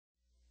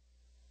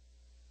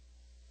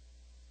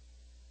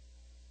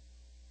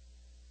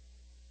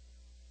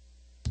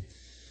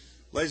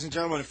Ladies and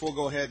gentlemen, if we'll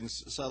go ahead and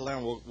settle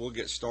down, we'll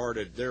get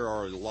started. There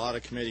are a lot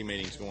of committee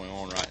meetings going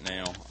on right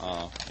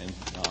now, and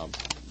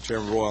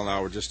Chairman Royal and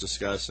I were just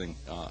discussing.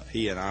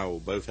 He and I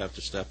will both have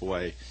to step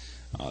away.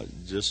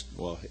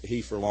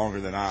 He for longer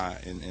than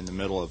I in the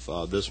middle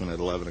of this one at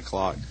 11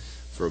 o'clock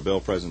for a bill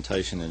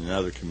presentation in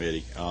another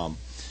committee.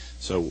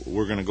 So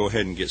we're going to go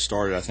ahead and get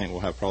started. I think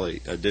we'll have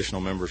probably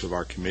additional members of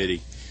our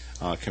committee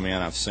come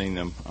in. I've seen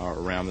them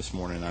around this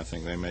morning. I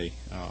think they may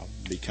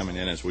be coming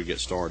in as we get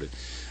started.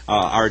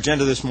 Our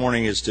agenda this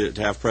morning is to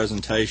have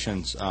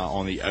presentations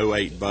on the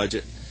 08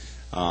 budget.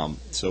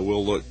 So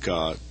we'll look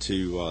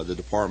to the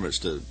departments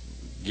to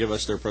give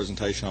us their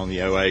presentation on the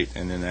 08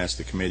 and then ask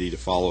the committee to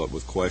follow up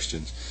with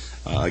questions.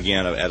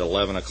 Again, at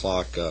 11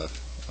 o'clock,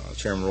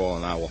 Chairman Royal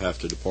and I will have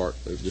to depart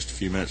just a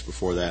few minutes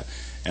before that,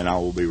 and I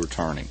will be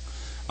returning.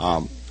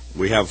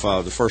 We have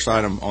the first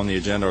item on the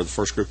agenda, or the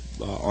first group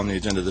on the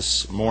agenda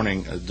this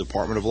morning,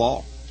 Department of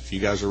Law. If you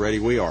guys are ready,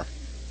 we are.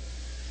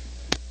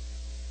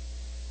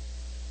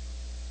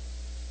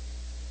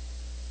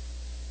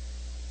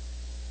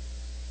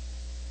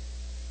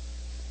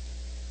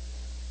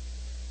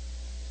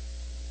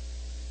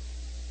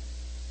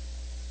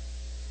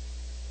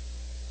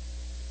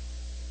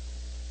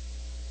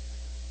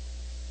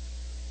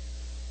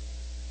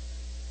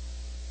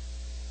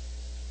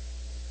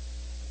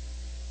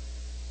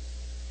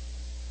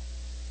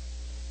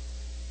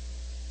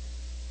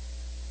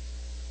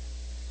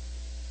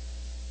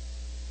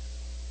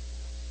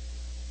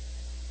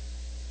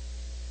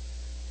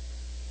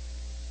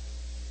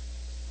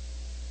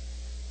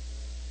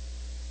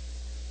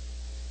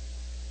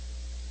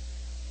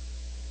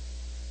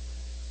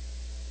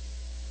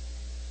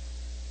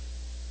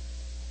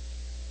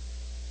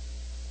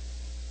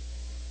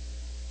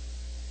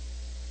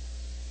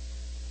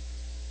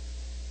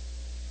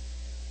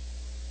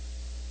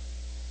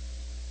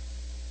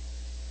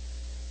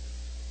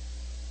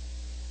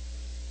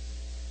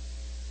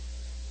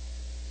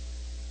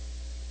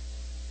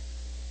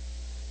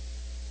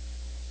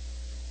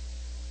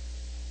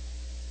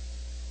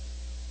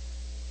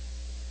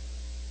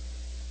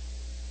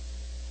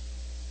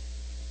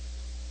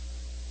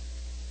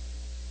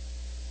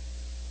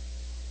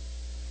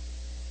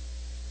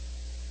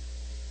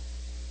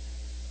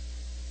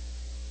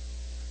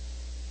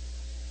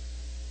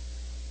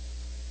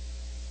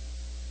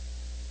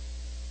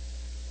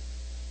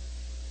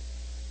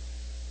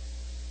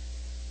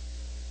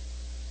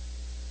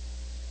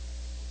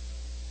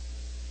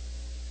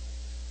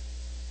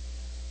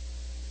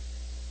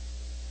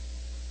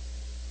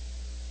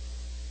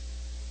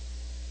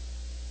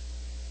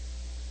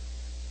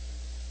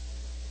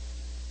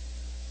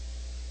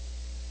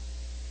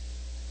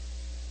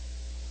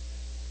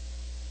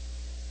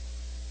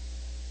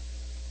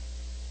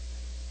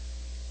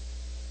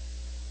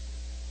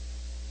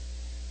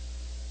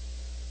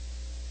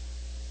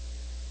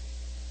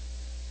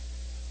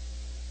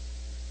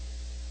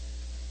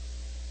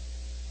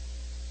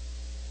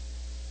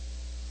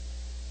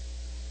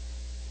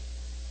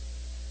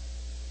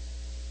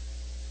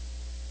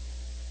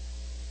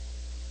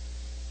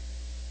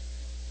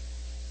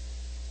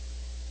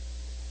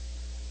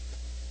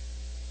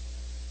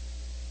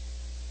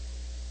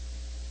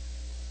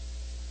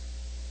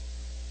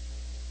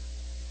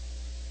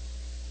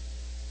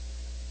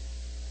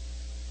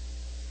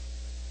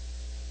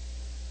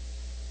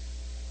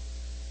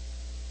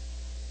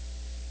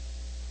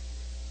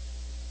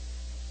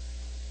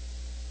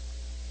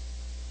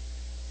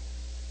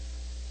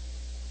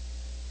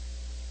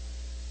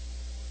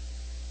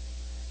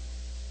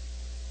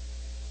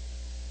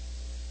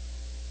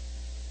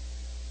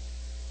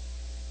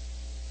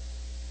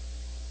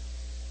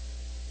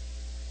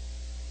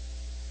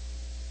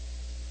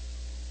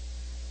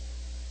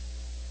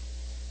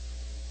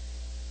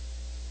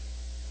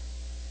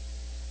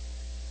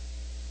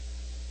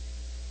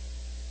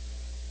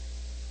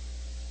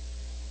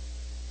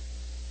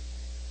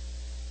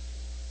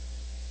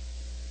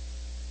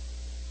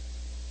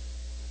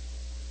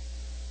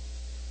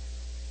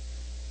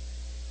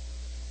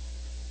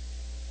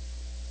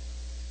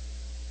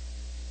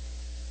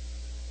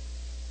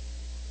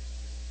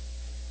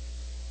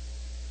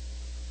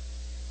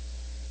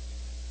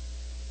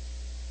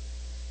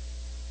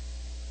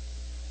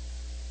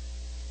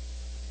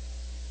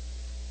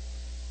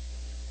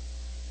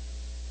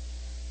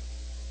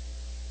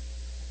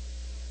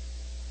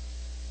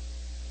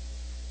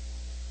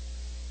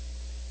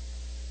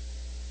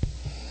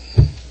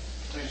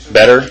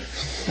 Better?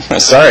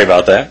 Sorry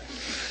about that.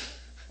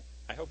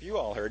 I hope you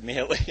all heard me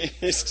at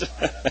least.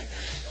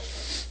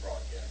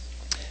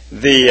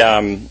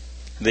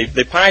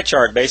 The pie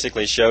chart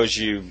basically shows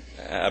you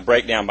a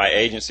breakdown by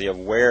agency of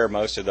where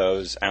most of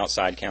those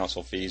outside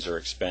counsel fees are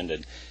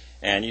expended.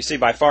 And you see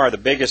by far the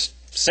biggest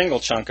single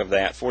chunk of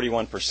that,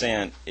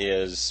 41%,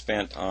 is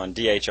spent on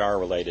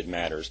DHR-related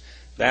matters.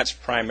 That's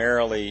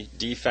primarily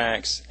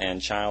DFACS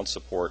and child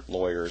support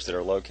lawyers that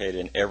are located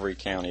in every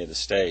county of the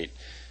state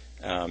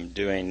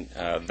doing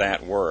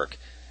that work.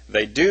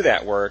 They do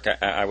that work,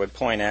 I would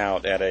point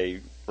out, at a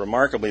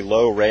remarkably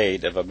low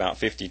rate of about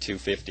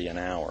 $52.50 an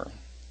hour.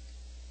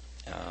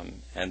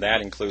 and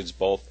that includes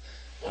both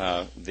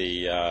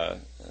the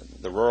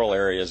rural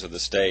areas of the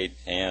state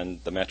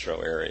and the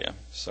metro area.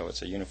 So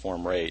it's a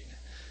uniform rate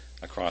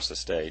across the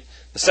state.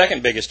 The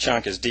second biggest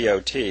chunk is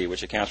DOT,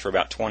 which accounts for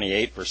about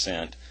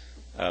 28%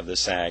 of the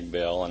SAG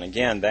bill, and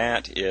again,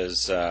 that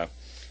is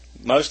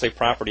mostly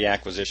property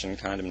acquisition,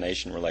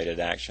 condemnation-related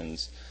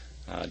actions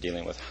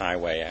dealing with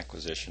highway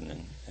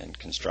acquisition and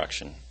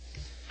construction.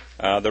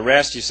 The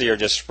rest you see are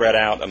just spread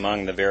out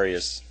among the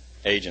various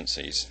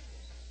agencies.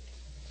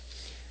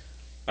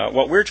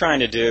 What we're trying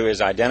to do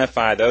is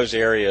identify those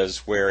areas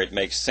where it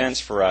makes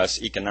sense for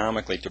us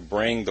economically to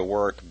bring the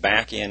work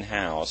back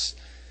in-house,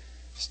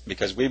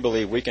 because we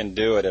believe we can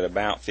do it at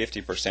about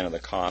 50% of the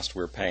cost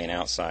we're paying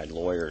outside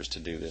lawyers to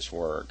do this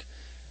work.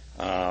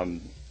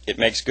 It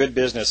makes good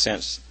business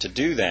sense to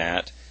do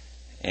that,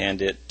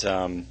 and it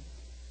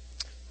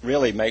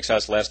really makes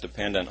us less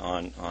dependent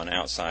on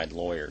outside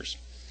lawyers.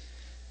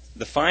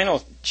 The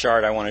final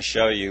chart I want to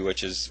show you,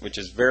 which is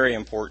very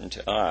important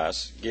to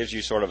us, gives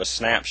you sort of a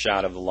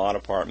snapshot of the law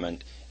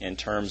department in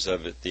terms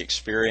of the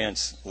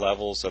experience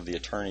levels of the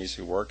attorneys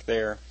who work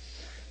there.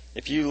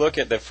 If you look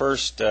at the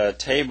first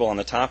table on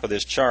the top of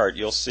this chart,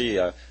 you'll see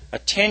a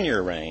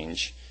tenure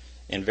range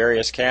in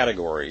various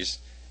categories,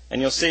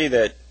 and you'll see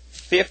that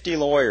 50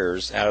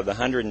 lawyers out of the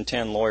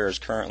 110 lawyers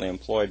currently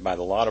employed by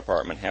the law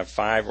department have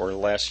 5 or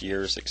less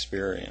years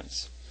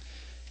experience.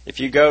 If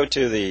you go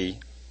to the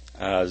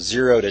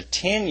 0 to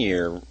 10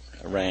 year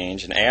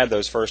range and add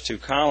those first two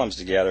columns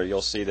together,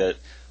 you'll see that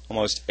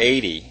almost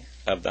 80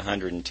 of the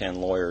 110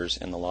 lawyers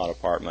in the law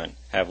department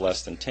have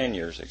less than 10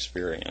 years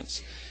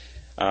experience.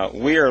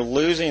 We are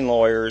losing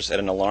lawyers at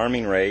an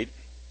alarming rate,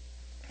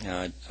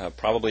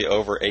 probably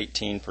over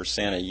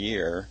 18% a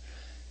year,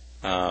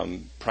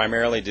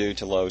 primarily due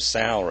to low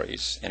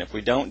salaries. And if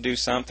we don't do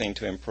something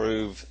to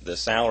improve the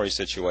salary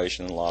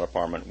situation in the law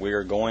department, we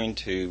are going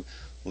to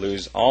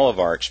lose all of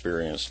our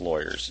experienced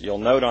lawyers. You'll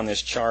note on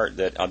this chart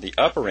that on the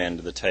upper end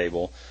of the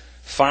table,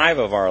 5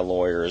 of our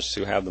lawyers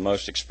who have the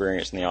most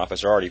experience in the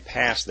office are already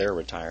past their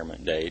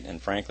retirement date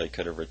and frankly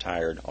could have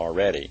retired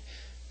already,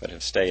 but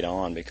have stayed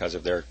on because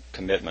of their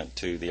commitment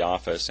to the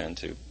office and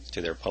to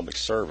their public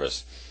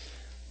service.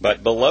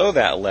 But below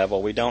that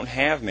level, we don't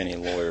have many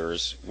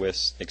lawyers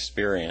with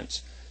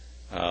experience,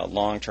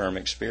 long-term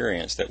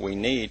experience that we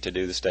need to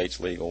do the state's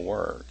legal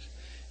work.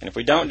 And if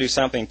we don't do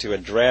something to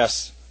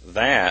address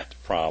that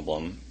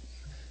problem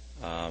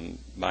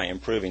by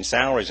improving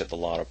salaries at the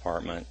law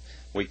department,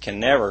 we can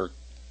never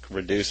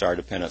reduce our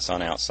dependence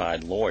on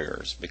outside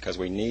lawyers, because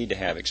we need to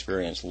have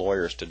experienced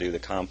lawyers to do the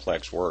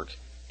complex work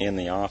in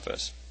the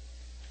office.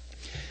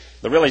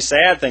 The really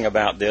sad thing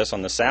about this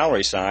on the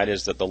salary side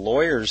is that the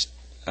lawyers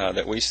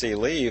that we see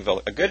leave,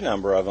 a good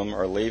number of them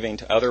are leaving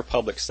to other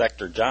public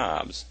sector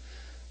jobs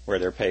where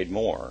they're paid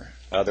more,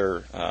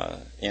 other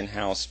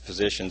in-house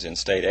positions in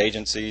state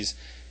agencies,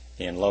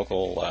 in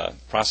local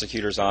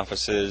prosecutors'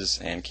 offices,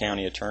 and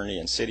county attorney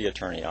and city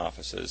attorney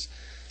offices,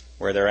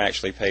 where they're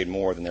actually paid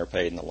more than they're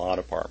paid in the law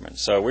department.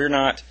 So we're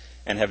not,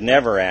 and have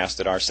never asked,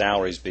 that our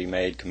salaries be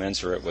made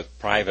commensurate with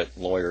private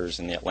lawyers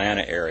in the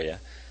Atlanta area.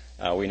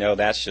 We know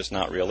that's just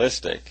not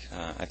realistic.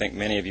 I think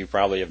many of you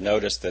probably have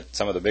noticed that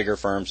some of the bigger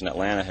firms in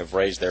Atlanta have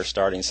raised their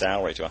starting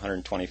salary to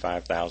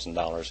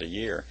 $125,000 a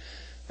year.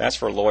 That's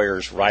for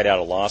lawyers right out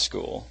of law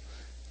school.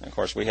 And of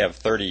course, we have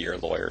 30-year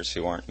lawyers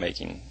who aren't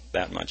making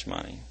that much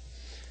money.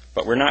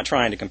 But we're not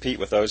trying to compete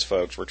with those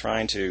folks. We're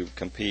trying to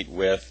compete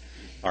with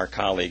our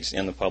colleagues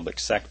in the public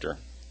sector.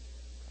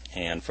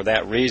 And for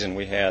that reason,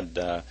 we had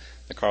the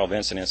Carl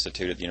Vinson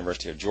Institute at the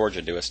University of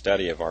Georgia do a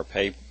study of our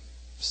pay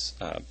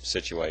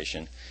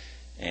situation.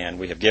 And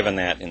we have given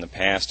that in the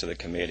past to the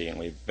committee, and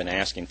we've been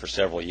asking for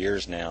several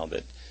years now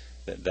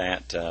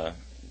that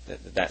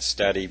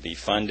study be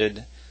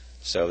funded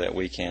so that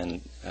we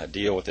can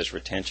deal with this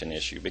retention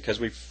issue. Because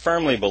we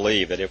firmly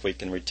believe that if we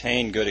can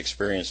retain good,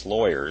 experienced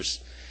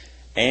lawyers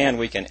and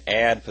we can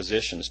add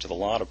positions to the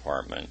law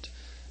department,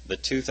 the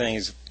two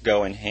things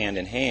go in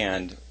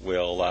hand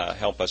will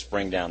help us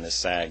bring down this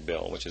SAG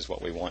bill, which is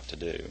what we want to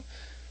do.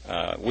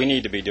 We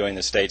need to be doing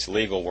the state's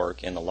legal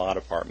work in the law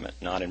department,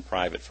 not in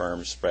private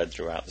firms spread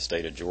throughout the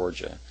state of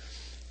Georgia.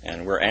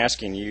 And we're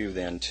asking you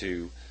then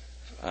to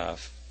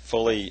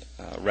fully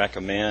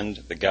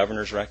recommend the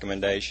governor's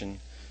recommendation,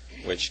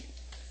 which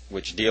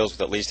deals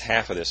with at least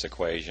half of this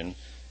equation.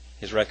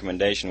 His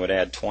recommendation would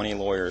add 20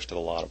 lawyers to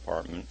the law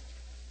department,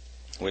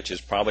 which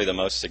is probably the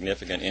most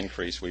significant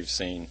increase we've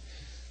seen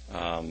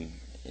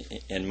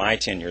in my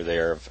tenure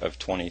there of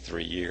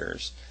 23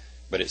 years.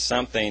 But it's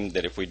something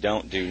that if we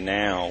don't do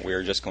now,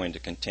 we're just going to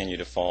continue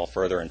to fall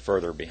further and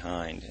further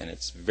behind. And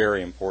it's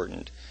very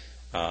important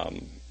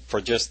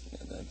for just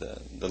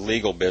the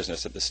legal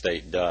business that the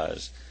state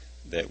does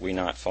that we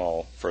not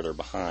fall further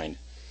behind.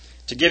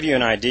 To give you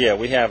an idea,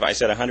 we have, I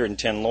said,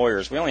 110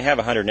 lawyers. We only have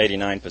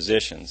 189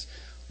 positions.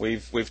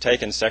 We've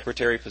taken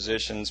secretary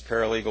positions,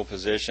 paralegal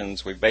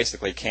positions. We've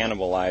basically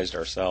cannibalized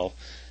ourselves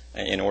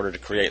in order to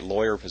create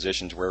lawyer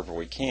positions wherever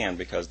we can,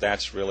 because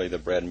that's really the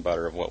bread and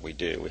butter of what we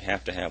do. We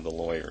have to have the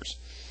lawyers.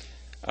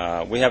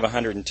 We have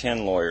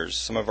 110 lawyers.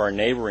 Some of our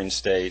neighboring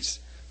states,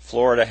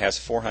 Florida has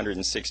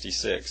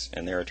 466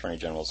 in their Attorney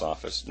General's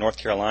office. North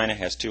Carolina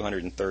has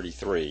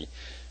 233.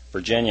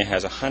 Virginia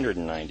has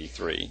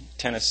 193.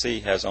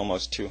 Tennessee has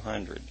almost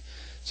 200.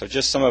 So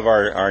just some of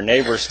our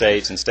neighbor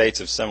states and states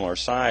of similar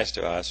size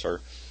to us are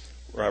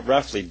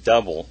roughly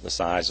double the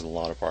size of the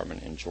law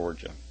department in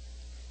Georgia.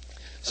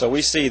 So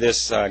we see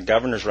this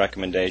governor's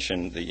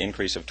recommendation, the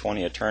increase of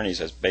 20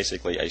 attorneys, as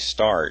basically a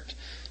start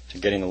to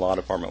getting the law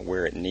department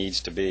where it needs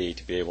to be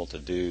able to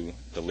do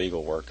the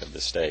legal work of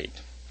the state.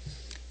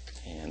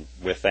 And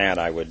with that,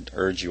 I would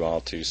urge you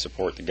all to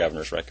support the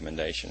governor's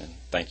recommendation. And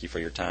thank you for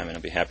your time, and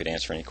I'll be happy to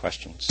answer any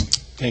questions.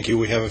 Thank you.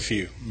 We have a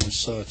few.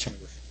 Ms.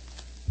 Chambers.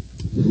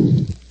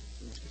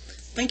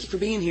 Thank you for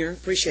being here.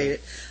 Appreciate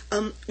it.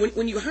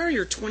 When you hire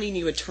your 20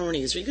 new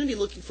attorneys, are you going to be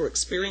looking for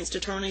experienced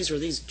attorneys, or are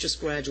these just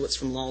graduates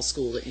from law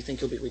school that you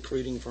think you'll be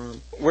recruiting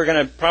from? We're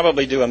going to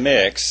probably do a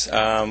mix.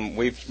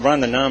 We've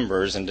run the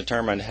numbers and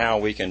determined how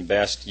we can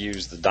best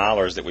use the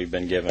dollars that we've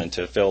been given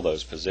to fill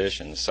those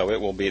positions. So there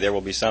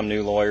will be some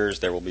new lawyers.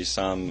 There will be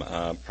some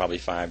probably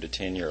 5 to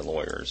 10-year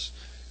lawyers.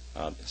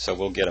 So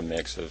we'll get a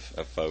mix of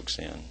folks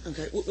in.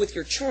 Okay. With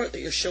your chart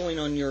that you're showing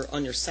on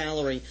your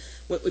salary,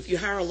 if you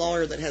hire a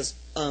lawyer that has,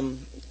 I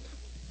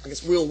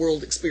guess,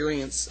 real-world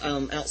experience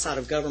outside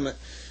of government,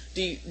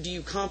 do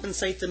you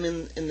compensate them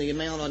in the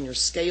amount on your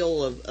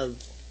scale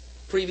of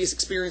previous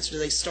experience, or do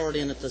they start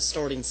in at the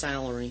starting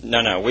salary?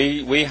 No.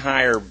 We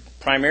hire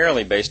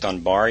primarily based on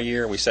bar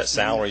year. We set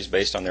salaries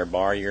based on their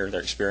bar year,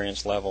 their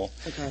experience level.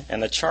 Okay.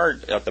 And the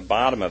chart at the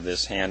bottom of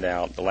this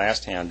handout, the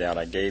last handout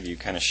I gave you,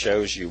 kind of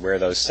shows you where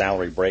those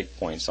salary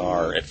breakpoints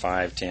are at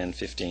 5, 10,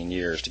 15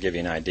 years to give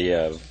you an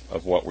idea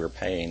of what we're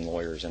paying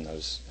lawyers in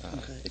those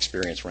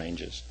experience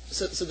ranges.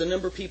 So the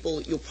number of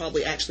people you'll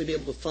probably actually be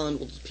able to fund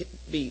will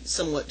be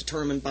somewhat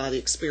determined by the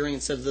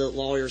experience of the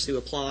lawyers who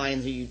apply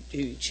and who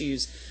you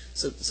choose.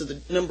 So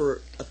the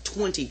number of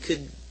 20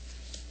 could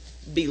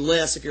be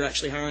less if you're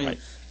actually hiring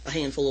a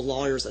handful of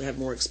lawyers that have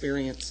more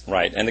experience.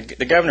 Right, and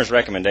the governor's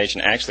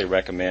recommendation actually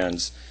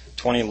recommends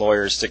 20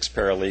 lawyers, 6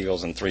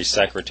 paralegals, and 3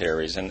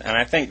 secretaries, and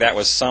I think that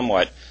was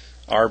somewhat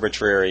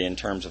arbitrary in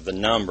terms of the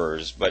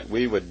numbers, but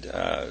we would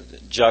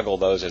juggle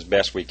those as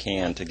best we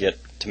can to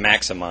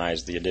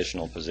maximize the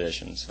additional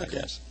positions, I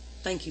guess.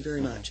 Thank you very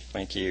much.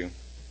 Thank you.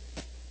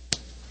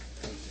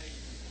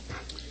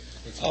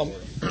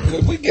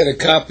 Could we get a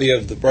copy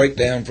of the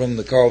breakdown from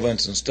the Carl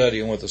Vinson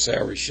study on what the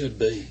salary should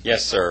be?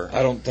 Yes, sir.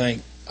 I don't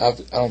think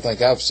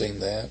I've seen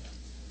that.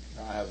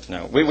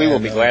 No, we will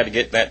be glad to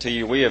get that to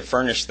you. We have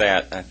furnished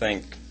that, I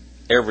think,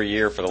 every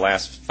year for the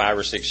last 5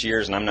 or 6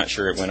 years, and I'm not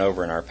sure it went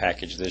over in our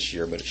package this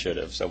year, but it should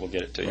have, so we'll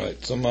get it to you.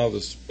 Right. Some of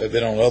us have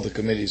been on other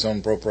committees on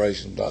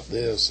appropriations about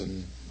this,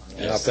 and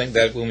I think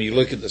that when you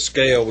look at the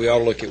scale, we ought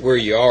to look at where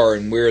you are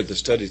and where the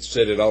study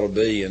said it ought to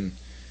be, and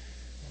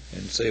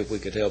see if we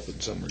could help in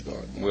some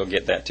regard. We'll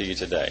get that to you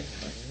today.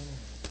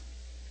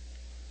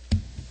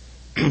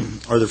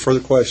 Are there further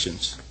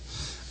questions?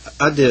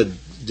 I did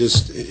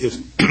just,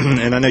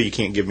 and I know you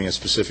can't give me a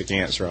specific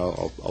answer.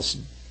 I'll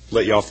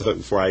let you off the hook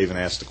before I even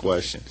ask the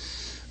question.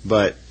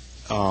 But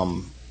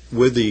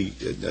with the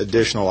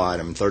additional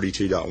item,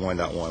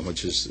 32.1.1,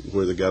 which is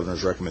where the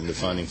governor's recommended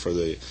funding for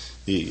the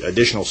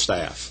additional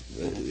staff,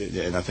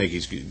 and I think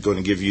he's going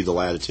to give you the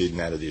latitude in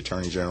that of the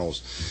Attorney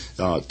General's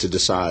to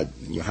decide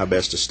how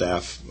best to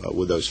staff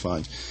with those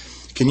funds.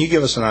 Can you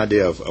give us an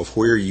idea of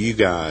where you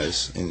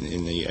guys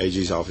in the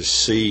AG's office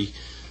see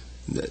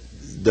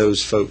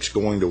those folks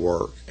going to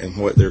work and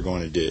what they're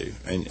going to do?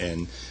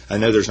 And I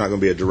know there's not going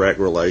to be a direct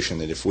relation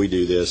that if we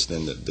do this,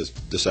 then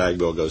the SAG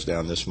bill goes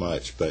down this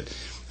much. But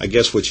I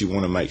guess what you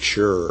want to make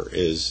sure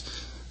is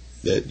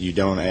that you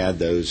don't add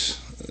those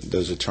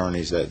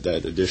attorneys, that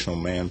additional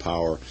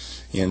manpower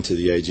into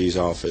the AG's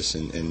office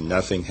and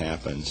nothing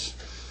happens.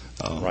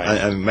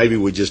 Right. Maybe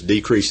we just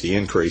decrease the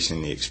increase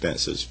in the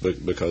expenses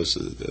because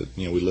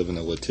we live in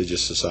a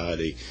litigious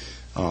society.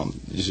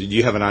 Do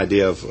you have an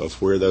idea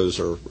of where those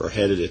are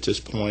headed at this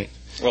point?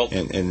 Well,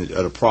 and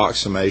an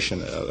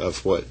approximation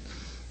of what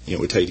it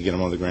would take to get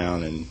them on the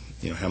ground, and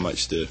how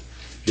much the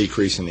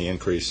decrease in the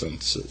increase on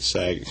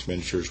SAG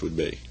expenditures would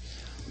be?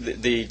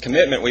 The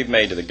commitment we've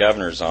made to the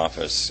governor's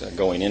office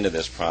going into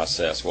this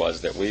process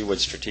was that we would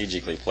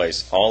strategically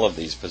place all of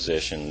these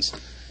positions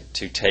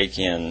to take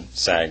in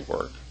SAG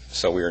work.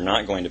 So we are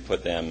not going to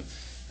put them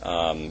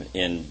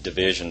in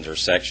divisions or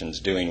sections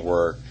doing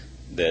work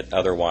that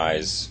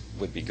otherwise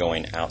would be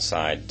going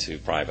outside to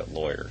private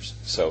lawyers.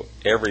 So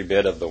every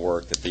bit of the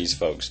work that these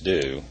folks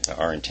do,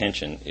 our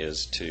intention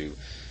is to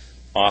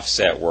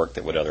offset work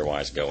that would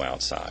otherwise go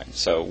outside.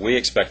 So we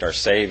expect our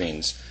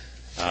savings,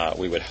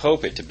 we would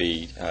hope it to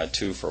be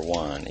 2 for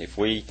 1. If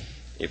we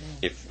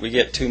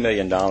get $2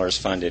 million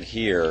funded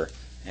here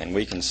and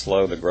we can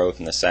slow the growth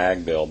in the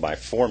SAG bill by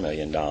 $4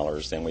 million,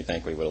 then we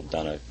think we would have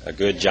done a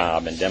good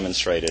job and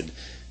demonstrated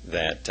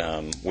that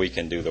we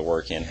can do the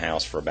work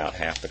in-house for about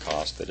half the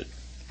cost that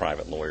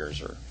private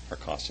lawyers are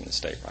costing the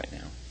state right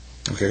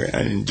now. Okay,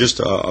 and just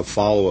a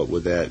follow-up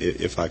with that,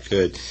 if I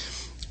could.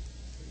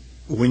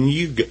 when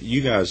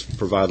you guys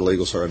provide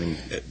legal service, I mean,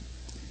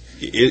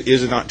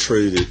 is it not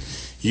true that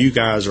you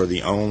guys are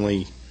the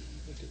only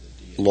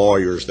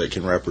lawyers that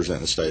can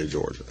represent the state of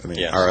Georgia? I mean,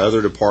 Yes. Our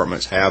other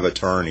departments have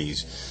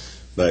attorneys,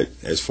 but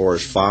as far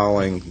as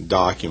filing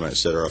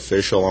documents that are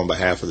official on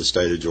behalf of the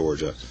state of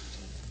Georgia,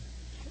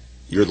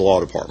 you're the law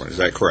department. Is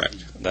that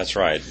correct? That's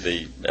right.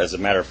 As a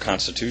matter of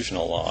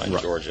constitutional law in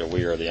Right. Georgia,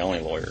 we are the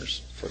only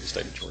lawyers for the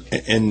state of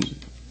Georgia. And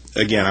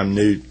again, I'm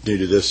new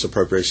to this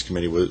appropriations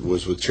committee.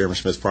 Was with Chairman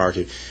Smith prior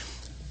to.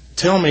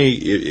 Tell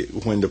me,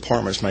 when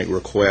departments make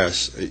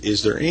requests,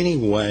 is there any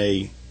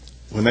way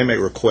when they make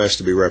requests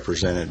to be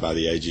represented by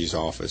the AG's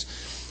office,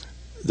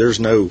 there's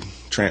no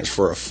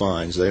transfer of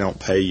funds? They don't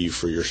pay you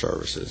for your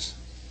services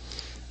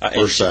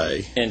per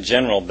se. In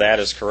general, that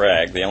is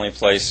correct. The only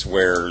place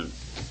where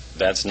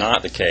that's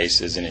not the case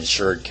is in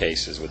insured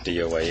cases with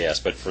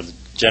DOAS. But for the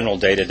general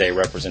day-to-day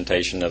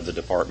representation of the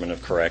Department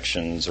of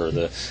Corrections or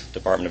the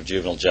Department of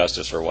Juvenile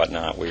Justice or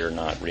whatnot, we are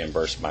not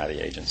reimbursed by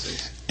the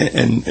agencies.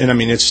 And I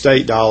mean, it's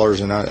state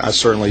dollars, and I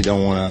certainly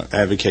don't want to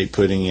advocate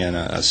putting in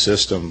a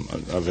system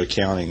of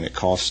accounting that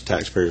costs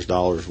taxpayers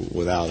dollars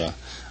without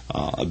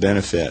a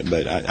benefit.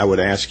 But I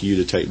would ask you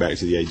to take back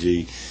to the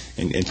AG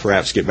and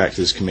perhaps get back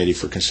to this committee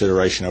for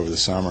consideration over the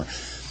summer.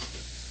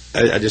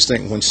 I just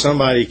think when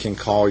somebody can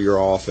call your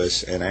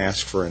office and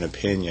ask for an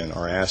opinion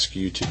or ask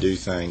you to do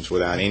things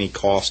without any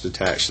cost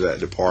attached to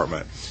that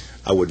department,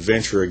 I would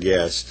venture a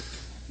guess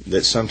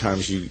that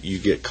sometimes you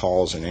get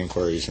calls and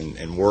inquiries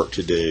and work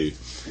to do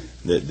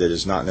that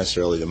is not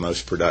necessarily the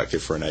most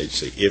productive for an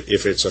agency.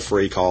 If it's a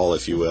free call,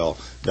 if you will,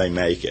 they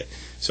make it.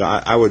 So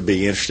I would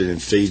be interested in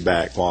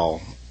feedback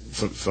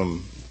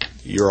from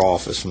your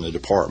office, from the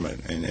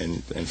department,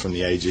 and from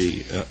the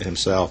AG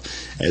himself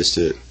as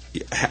to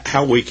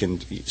how we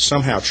can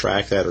somehow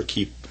track that or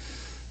keep,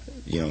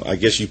 I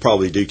guess you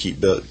probably do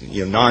keep,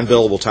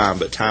 non-billable time,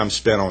 but time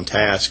spent on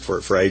task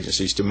for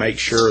agencies to make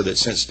sure that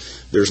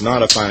since there's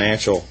not a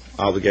financial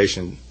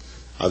obligation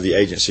of the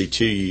agency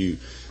to you,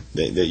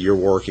 that you're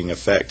working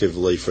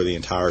effectively for the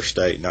entire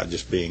state, not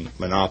just being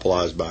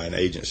monopolized by an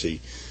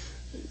agency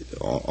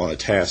on a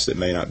task that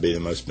may not be the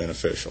most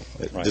beneficial.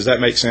 Right. Does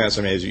that make sense?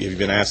 I mean, have you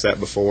been asked that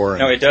before?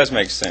 No, it does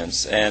make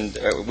sense. And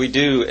we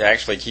do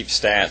actually keep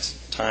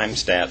time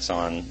stats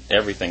on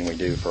everything we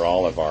do for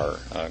all of our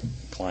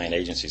client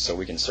agencies, so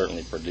we can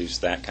certainly produce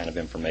that kind of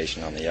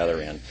information on the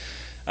other end.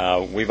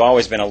 We've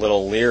always been a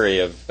little leery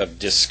of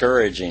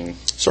discouraging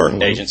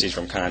Certainly. agencies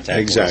from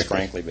contacting Exactly. us,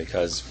 frankly,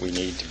 because we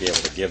need to be able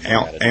to give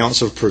them that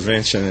ounce of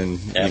prevention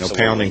and Absolutely.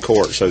 Pounding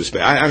court, so to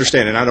speak. I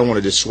understand, and I don't want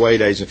to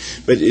dissuade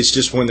agents, but it's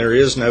just when there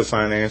is no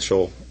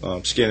financial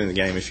skin in the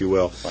game, if you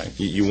will, Right.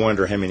 you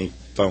wonder how many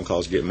phone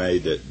calls get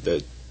made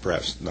that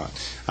perhaps not.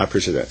 I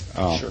appreciate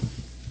that. Sure.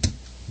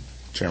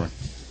 Chairman.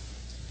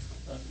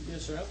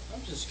 Yes, sir.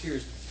 I'm just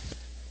curious.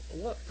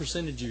 What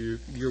percentage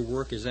of your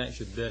work is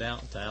actually bid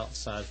out to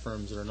outside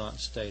firms that are not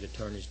state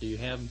attorneys? Do you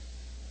have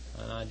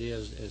an idea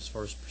as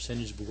far as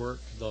percentage of work,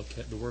 the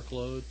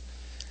workload?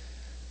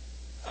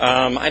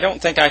 I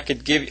don't think I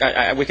could give.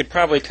 We could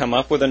probably come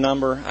up with a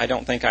number. I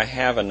don't think I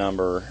have a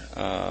number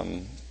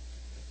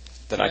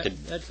that I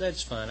could.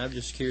 That's fine. I'm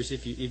just curious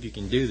if you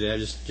can do that.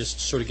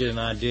 Just sort of get an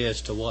idea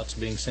as to what's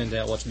being sent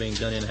out, what's being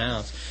done in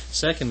house.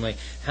 Secondly,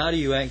 how do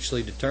you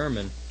actually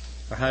determine?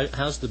 Or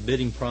how's the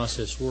bidding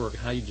process work?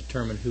 How do you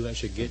determine who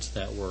actually gets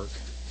that work?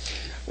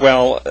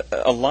 Well,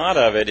 a lot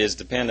of it is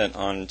dependent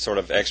on sort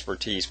of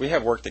expertise. We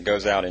have work that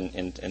goes out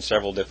in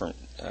several different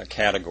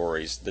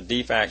categories. The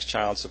DFACS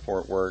child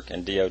support work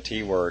and DOT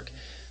work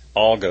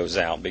all goes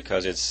out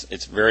because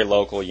it's very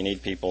local. You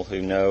need people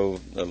who know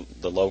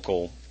the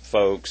local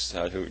folks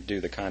who do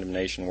the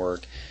condemnation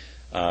work,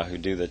 who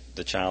do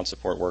the child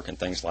support work and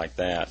things like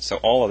that. So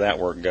all of that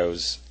work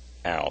goes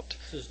out.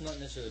 So it's not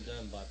necessarily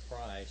done by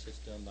price, it's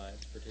done by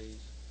expertise?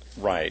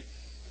 Right.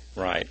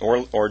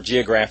 Or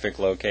geographic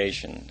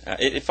location.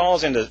 It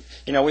falls into,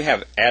 we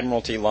have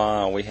admiralty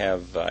law, we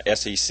have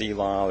SEC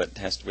law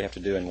that we have to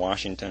do in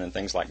Washington and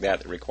things like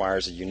that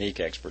requires a unique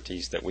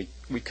expertise that we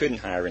couldn't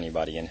hire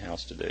anybody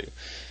in-house to do.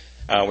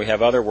 We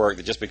have other work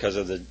that just because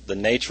of the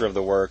nature of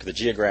the work, the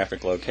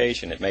geographic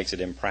location, it makes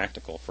it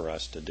impractical for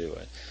us to do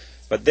it.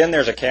 But then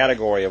there's a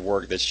category of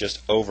work that's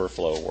just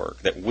overflow work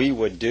that we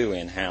would do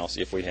in-house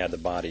if we had the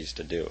bodies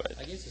to do it.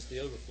 I guess it's the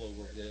overflow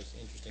work that is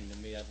interesting to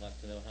me. I'd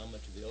like to know how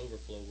much of the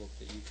overflow work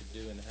that you could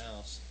do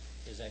in-house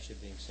is actually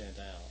being sent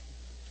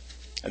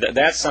out.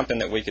 That's something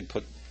that we could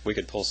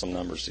pull some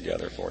numbers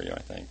together for you, I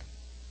think.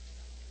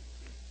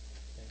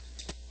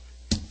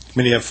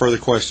 Committee have further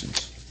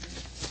questions?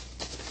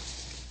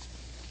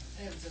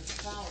 There was a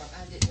follow-up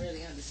I didn't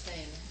really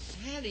understand.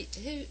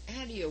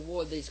 How do you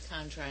award these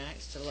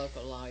contracts to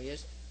local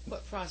lawyers?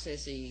 What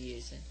process are you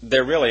using?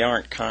 There really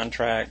aren't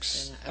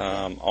contracts.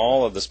 Okay.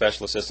 All of the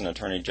Special Assistant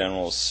Attorney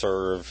Generals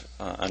serve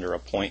under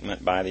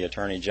appointment by the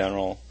Attorney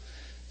General,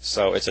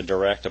 so it's a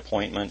direct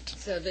appointment.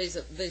 So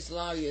these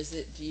lawyers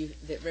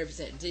that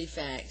represent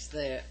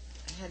DFACS,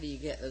 how do you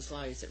get those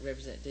lawyers that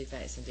represent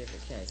DFACS in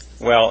different cases?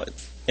 Well,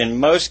 in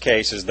most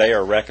cases, they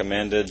are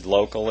recommended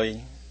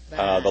locally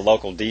The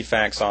local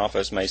DFACS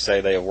office may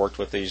say they have worked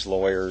with these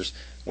lawyers.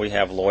 We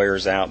have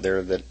lawyers out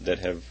there that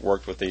have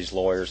worked with these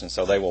lawyers, and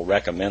so they will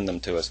recommend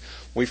them to us.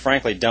 We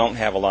frankly don't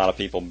have a lot of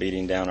people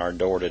beating down our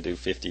door to do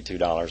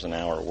 $52 an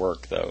hour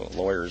work, though.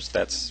 Lawyers,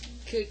 that's...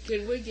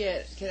 Could we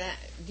get,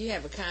 do you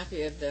have a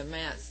copy of the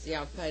amounts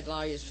y'all paid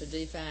lawyers for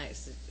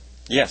DFACS?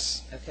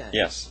 Yes. Okay.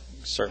 Yes.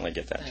 Certainly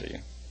get that Thank to you.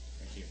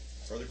 Thank you.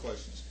 Further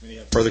questions? Committee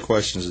have further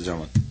questions,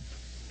 gentlemen?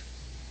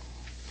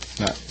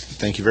 No,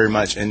 thank you very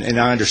much. And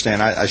I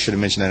understand, I should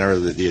have mentioned that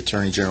earlier, that the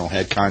Attorney General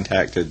had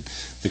contacted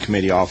the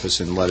committee office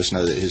and let us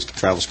know that his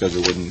travel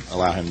schedule wouldn't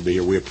allow him to be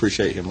here. We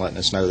appreciate him letting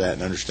us know that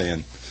and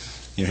understand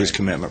his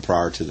commitment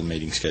prior to the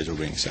meeting schedule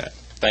being set.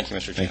 Thank you,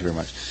 Mr. Chairman. Thank you very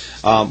much.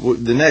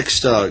 The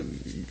next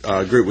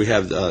group, we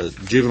have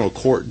juvenile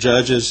court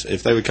judges.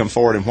 If they would come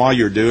forward, and while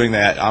you're doing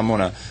that, I'm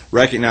going to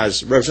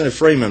recognize Representative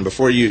Freeman.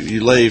 Before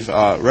you leave,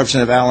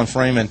 Representative Alan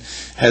Freeman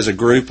has a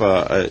group,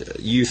 a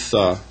youth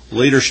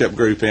leadership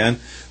group in.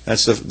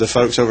 That's the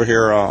folks over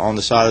here on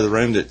the side of the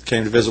room that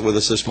came to visit with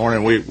us this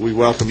morning. We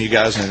welcome you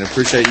guys and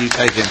appreciate you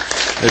taking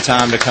the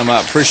time to come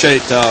up.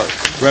 Appreciate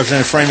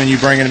Representative Freeman, you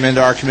bringing them into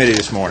our committee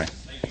this morning.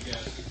 Thank you,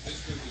 guys.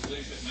 This group is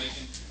leadership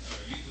making, or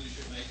youth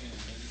leadership making,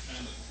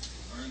 and they're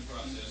just trying to learn the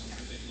process, and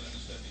appreciate you letting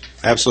us step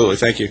in. Absolutely.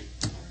 Thank you.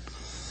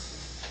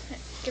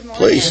 Good morning.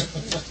 Please.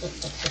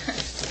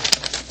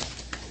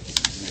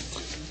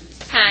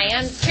 Hi,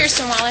 I'm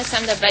Kirsten Wallace.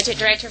 I'm the Budget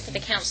Director for the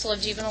Council of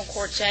Juvenile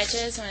Court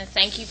Judges. I want to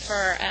thank you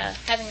for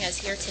having us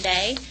here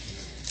today.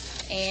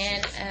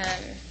 And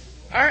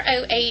our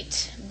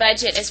 08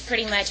 budget is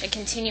pretty much a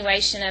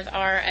continuation of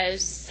our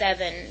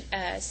 07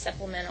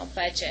 supplemental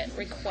budget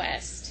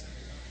request.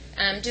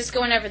 Just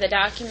going over the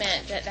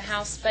document that the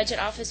House Budget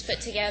Office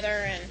put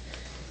together, and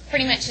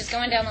pretty much just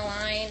going down the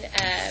line,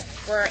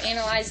 we're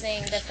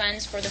analyzing the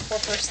funds for the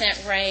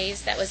 4%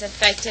 raise that was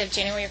effective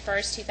January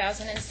 1st,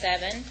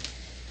 2007.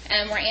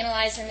 We're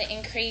analyzing the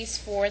increase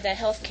for the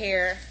health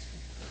care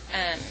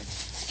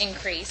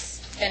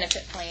increase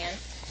benefit plan.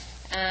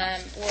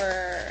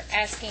 We're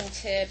asking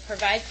to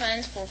provide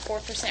funds for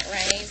 4%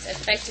 raise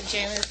effective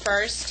January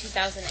 1st,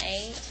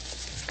 2008.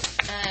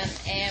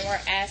 And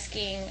we're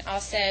asking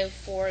also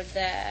for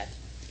the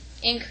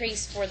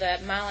increase for the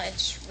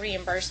mileage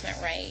reimbursement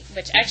rate,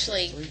 which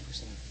actually,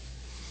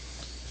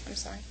 I'm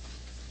sorry.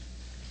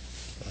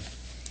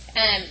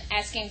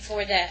 Asking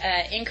for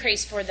the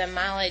increase for the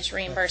mileage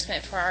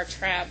reimbursement for our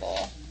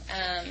travel.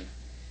 And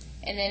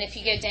then if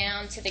you go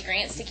down to the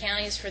grants to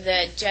counties for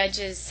the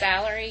judges'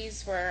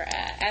 salaries, we're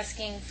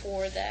asking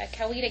for the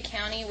Coweta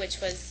County,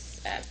 which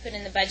was put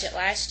in the budget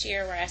last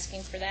year. We're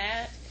asking for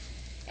that.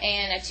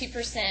 And a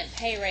 2%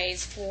 pay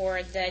raise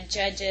for the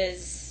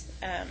judges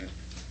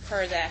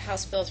per the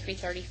House Bill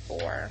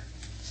 334.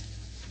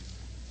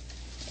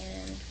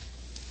 And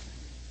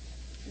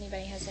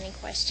anybody has any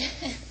questions?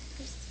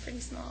 Pretty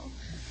small.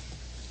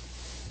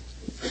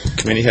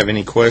 Committee have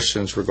any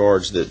questions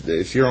regards that?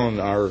 If you're on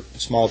our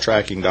small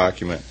tracking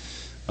document,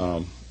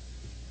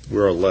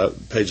 we're on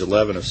page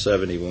 11 of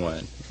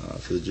 71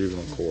 for the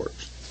juvenile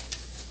courts.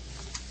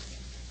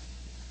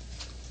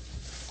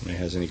 Anybody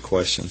has any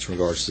questions in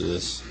regards to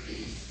this?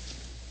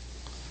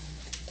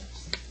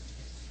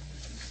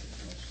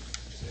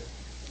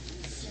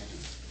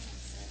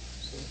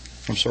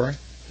 I'm sorry?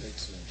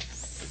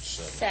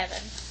 7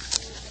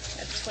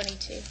 of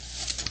 22.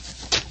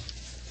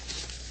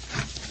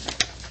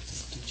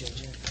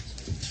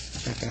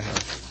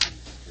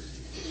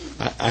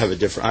 I have a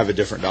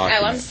different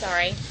document. Oh, I'm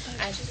sorry.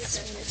 I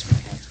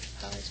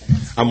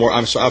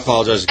apologize. I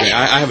apologize again.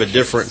 I have a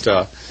different.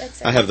 I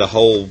have the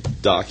whole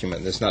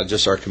document. It's not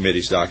just our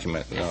committee's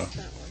document.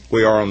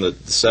 We are on the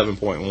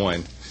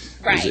 7.1.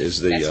 Right. Is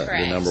the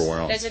number we're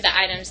on. Those are the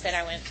items that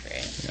I went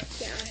through. Yeah.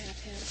 I have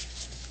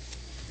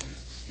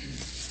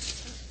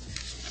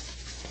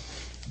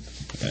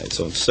him. It's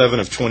on 7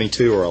 of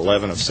 22 or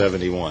 11 of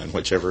 71,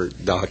 whichever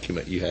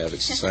document you have.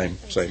 It's the same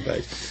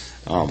page.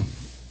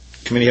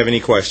 Committee have any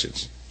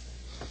questions?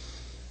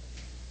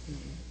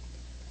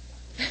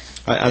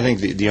 I think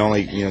the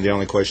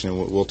only question,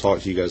 and we'll talk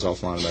to you guys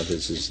offline about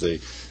this, is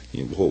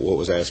what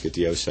was asked at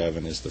the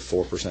 07 is the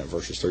 4%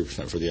 versus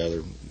 3% for the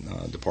other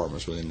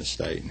departments within the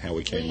state, and how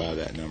we came by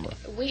that number.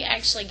 We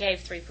actually gave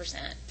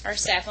 3%. Our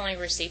staff only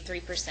received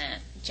 3%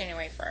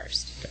 January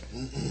 1st.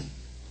 Okay.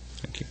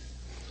 Thank you.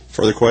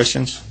 Further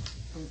questions?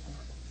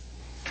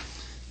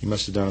 You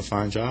must have done a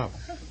fine job.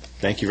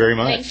 Thank you very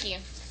much. Thank you.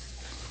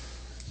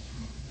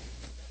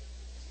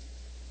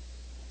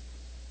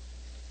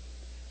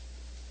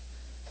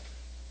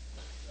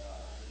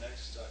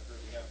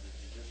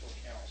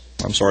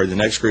 I'm sorry, the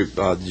next group,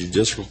 the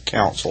Judicial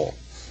Council,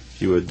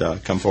 if you would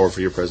come forward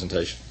for your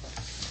presentation.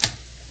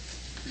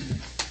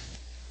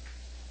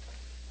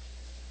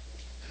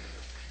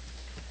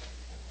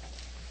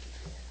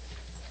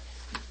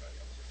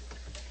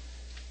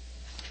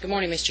 Good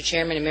morning, Mr.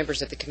 Chairman and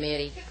members of the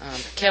committee.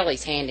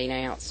 Kelly's handing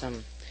out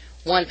some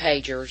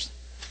one-pagers.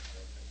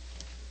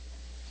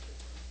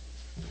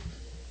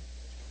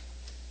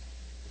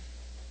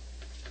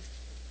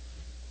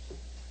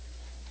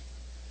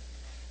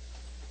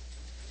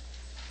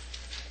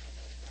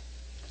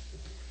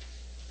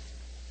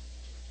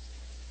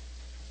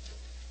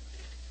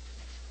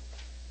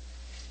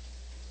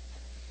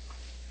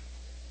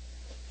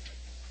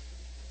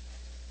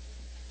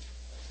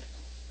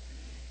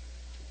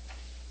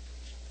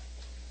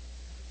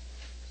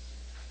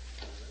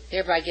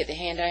 everybody get the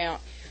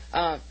handout?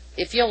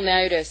 If you'll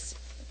notice,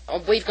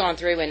 we've gone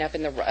through and up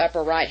in the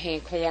upper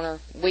right-hand corner,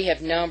 we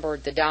have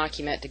numbered the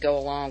document to go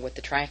along with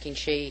the tracking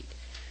sheet.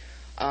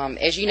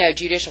 As you know,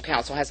 Judicial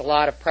Council has a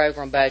lot of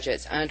program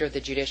budgets under the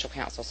Judicial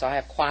Council, so I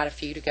have quite a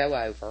few to go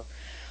over.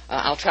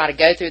 I'll try to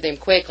go through them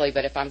quickly,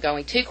 but if I'm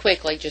going too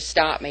quickly, just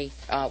stop me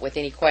with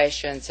any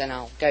questions, and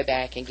I'll go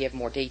back and give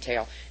more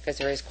detail, because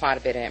there is quite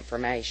a bit of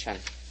information.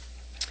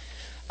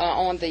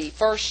 On the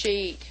first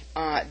sheet,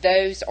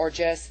 those are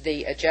just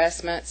the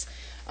adjustments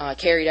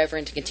carried over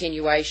into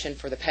continuation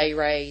for the pay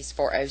raise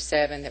for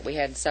 07 that we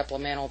had in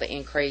supplemental, the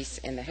increase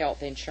in the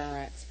health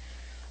insurance,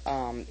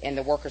 and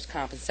the workers'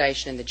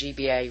 compensation and the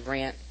GBA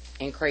rent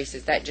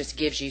increases. That just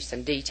gives you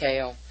some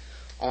detail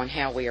on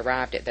how we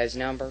arrived at those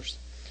numbers.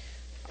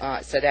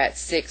 So that's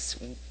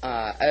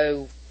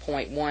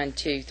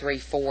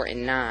 60.1234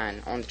 and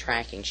 9 on the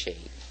tracking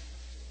sheet.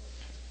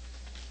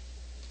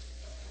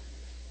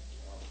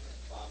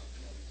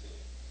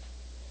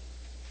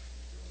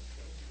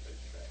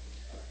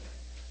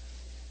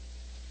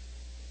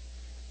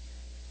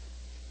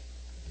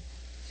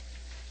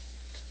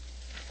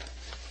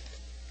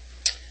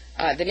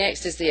 The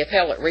next is the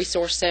Appellate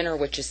Resource Center,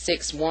 which is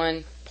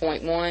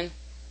 61.1.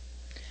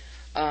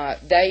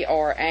 They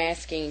are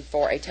asking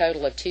for a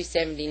total of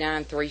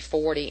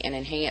 $279,340 an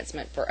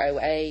enhancement for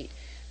 08.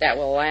 That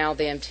will allow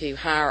them to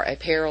hire a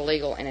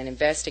paralegal and an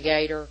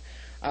investigator.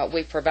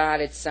 We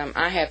provided some.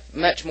 I have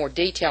much more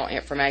detailed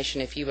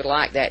information if you would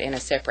like that in a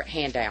separate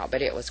handout,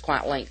 but it was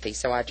quite lengthy,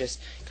 so I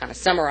just kind of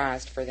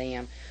summarized for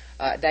them.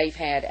 They've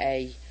had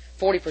a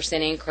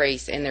 40%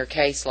 increase in their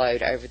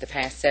caseload over the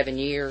past 7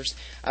 years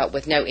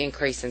with no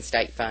increase in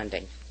state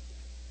funding.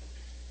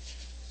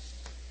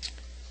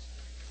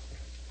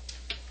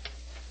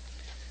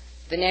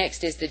 The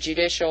next is the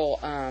Judicial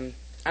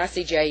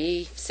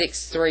ICJE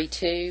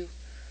 632.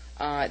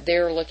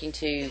 They're looking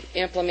to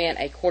implement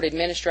a court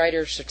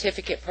administrator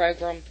certificate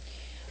program.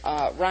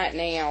 Right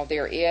now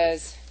there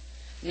is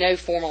no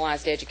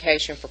formalized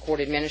education for court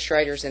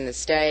administrators in the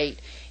state,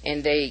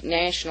 and the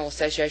National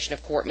Association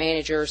of Court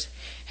Managers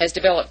has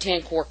developed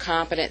 10 core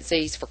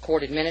competencies for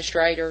court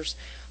administrators.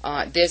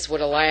 This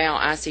would allow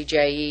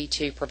ICJE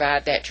to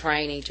provide that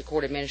training to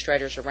court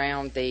administrators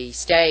around the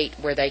state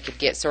where they could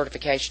get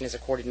certification as a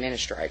court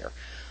administrator.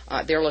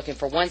 They're looking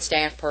for one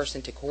staff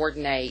person to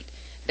coordinate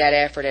that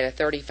effort at a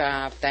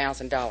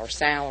 $35,000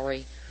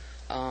 salary.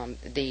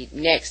 The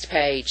next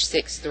page,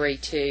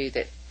 632,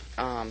 that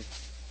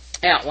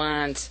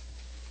outlines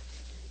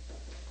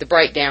the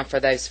breakdown for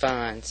those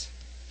funds.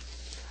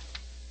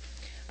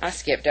 I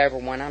skipped over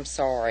one, I'm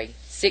sorry.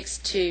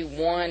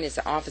 621 is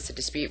the Office of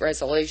Dispute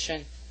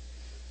Resolution.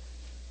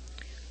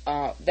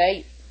 I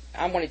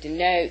wanted to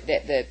note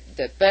that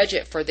the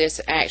budget for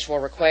this actual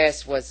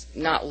request was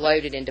not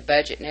loaded into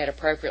BudgetNet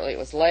appropriately. It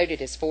was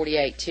loaded as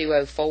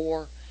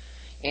 48,204,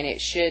 and it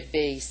should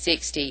be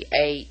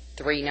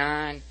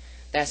 68,339.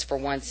 That's for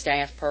one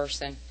staff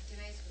person.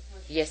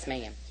 Yes,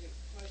 ma'am.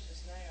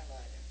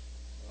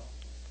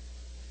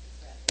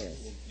 We'll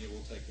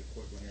take a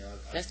quick one here.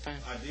 That's fine.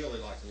 Ideally,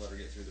 like to let her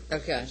get through the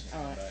Okay, presentation.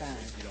 all right, Come back fine.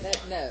 if you don't mind.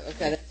 No,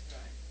 okay.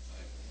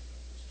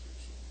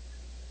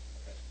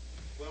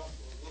 Well,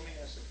 let me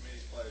ask the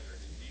committee's pleasure. Do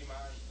you mind,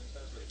 Ms.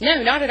 Husband?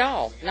 No, not at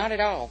all. Not at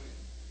all.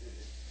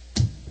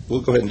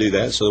 We'll go ahead and do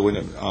that so that we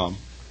don't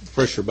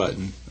press your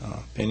button,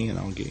 Penny, and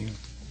I'll get you.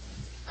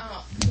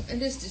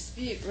 And this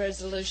dispute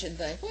resolution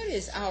thing, what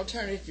is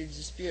alternative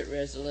dispute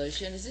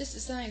resolution? Is this the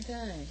same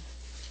thing?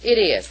 It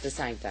is the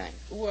same thing.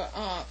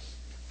 Well,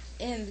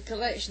 in the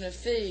collection of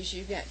fees,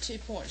 you've got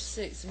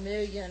 $2.6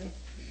 million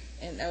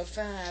in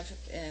 05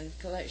 in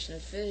collection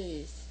of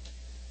fees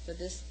for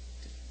this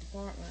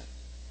department.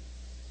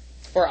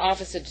 For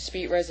Office of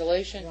Dispute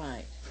Resolution?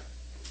 Right.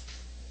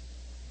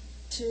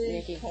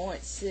 Nikki?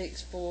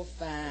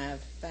 2.645,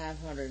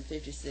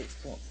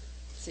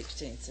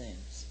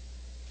 556.16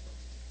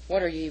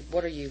 What are you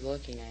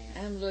looking at?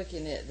 I'm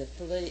looking at the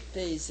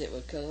fees that were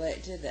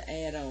collected, the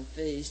add-on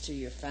fees to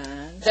your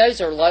fines.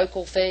 Those are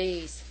local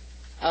fees.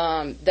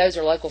 Those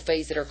are local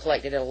fees that are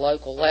collected at a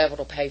local level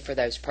to pay for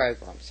those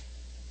programs.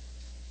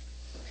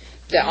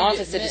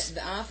 This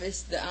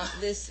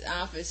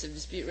Office of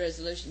Dispute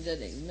Resolution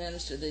doesn't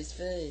administer these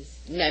fees.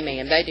 No,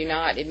 ma'am, they do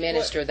not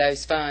administer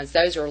those funds.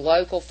 Those are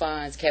local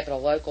funds kept at a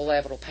local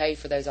level to pay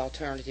for those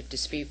alternative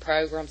dispute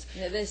programs.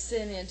 Now, they're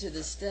sent into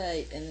the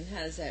state, and then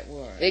how does that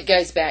work? It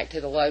goes back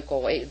to the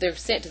local. They're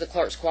sent to the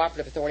Clerks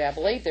Cooperative Authority. I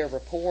believe they're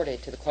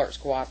reported to the Clerks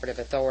Cooperative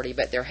Authority,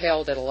 but they're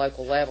held at a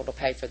local level to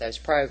pay for those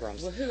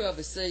programs. Well, who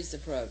oversees the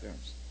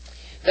programs?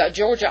 The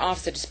Georgia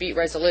Office of Dispute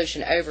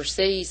Resolution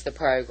oversees the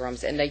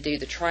programs, and they do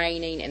the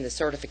training and the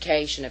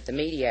certification of the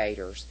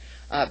mediators,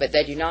 but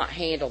they do not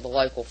handle the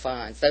local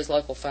funds. Those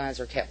local funds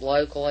are kept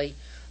locally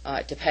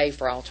to pay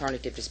for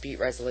alternative dispute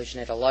resolution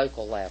at a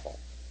local level.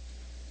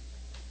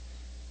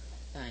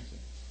 Thank you.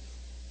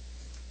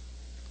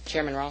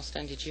 Chairman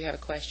Ralston, did you have a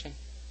question?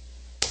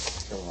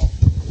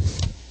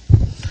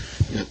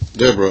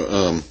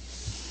 Deborah,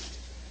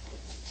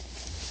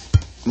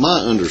 my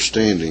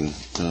understanding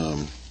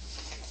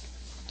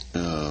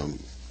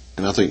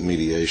and I think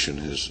mediation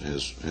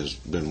has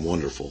been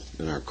wonderful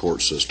in our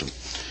court system.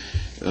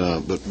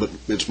 But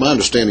it's my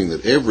understanding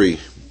that every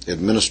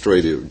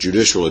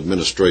judicial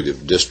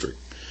administrative district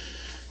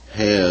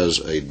has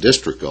a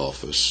district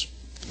office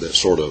that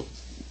sort of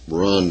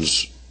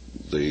runs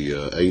the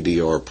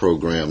ADR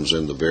programs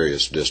in the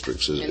various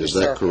districts. Is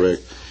that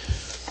correct?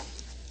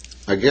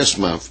 I guess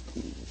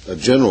a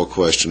general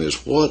question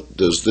is, what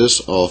does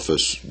this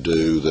office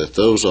do that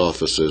those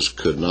offices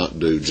could not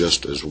do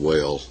just as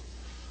well?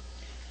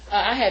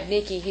 I have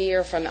Nikki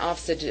here from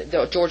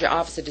the Georgia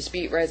Office of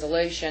Dispute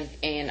Resolution,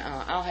 and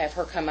I'll have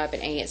her come up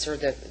and answer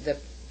the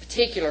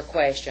particular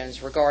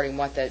questions regarding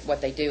what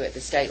they do at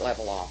the state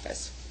level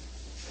office.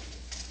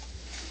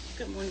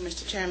 Good morning,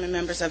 Mr. Chairman,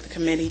 members of the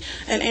committee.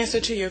 In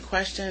answer to your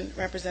question,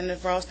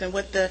 Representative Ralston,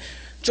 what the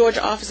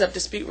Georgia Office of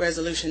Dispute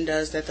Resolution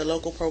does that the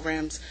local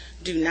programs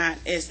do not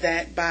is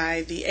that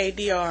by the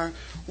ADR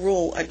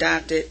rule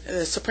adopted,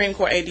 the Supreme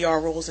Court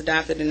ADR rules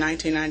adopted in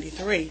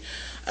 1993,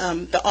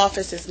 the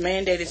office is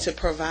mandated to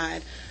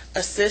provide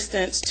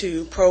assistance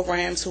to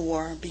programs who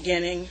are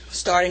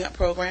starting up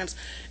programs,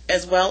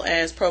 as well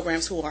as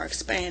programs who are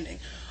expanding.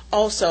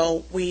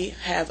 Also, we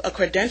have a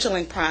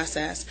credentialing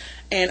process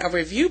and a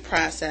review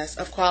process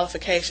of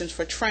qualifications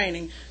for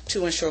training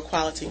to ensure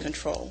quality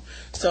control.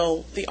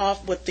 So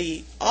what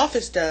the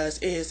office does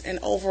is an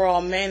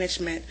overall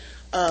management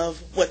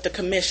of what the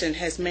commission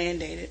has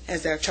mandated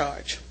as their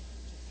charge.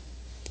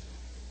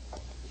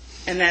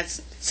 And that's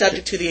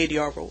subject to the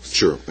ADR rules.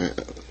 Sure.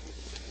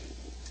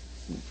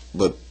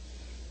 But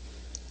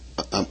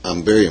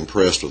I'm very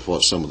impressed with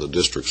what some of the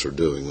districts are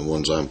doing. The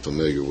ones I'm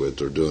familiar with,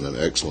 they're doing an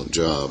excellent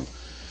job.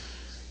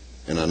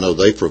 And I know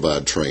they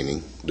provide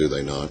training, do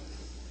they not?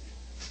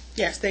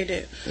 Yes, they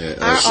do.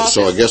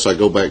 So I guess I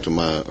go back to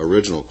my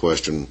original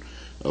question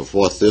of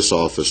what this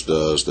office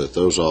does that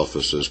those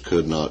offices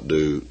could not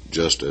do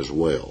just as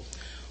well.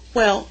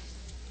 Well,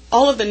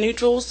 all of the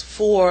neutrals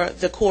for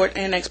the court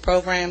annex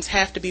programs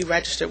have to be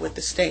registered with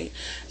the state.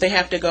 They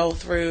have to go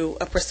through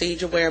a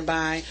procedure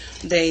whereby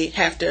they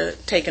have to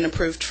take an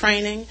approved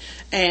training,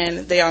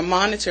 and they are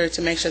monitored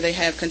to make sure they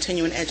have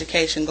continuing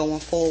education going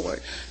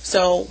forward.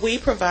 So we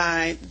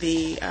provide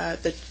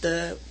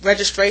the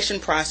registration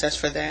process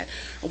for that.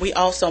 We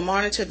also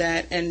monitor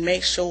that and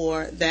make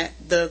sure that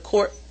the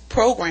court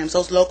programs,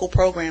 those local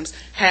programs,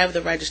 have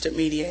the registered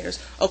mediators.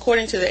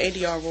 According to the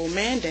ADR rule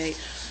mandate,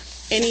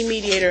 any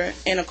mediator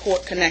in a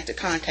court-connected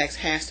context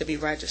has to be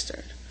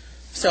registered.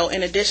 So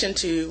in addition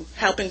to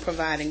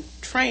providing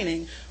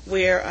training,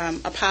 we're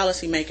a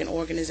policy-making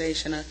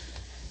organization,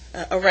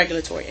 a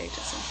regulatory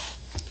agency.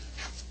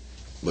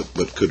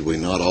 But could we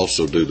not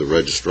also do the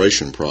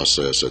registration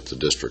process at the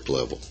district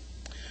level?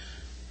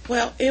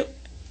 Well,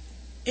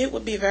 it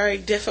would be very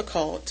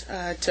difficult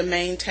to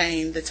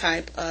maintain the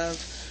type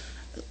of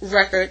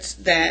records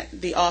that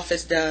the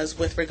office does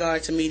with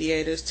regard to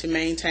mediators to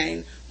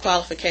maintain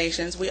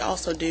qualifications. We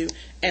also do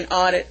an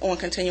audit on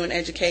continuing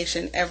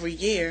education every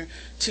year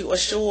to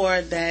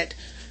assure that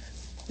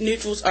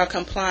neutrals are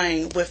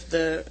complying with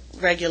the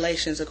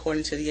regulations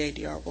according to the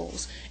ADR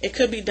rules. It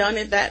could be done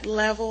at that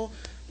level,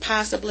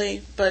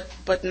 possibly, but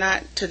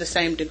not to the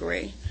same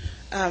degree.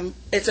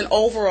 It's an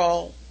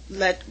overall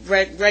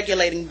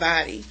regulating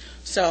body,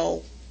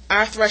 so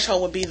our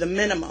threshold would be the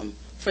minimum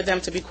for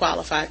them to be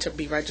qualified to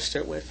be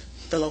registered with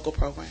the local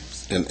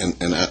programs. And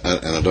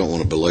I don't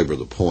want to belabor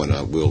the point.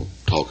 I will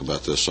talk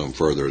about this some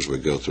further as we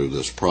go through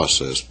this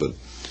process. But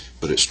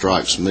it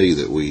strikes me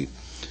that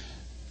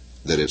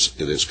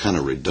it's kind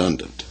of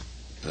redundant,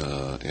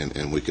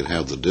 and we could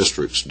have the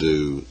districts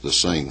do the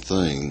same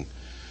thing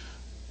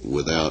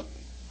without.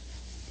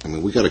 I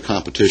mean, we got a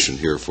competition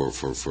here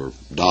for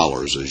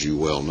dollars, as you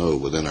well know,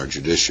 within our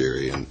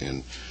judiciary,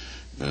 and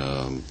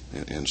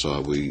so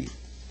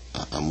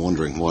I'm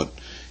wondering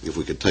if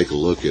we could take a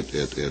look at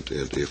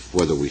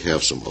whether we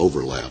have some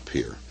overlap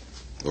here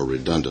or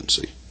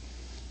redundancy.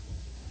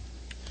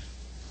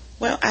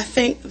 Well, I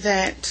think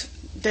that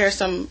there are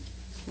some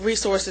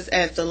resources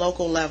at the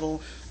local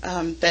level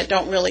that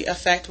don't really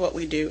affect what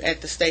we do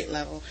at the state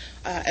level.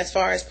 As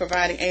far as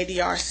providing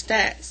ADR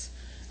stats,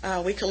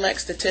 we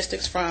collect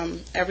statistics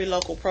from every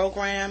local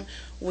program.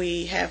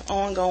 We have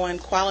ongoing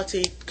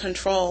quality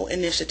control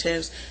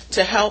initiatives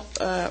to help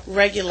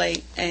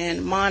regulate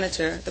and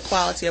monitor the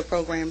quality of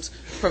programs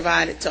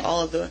provided to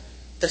all of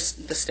the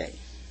state.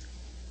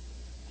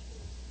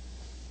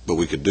 But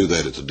we could do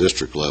that at the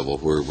district level,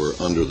 where we're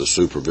under the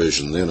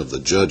supervision then of the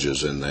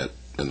judges in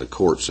the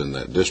courts in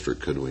that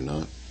district, could we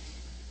not?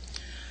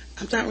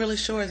 I'm not really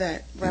sure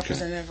that,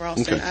 Representative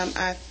Ralston.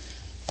 Okay.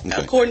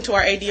 According to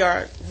our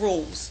ADR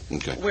rules,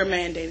 okay, we're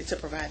mandated to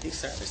provide these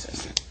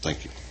services. Okay.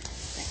 Thank you.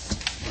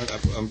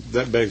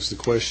 That begs the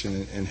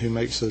question, and who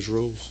makes those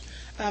rules?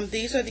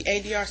 These are the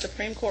ADR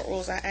Supreme Court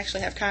rules. I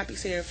actually have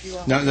copies here if you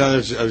all No, I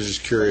was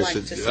just curious.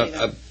 Like to see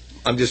them.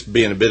 I'm just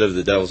being a bit of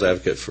the devil's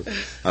advocate.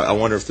 I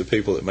wonder if the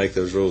people that make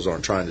those rules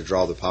aren't trying to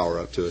draw the power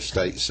up to a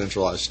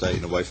centralized state,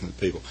 and away from the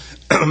people.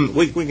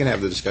 We can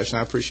have the discussion.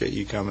 I appreciate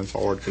you coming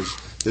forward because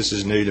this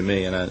is new to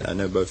me, and I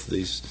know both of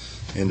these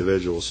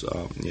individuals,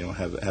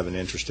 have an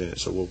interest in it.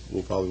 So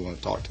we'll probably want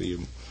to talk to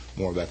you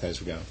more about that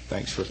as we go.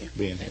 Thanks for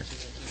being here.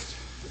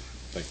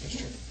 Thank you,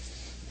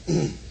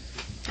 Mr.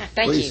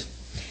 Thank Please. you.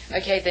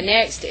 Okay, the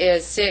next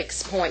is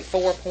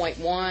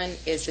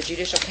 6.4.1 is the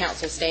Judicial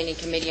Council Standing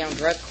Committee on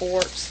Drug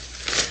Courts.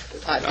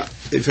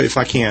 If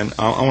I can,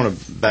 I want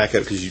to back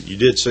up because you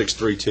did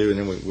 6.3.2 and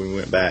then we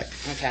went back.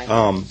 Okay.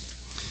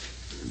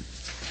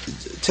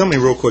 Tell me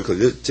real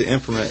quickly, to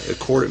implement a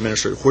court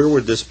administrator, where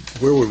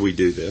would we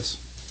do this?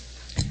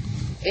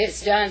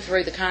 It's done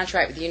through the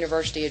contract with the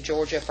University of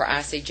Georgia for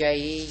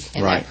ICJE,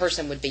 and Right. that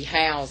person would be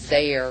housed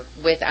there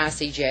with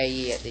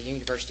ICJE at the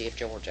University of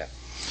Georgia.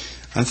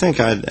 I think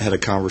I had a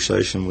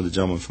conversation with a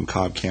gentleman from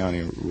Cobb County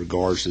in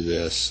regards to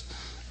this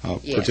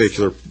Yes.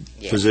 particular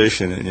Yes.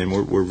 position, and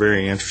we're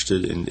very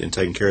interested in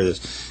taking care of this.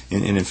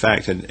 And in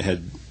fact,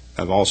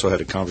 I've also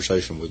had a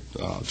conversation with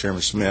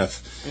Chairman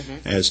Smith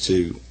as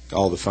to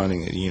all the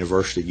funding that the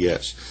university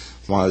gets.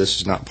 Why this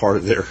is not part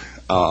of their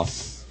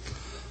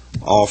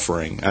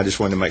offering. I just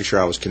wanted to make sure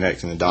I was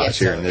connecting the dots Yes,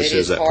 here, sir. and this It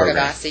is that part program.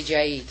 of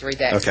ICJE through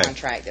that Okay.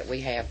 contract that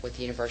we have with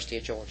the University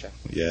of Georgia.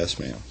 Yes,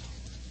 ma'am.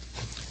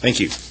 Thank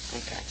you.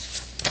 Okay.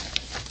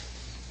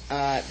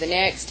 The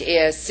next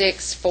is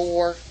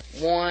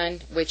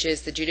 6.4.1, which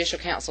is the Judicial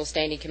Council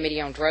Standing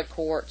Committee on Drug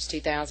Courts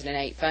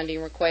 2008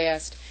 funding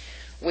request.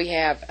 We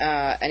have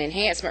an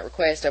enhancement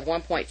request of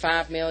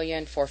 $1.5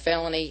 million for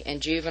felony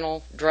and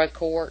juvenile drug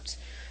courts,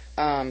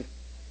 and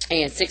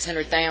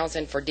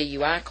 $600,000 for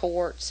DUI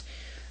courts.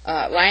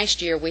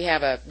 Last year, we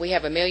have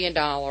 $1 million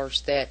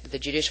that the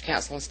Judicial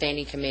Council and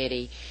Standing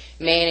Committee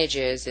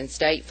manages in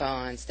state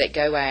funds that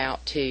go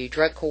out to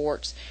drug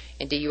courts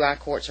and DUI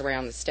courts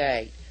around the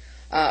state.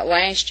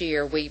 Last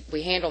year, we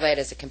handled that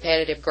as a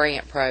competitive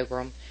grant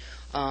program,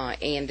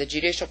 and the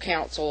Judicial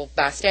Council,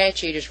 by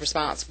statute, is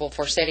responsible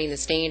for setting the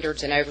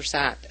standards and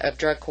oversight of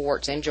drug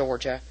courts in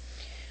Georgia.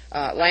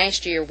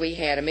 Last year, we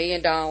had $1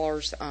 million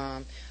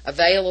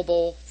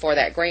available for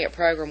that grant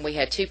program. We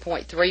had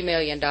 $2.3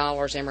 million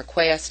in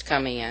requests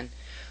come in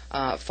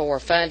for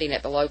funding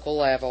at the local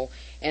level,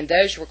 and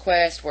those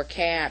requests were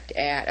capped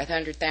at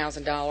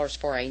 $100,000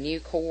 for a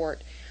new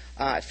court,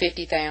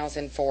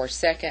 $50,000 for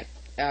second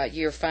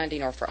year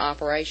funding or for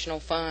operational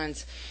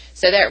funds.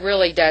 So that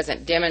really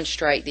doesn't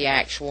demonstrate the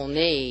actual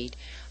need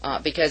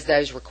because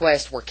those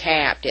requests were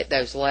capped at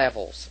those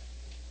levels.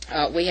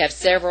 We have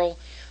several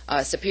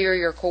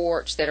superior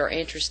courts that are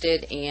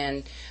interested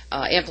in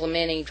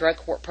implementing drug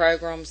court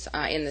programs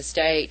in the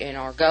state, and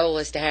our goal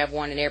is to have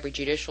one in every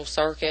judicial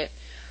circuit.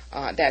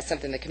 That's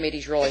something the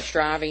committee's really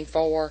striving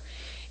for.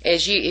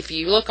 If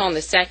you look on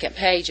the second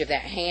page of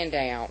that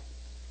handout,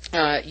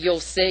 you'll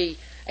see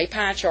a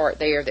pie chart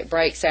there that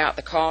breaks out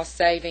the cost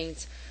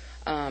savings.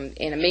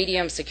 In a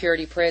medium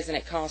security prison,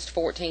 it costs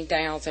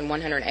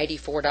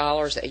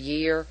 $14,184 a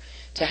year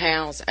to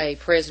house a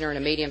prisoner in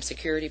a medium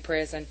security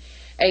prison,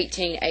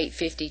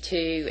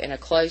 $18,852 in a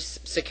close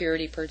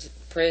security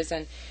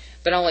prison,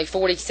 but only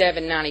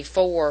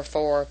 $47.94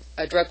 for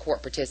a drug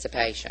court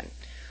participation.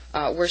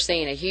 We're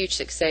seeing a huge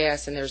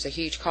success, and there's a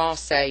huge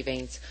cost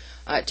savings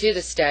to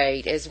the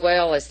state as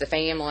well as the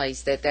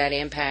families that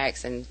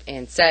impacts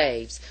and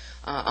saves.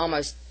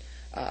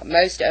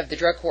 Most of the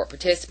drug court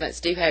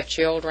participants do have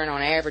children.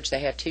 On average,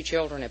 they have 2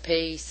 children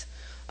apiece.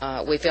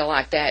 We feel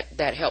like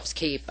that helps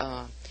keep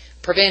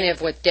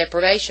preventive with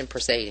deprivation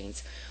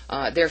proceedings.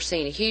 They're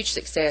seeing a huge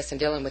success in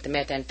dealing with the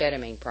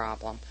methamphetamine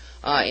problem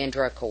in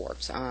drug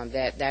courts.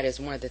 That is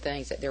one of the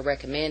things that they're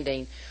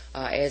recommending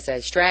as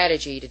a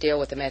strategy to deal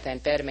with the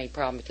methamphetamine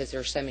problem because there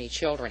are so many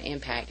children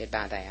impacted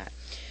by that.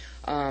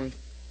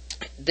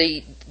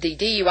 The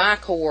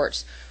DUI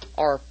courts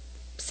are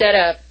set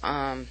up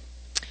on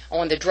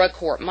the drug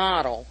court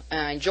model,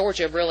 and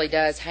Georgia really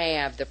does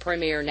have the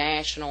premier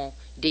national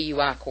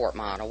DUI court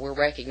model. We're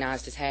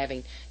recognized as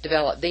having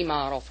developed the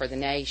model for the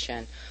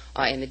nation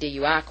in the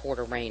DUI court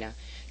arena.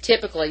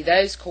 Typically,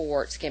 those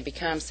courts can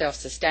become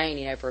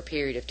self-sustaining over a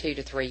period of 2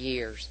 to 3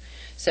 years.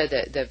 So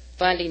the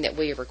funding that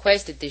we have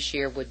requested this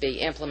year would be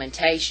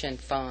implementation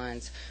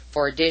funds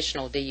for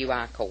additional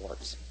DUI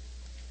courts.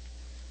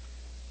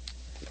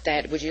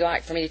 Would you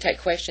like for me to take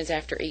questions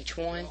after each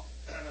one?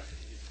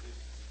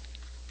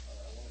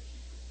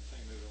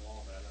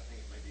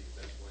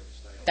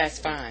 That's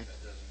fine.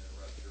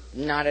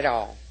 Not at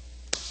all.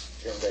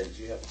 Chairman David,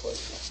 do you have a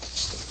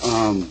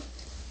question?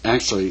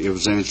 Actually, it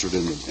was answered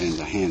in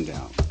the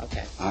handout.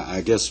 Okay.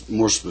 I guess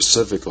more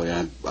specifically,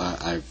 I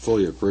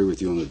fully agree with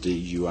you on the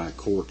DUI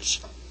court's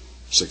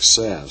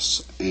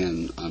success,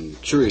 and I'm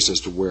curious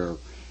as to where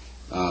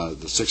the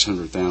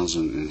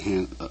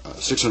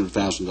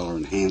 $600,000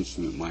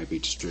 enhancement might be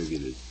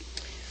distributed.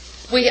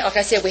 Like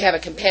I said, we have a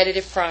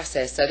competitive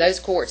process, so those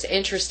courts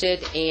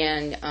interested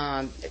in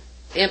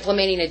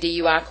implementing a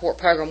DUI court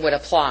program would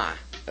apply.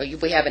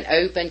 We have an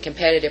open,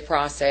 competitive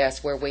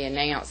process where we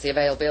announce the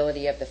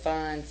availability of the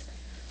funds,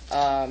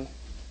 and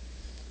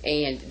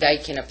they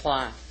can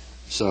apply.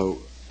 So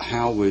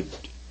how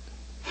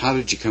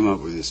did you come up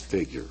with this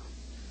figure?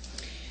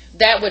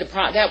 That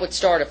would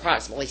start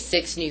approximately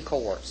 6 new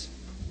courts.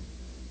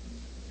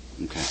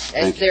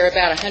 Okay. They're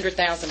about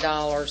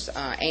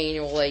 $100,000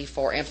 annually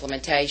for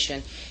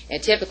implementation,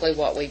 and typically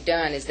what we've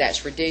done is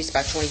that's reduced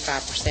by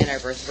 25%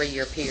 over a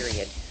 3-year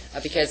period,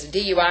 because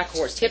DUI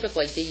courts,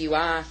 typically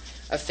DUI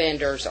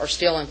offenders are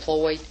still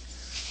employed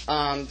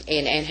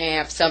and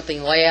have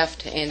something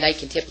left, and they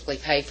can typically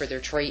pay for their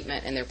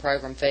treatment and their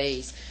program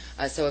fees.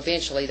 So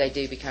eventually they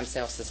do become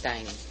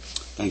self-sustaining.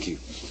 Thank you.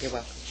 You're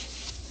welcome.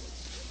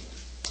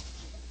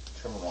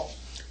 Chairman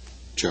Ross.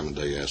 Chairman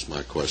Day asked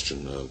my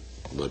question,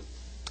 but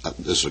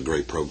this is a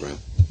great program.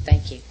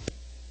 Thank you.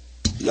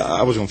 Yeah,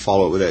 I was going to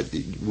follow up with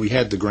that. We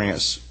had the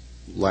grants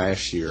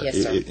last year,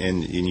 Yes, sir.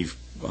 and you've,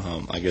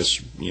 I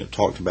guess,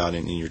 talked about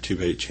in your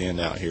 2-page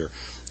handout here,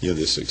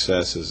 the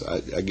successes.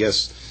 I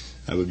guess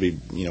I would be,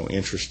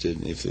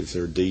 interested if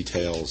there are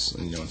details,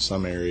 in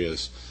some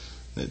areas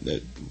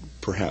that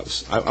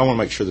perhaps I want to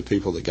make sure the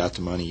people that got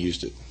the money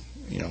used it,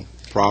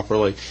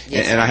 properly.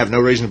 Yes, and I have no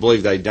reason to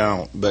believe they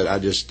don't, but I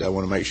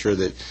want to make sure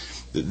that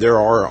there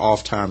are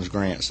oft-times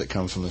grants that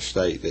come from the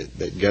state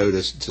that go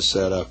to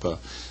set up a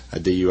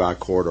DUI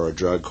court or a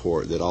drug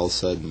court that all of a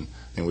sudden,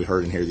 and we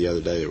heard in here the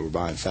other day that we're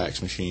buying fax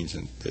machines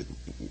and that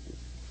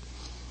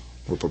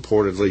were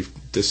purportedly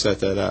to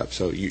set that up.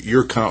 So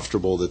you're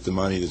comfortable that the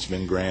money that's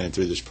been granted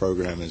through this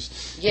program is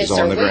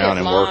on the ground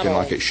and working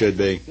like it should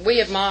be? We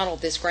have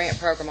modeled this grant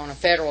program on a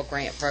federal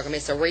grant program.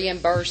 It's a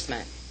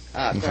reimbursement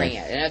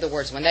grant. In other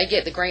words, when they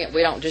get the grant,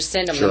 we don't just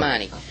send them the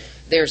money.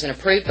 There's an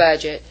approved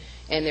budget,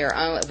 and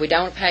we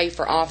don't pay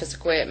for office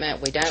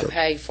equipment. We don't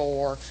pay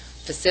for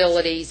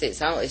facilities.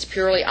 It's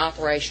purely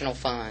operational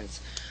funds.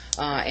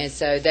 And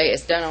so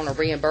it's done on a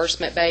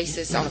reimbursement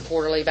basis, on a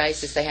quarterly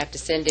basis. They have to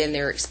send in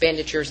their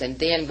expenditures, and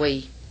then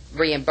we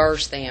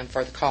reimburse them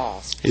for the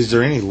cost. Is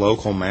there any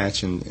local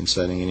match in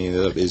setting any of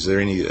that up? Is there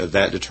any of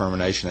that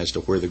determination as to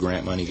where the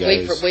grant money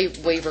goes?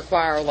 We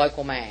require a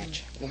local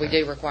match. We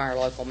do require a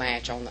local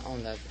match on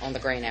the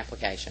grant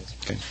applications.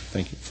 Okay,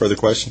 thank you. Further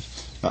questions?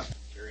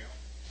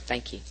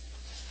 Thank you.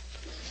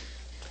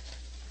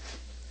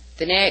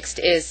 The next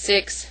is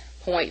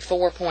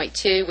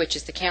 6.4.2, which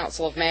is the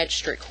Council of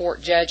Magistrate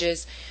Court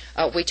Judges.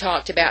 We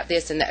talked about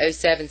this in the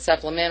 07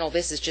 supplemental.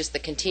 This is just the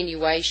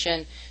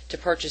continuation to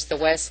purchase the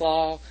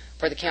Westlaw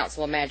for the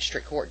Council of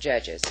Magistrate Court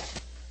Judges.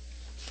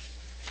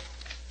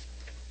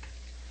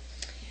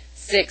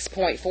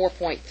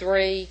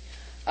 6.4.3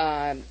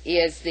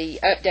 is the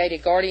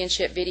updated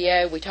guardianship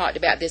video. We talked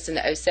about this in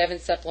the 07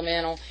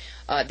 supplemental.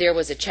 There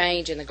was a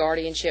change in the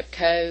guardianship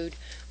code.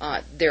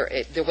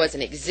 There was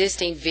an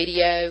existing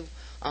video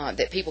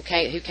that people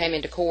who came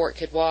into court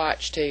could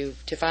watch to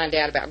find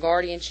out about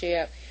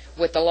guardianship.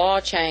 With the law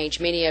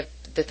change, many of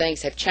the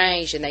things have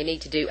changed, and they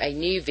need to do a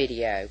new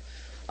video.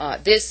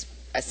 This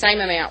same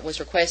amount was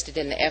requested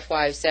in the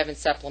FY07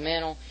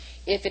 supplemental.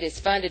 If it is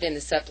funded in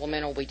the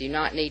supplemental, we do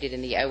not need it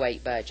in the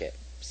 08 budget.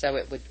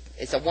 So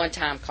it's a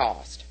one-time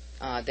cost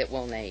that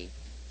we'll need.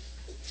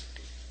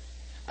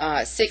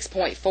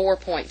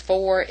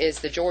 6.4.4 is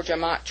the Georgia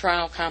mock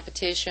trial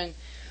competition.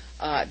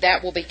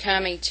 That will be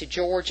coming to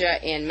Georgia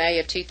in May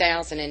of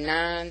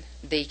 2009.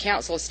 The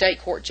Council of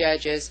State Court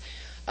Judges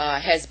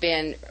has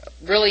been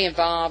really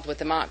involved with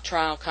the mock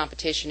trial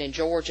competition in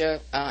Georgia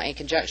in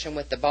conjunction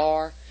with the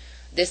bar.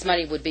 This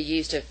money would be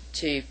used to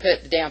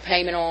put the down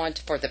payment on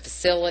for the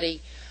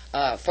facility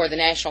for the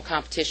national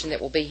competition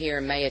that will be here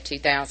in May of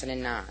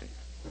 2009.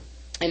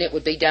 And it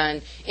would be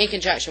done in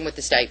conjunction with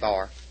the state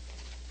bar.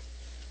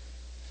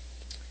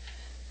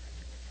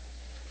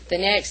 The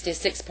next is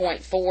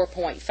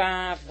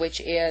 6.4.5, which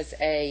is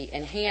a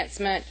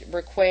enhancement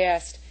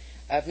request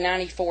of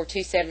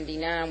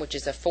 $94,279, which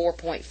is a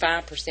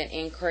 4.5%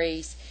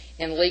 increase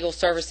in legal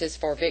services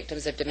for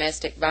victims of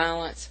domestic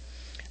violence.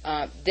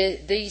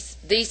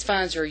 These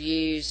funds are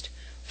used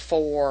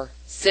for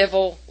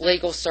civil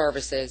legal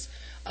services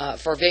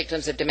for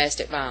victims of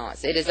domestic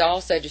violence. It is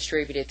also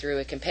distributed through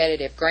a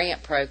competitive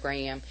grant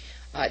program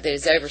that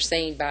is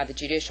overseen by the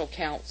Judicial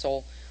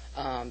Council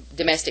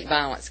Domestic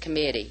Violence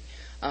Committee.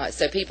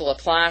 So people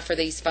apply for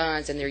these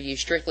funds, and they're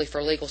used strictly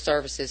for legal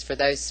services for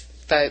those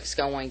folks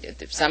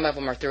some of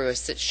them are through a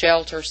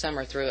shelter, some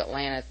are through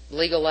Atlanta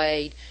Legal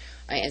Aid,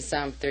 and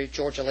some through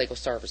Georgia Legal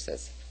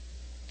Services.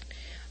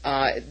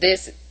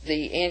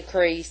 The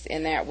increase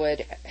in that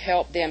would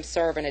help them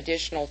serve an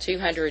additional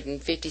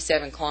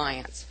 257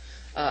 clients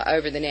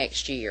over the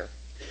next year.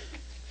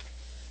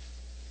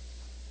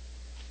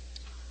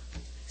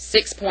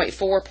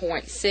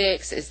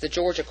 6.4.6 is the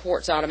Georgia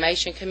Courts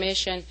Automation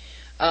Commission.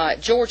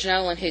 George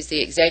Nolan, who's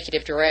the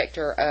executive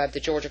director of the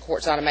Georgia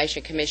Courts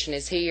Automation Commission,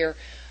 is here.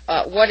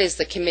 What is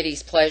the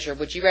committee's pleasure?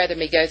 Would you rather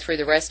me go through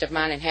the rest of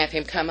mine and have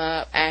him come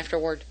up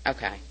afterward?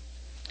 Okay.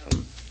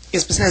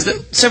 Yes, besides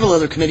that, several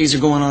other committees are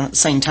going on at the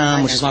same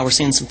time, which is why we're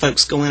seeing some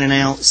folks go in and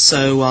out.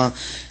 So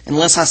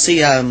unless I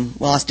see, I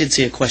did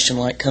see a question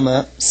light come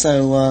up.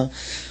 So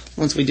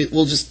Once we do,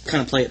 we'll just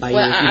kind of play it by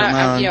Well, ear if you don't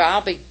mind.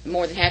 I'll be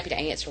more than happy to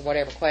answer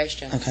whatever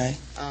question. Okay.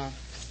 Uh,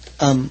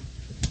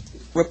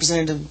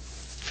 Representative,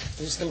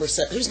 who's number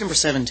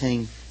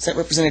 17? Is that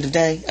Representative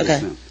Day? Okay.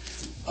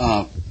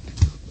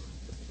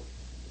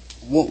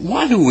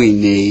 Why do we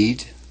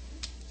need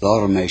the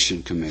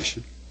Automation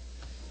Commission?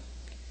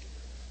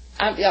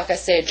 Like I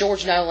said,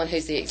 George Nolan,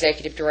 who's the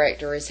executive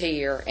director, is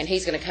here, and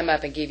he's going to come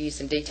up and give you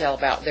some detail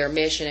about their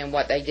mission and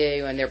what they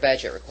do and their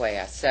budget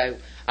requests. So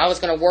I was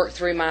going to work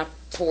through my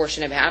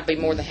portion of it. I'd be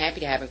more than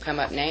happy to have him come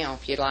up now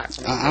if you'd like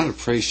for me. I'd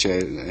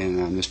appreciate it, and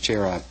Mr.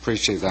 Chair, I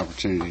appreciate the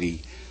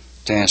opportunity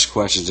to ask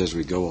questions as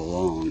we go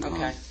along.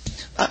 Okay.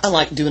 I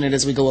like doing it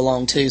as we go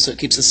along, too, so it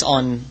keeps us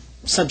on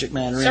subject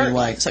matter Certainly.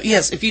 anyway. So,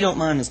 yes, if you don't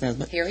mind, Ms.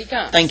 Nesbitt. Here he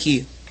comes. Thank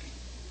you.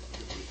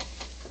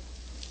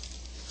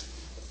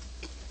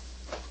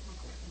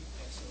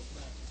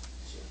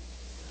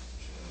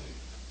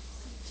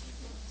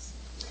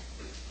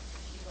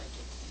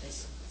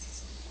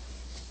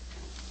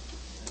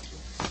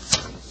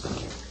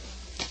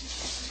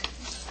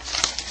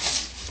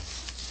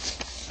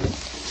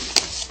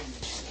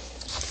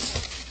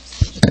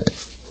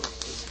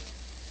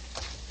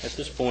 At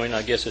this point,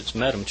 I guess it's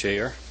Madam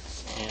Chair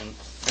and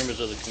members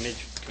of the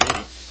committee.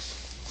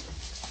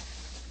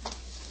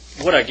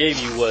 What I gave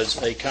you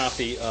was a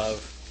copy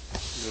of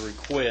the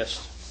request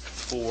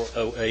for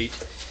 08.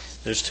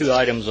 There's 2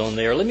 items on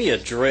there. Let me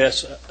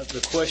address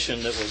the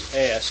question that was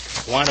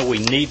asked, why do we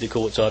need the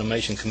Courts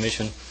Automation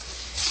Commission?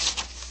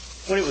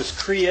 When it was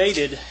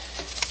created,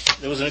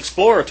 there was an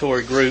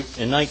exploratory group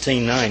in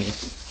 1990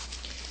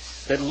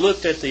 that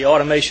looked at the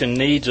automation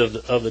needs of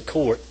the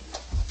court.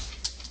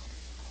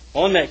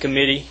 On that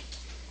committee,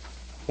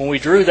 when we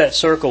drew that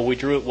circle, we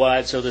drew it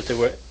wide so that there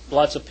were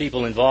lots of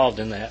people involved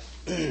in that.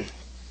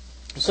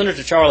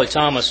 Senator Charlie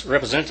Thomas,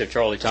 Representative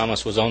Charlie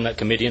Thomas, was on that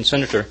committee, and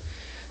Senator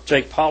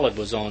Jake Pollard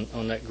was on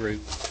that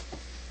group.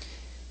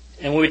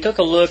 And when we took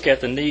a look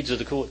at the needs of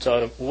the courts,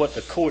 what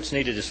the courts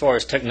needed as far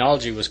as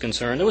technology was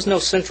concerned, there was no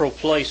central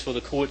place for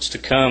the courts to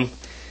come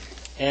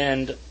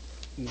and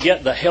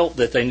get the help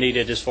that they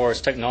needed as far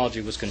as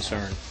technology was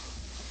concerned.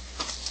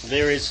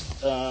 There is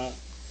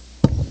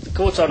the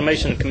Courts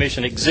Automation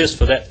Commission exists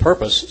for that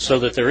purpose, so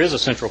that there is a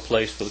central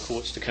place for the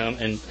courts to come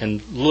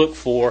and look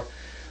for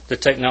the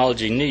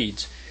technology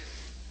needs.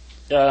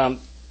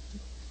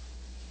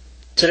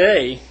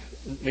 Today,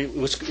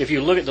 if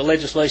you look at the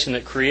legislation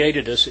that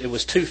created us, it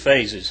was 2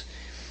 phases.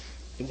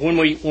 When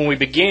we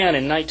began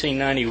in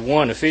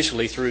 1991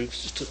 officially through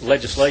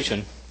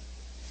legislation,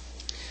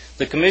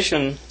 the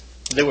commission,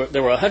 there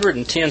were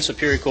 110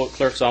 Superior Court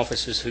clerks'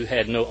 offices who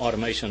had no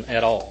automation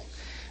at all,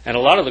 and a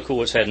lot of the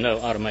courts had no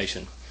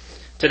automation.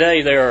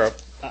 Today,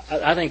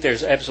 I think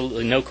there's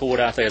absolutely no court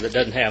out there that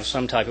doesn't have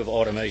some type of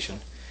automation.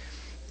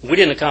 We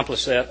didn't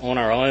accomplish that on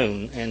our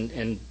own,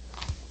 and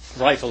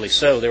rightfully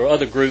so. There were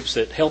other groups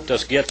that helped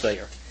us get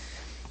there.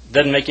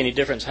 Doesn't make any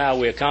difference how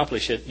we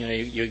accomplish it.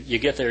 You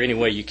get there any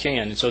way you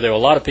can. And so there were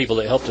a lot of people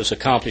that helped us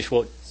accomplish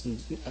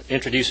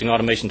introducing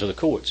automation to the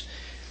courts.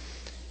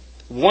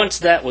 Once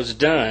that was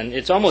done,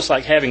 it's almost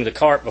like having the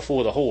cart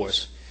before the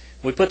horse.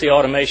 We put the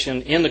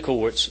automation in the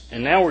courts,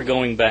 and now we're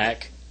going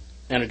back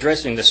and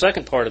addressing the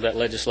second part of that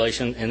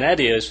legislation, and that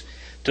is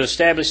to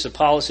establish the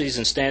policies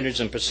and standards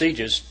and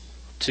procedures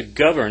to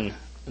govern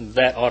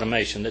that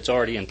automation that's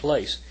already in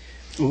place.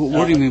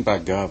 What do you mean by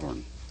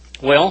govern?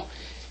 Well,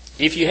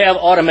 if you have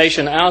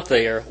automation out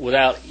there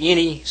without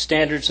any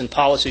standards and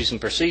policies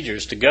and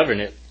procedures to govern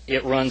it,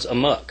 it runs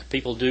amok.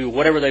 People do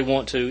whatever they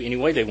want to, any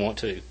way they want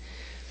to.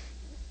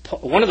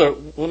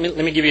 Let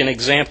me give you an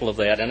example of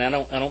that, and I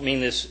don't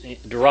mean this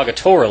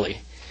derogatorily,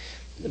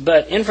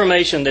 but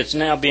information that's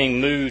now being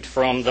moved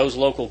from those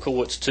local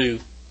courts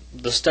to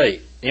the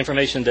state,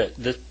 information that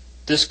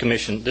this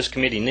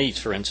committee needs,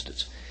 for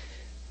instance.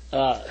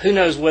 Who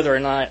knows whether or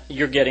not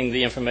you're getting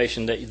the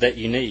information that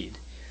you need?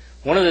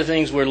 One of the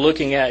things we're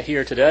looking at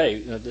here today,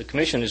 the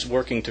commission is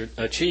working to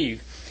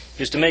achieve,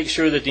 is to make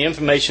sure that the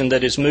information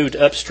that is moved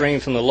upstream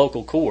from the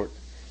local court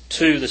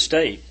to the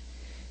state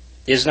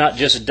is not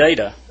just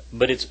data,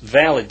 but it's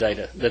valid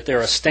data, that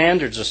there are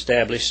standards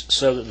established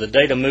so that the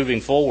data moving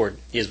forward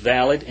is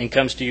valid and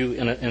comes to you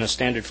in a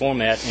standard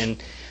format,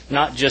 and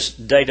not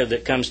just data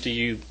that comes to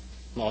you,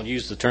 I'll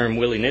use the term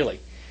willy-nilly.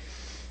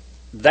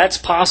 That's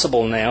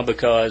possible now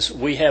because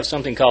we have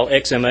something called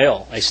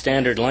XML, a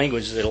standard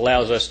language that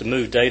allows us to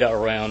move data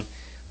around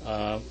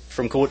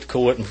from court to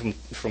court and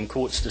from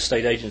courts to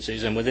state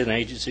agencies and within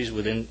agencies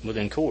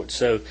within courts.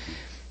 So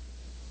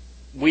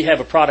we have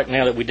a product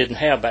now that we didn't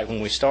have back when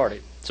we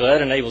started. So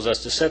that enables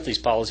us to set these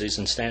policies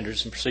and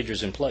standards and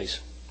procedures in place.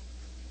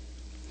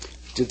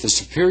 Did the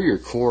superior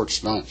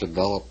courts not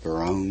develop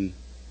their own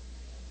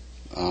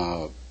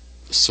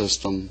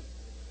system,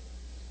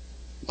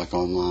 like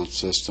online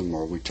system,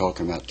 or are we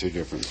talking about 2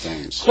 different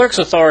things? Clerks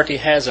Authority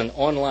has an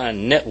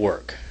online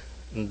network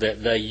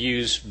that they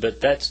use,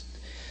 but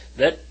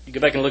you go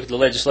back and look at the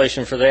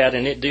legislation for that,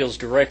 and it deals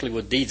directly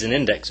with deeds and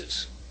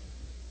indexes.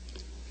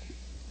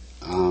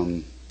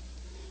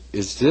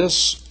 Is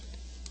this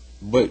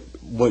But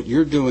what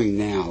you're doing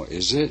now,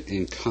 is it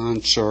in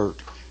concert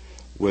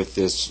with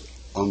this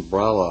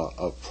umbrella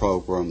of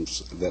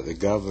programs that the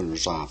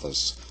governor's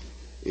office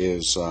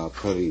is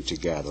putting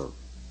together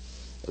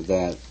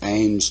that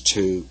aims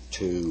to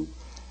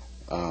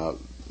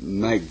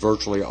make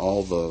virtually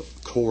all the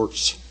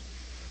courts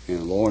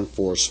and law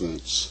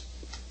enforcement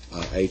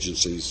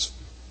agencies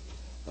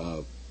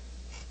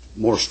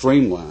more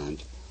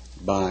streamlined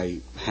by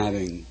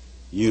having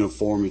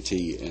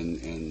uniformity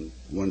in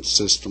one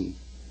system?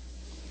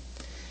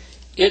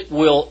 It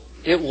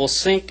will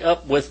sync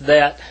up with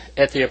that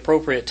at the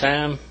appropriate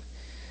time.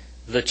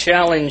 The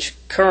challenge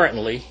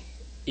currently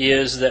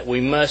is that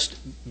we must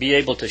be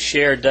able to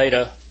share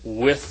data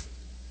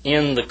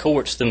within the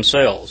courts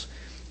themselves.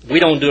 We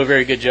don't do a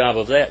very good job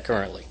of that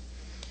currently.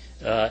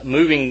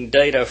 Moving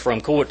data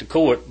from court to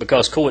court,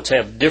 because courts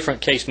have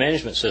different case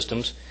management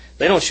systems,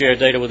 they don't share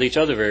data with each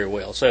other very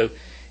well. So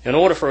in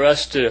order for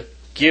us to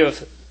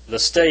give the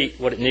state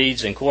what it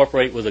needs and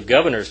cooperate with the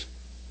governor's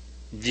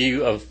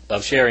view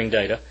of sharing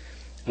data,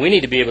 we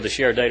need to be able to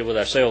share data with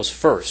ourselves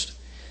first.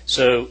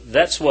 So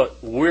that's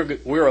what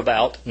we're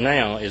about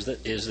now, is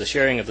the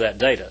sharing of that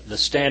data, the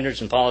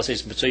standards and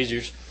policies and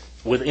procedures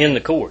within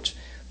the courts.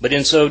 But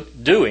in so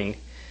doing,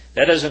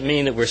 that doesn't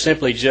mean that we're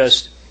simply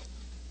just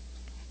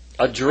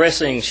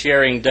addressing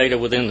sharing data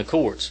within the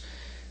courts.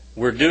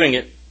 We're doing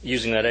it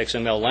using that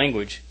XML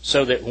language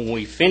so that when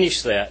we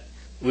finish that,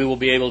 we will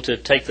be able to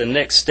take the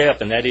next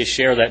step, and that is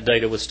share that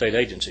data with state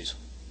agencies.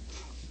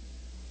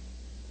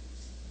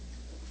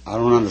 I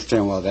don't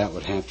understand why that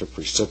would have to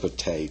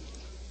precipitate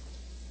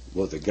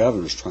what the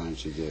governor's trying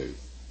to do.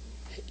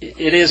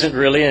 It isn't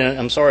really, and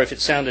I'm sorry if it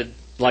sounded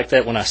like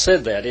that when I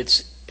said that.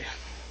 It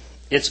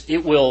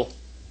will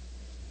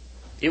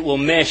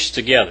mesh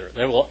together.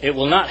 It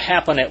will not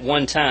happen at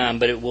one time,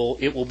 but it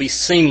will be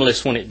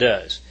seamless when it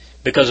does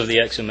because of the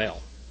XML.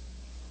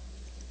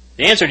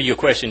 The answer to your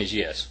question is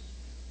yes.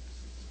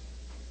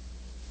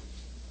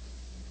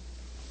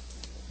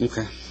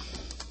 Okay.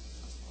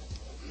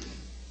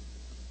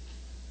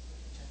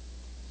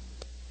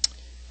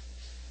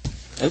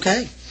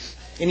 Okay.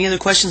 Any other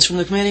questions from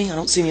the committee? I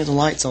don't see any other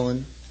lights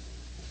on.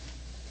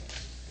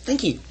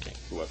 Thank you.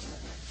 You're welcome.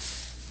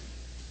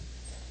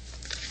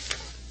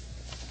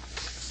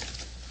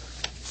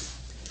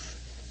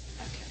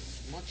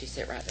 Why don't you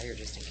sit right there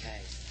just in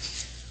case?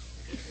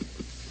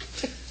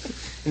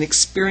 An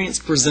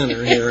experienced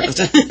presenter here.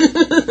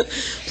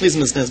 Please,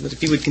 Ms. Nesbitt,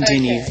 if you would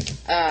continue.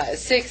 Okay.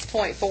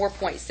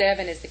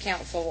 6.4.7 is the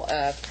Council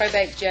of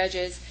Probate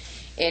Judges,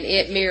 and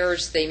it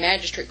mirrors the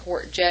Magistrate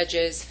Court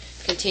Judges'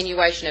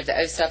 continuation of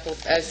the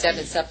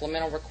 07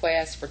 supplemental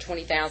request for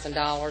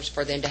 $20,000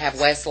 for them to have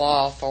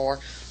Westlaw for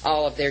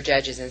all of their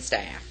judges and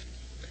staff.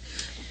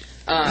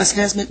 Ms.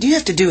 Nesbitt, do you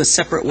have to do a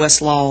separate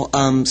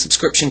Westlaw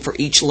subscription for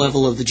each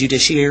level of the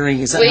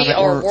judiciary? Is that how that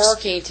works? We are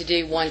working to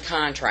do one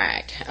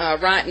contract.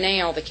 Right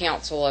now, the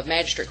Council of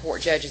Magistrate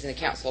Court Judges and the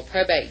Council of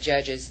Probate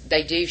Judges,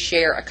 they do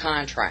share a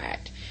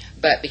contract.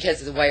 But because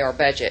of the way our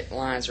budget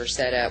lines are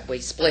set up, we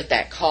split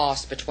that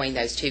cost between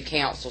those two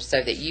councils so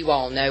that you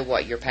all know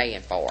what you're paying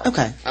for.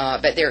 Okay.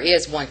 But there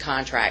is one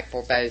contract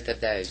for both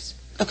of those.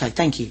 Okay,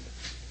 thank you.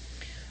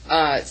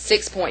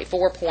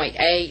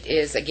 6.4.8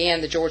 is, again,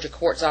 the Georgia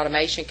Courts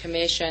Automation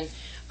Commission.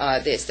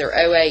 It's their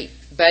 08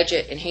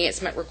 budget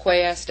enhancement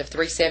request of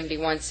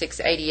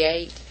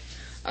 $371,688.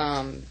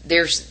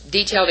 There's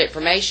detailed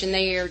information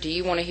there. Do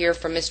you want to hear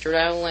from Mr.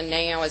 Nolan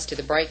now as to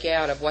the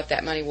breakout of what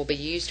that money will be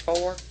used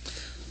for?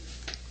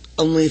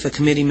 Only if a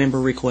committee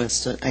member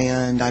requests it,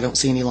 and I don't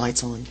see any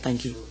lights on.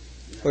 Thank you.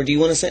 Or do you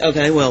want to say?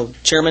 Okay, well,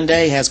 Chairman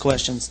Day has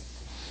questions.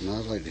 And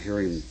I'd like to hear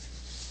him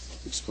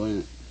explain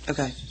it.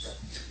 Okay.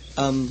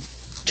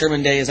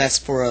 Chairman Day has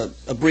asked for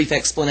a brief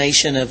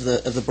explanation of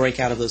the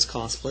breakout of those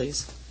costs,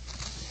 please.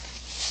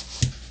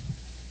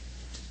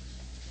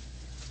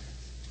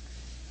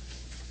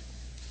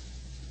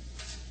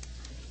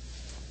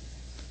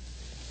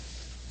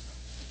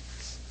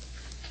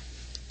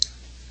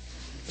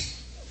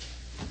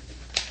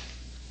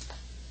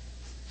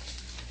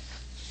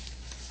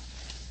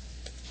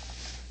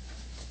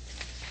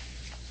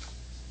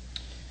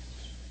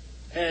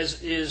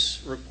 As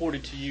is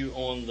reported to you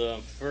on the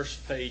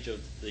first page of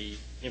the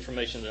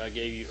information that I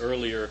gave you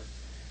earlier,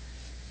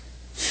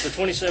 the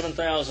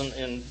 $27,000,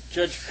 and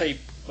Judge Pape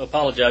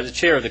apologizes, the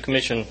chair of the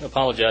commission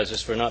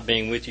apologizes for not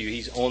being with you.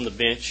 He's on the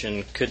bench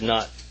and could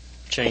not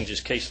change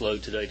his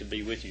caseload today to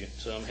be with you,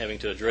 so I'm having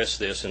to address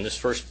this. And this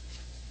first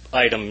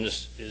item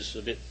is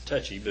a bit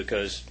touchy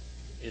because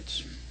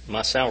it's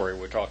my salary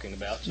we're talking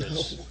about, so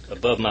it's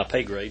above my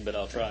pay grade, but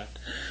I'll try.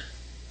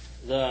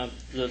 The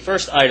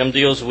first item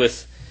deals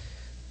with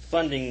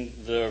funding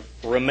the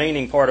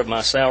remaining part of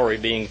my salary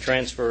being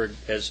transferred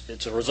as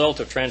it's a result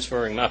of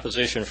transferring my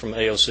position from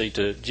AOC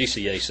to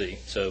GCAC.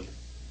 So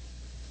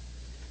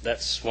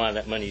that's why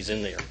that money's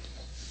in there.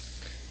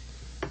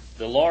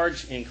 The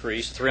large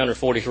increase,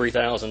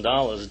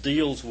 $343,000,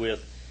 deals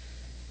with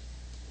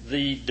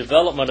the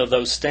development of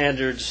those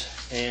standards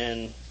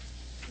and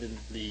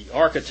the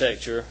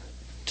architecture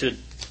to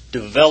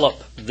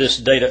develop this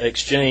data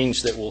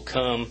exchange that will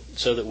come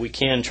so that we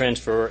can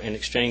transfer and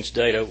exchange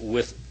data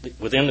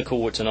within the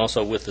courts and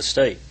also with the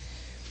state.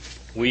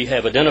 We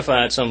have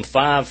identified some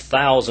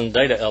 5,000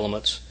 data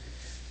elements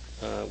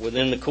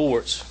within the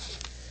courts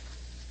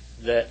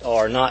that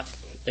are not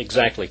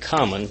exactly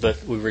common,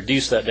 but we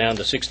reduced that down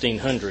to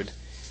 1,600.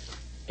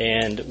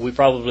 And we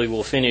probably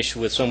will finish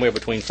with somewhere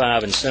between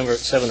 500 and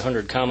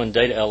 700 common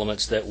data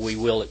elements that we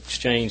will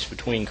exchange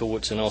between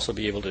courts and also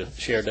be able to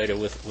share data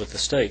with the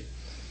state.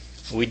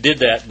 We did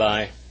that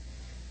by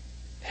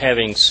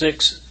having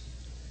 6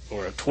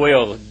 or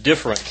 12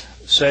 different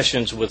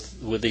sessions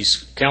with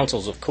these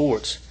councils of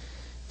courts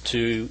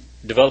to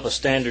develop a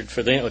standard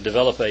for them, or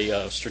develop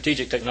a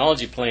strategic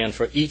technology plan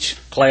for each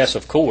class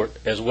of court,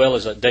 as well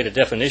as a data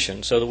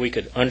definition, so that we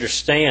could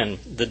understand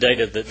the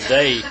data that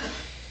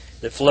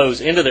flows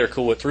into their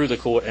court, through the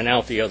court, and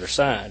out the other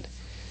side.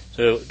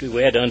 So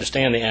we had to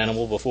understand the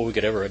animal before we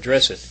could ever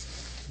address it.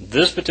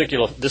 This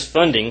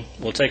funding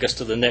will take us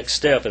to the next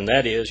step, and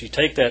that is you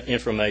take that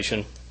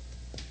information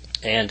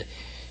and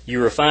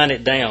you refine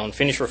it down,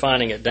 finish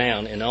refining it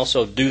down, and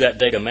also do that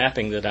data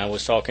mapping that I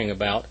was talking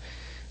about.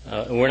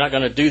 And we're not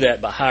going to do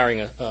that by hiring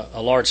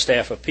a large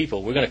staff of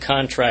people. We're going to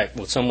contract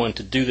with someone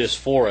to do this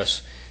for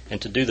us and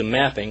to do the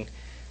mapping,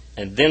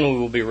 and then we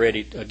will be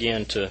ready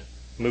again to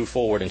move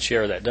forward and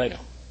share that data.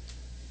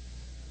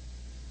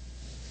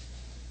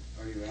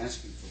 Are you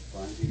asking for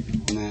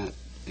funding on that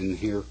in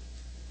here?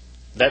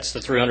 That's the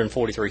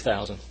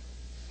 $343,000.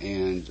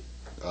 And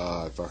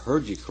if I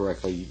heard you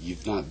correctly,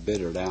 you've not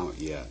bid it out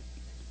yet.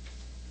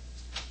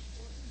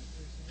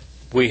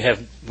 We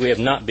have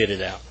not bid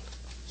it out.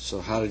 So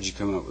how did you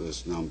come up with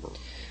this number?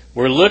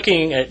 We're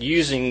looking at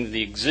using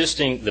the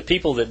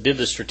people that did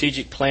the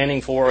strategic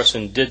planning for us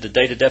and did the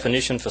data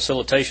definition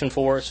facilitation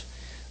for us.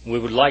 We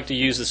would like to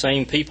use the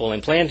same people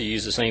and plan to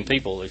use the same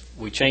people. If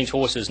we change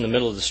horses in the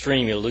middle of the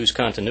stream, you'll lose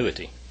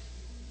continuity.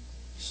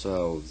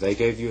 So they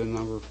gave you a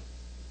number?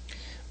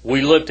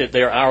 We looked at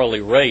their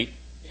hourly rate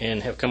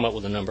and have come up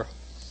with a number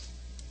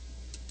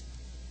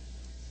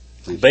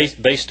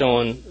based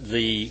on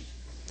the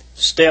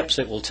steps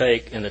it will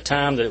take and the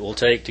time that it will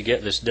take to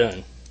get this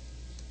done.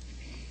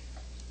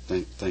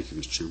 Thank you,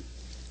 Mr. Chairman.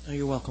 Oh,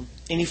 you're welcome.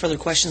 Any further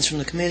questions from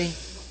the committee?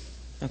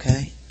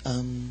 Okay.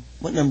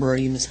 What number are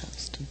you, Ms.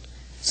 Houston?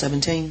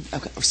 17?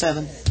 Okay, or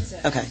 7?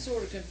 Okay. I'm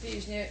sort of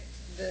confused now.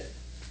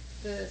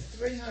 The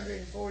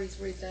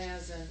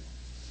 343,000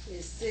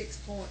 is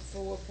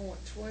 6.4.12. Is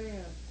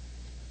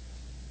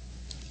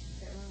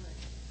that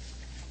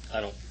right?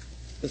 I don't.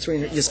 The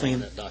 300. Yes,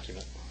 ma'am. That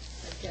document.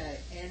 Okay,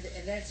 and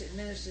that's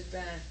administered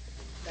by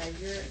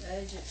your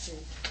agency.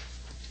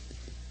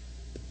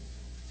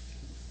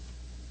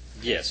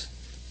 Yes.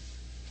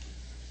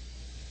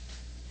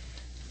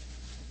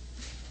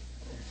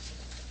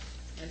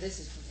 And this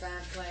is for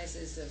 5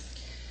 classes of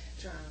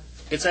trial.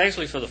 It's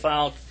actually for the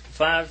 5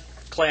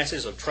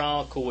 classes of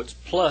trial courts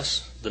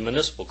plus the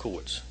municipal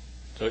courts.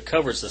 So it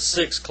covers the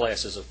 6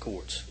 classes of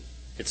courts.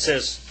 It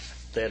says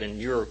that in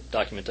your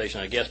documentation,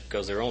 I guess,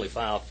 because there are only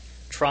 5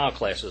 trial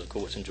classes of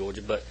courts in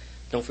Georgia, but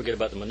don't forget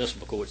about the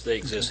municipal courts. They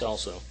exist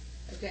also.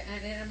 Okay,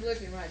 and I'm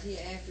looking right here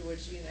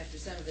afterwards, after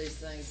some of these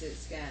things,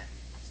 it's got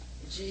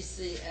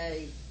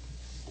GCAC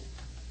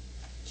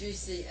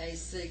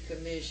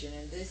Commission,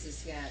 and this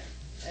has got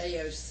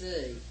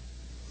AOC,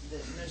 the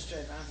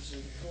Administrative Officer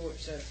of the Court.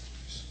 So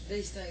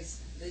these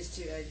things, these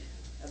two,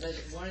 are they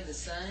one and the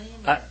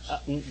same?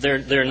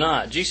 They're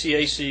not.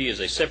 GCAC is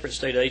a separate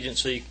state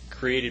agency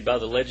created by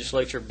the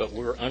legislature, but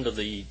we're under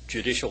the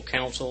Judicial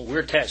Council. We're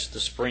attached to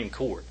the Supreme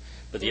Court.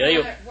 But the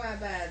why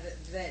by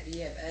that do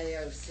you have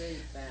AOC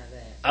by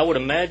that? I would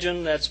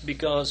imagine that's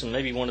because, and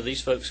maybe one of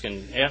these folks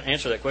can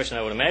answer that question,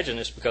 I would imagine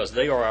it's because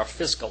they are our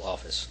fiscal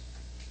office.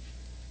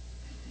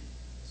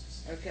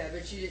 Okay,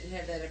 but you didn't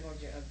have that up on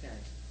your, okay.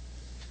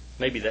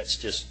 Maybe that's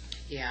just,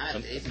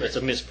 it's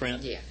a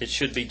misprint? Yeah. It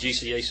should be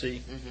GCAC?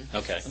 Mm-hmm.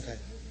 Okay.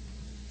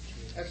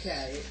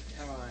 Okay,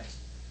 all right.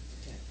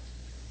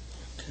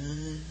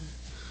 Okay.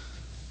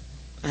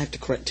 I have to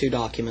correct 2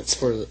 documents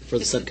for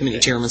the subcommittee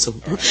chairman. So.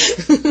 Right.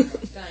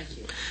 Thank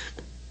you.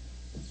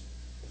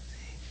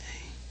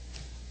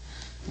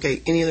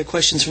 Okay. Any other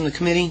questions from the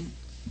committee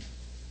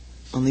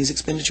on these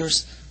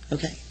expenditures?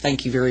 Okay.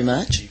 Thank you very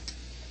much.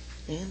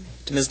 And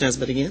to Ms.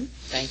 Nesbitt again.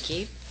 Thank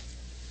you.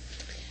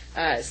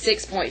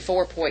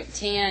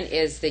 6.4.10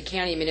 is the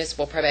County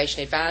Municipal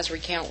Probation Advisory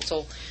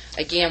Council.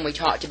 Again, we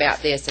talked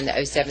about this in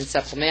the 07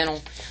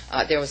 supplemental.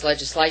 There was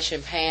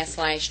legislation passed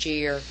last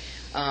year.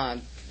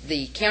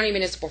 The County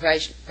Municipal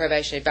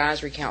Probation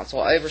Advisory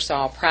Council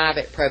oversaw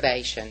private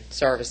probation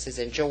services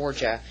in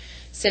Georgia.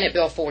 Senate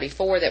Bill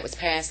 44 that was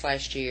passed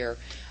last year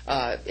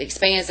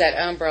expands that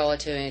umbrella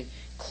to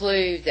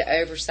include the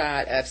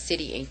oversight of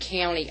city and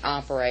county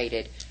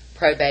operated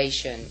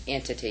probation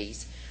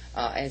entities.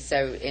 And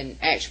so in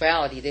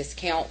actuality, this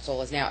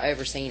council is now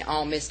overseeing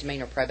all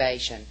misdemeanor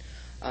probation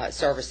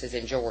services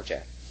in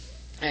Georgia.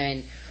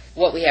 And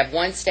what we have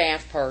one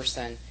staff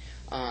person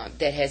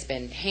that has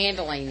been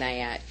handling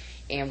that,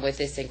 and with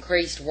this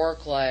increased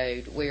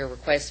workload, we are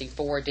requesting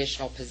 4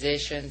 additional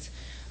positions.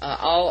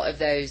 All of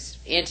those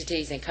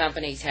entities and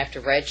companies have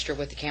to register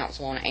with the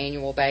council on an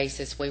annual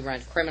basis. We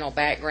run criminal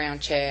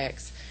background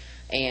checks,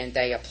 and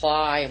they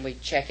apply, and we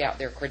check out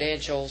their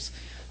credentials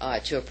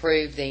to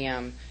approve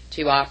them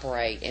to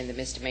operate in the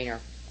misdemeanor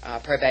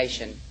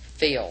probation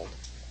field.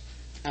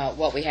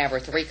 What we have are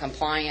 3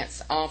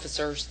 compliance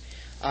officers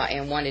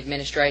and 1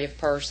 administrative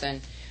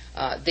person.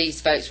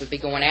 These folks would be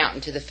going out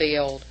into the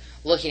field,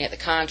 looking at the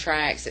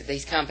contracts that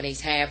these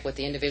companies have with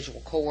the individual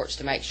courts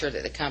to make sure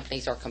that the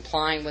companies are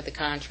complying with the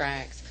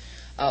contracts.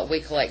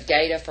 We collect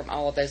data from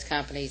all of those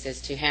companies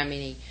as to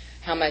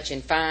how much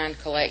in fine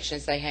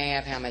collections they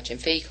have, how much in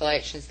fee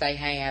collections they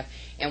have,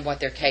 and what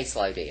their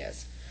caseload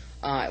is.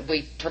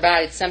 We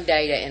provided some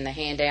data in the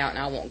handout, and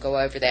I won't go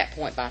over that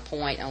point by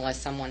point unless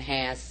someone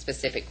has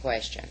specific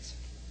questions.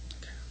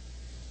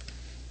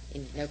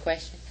 No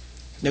questions?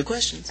 No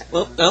questions.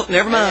 Well, oh,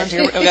 never mind.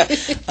 Here we go.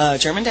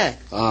 Chairman Day.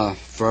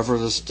 Forever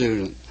the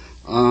student.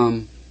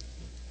 Why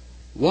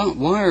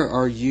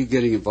are you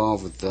getting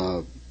involved with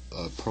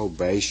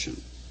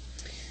probation?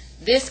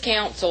 This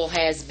council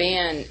has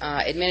been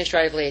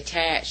administratively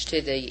attached to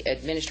the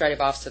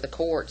Administrative Office of the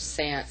Courts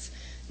since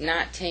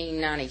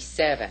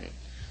 1997,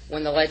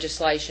 when the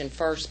legislation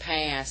first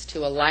passed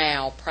to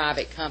allow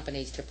private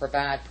companies to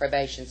provide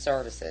probation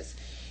services.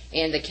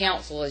 And the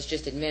council is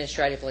just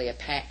administratively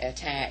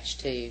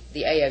attached to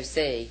the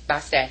AOC by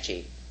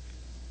statute.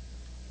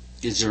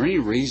 Is there any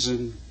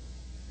reason,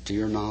 to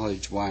your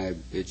knowledge, why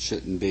it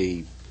shouldn't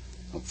be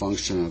a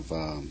function of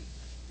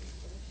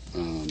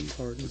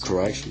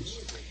corrections?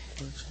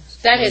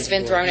 That has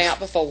been thrown out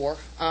before.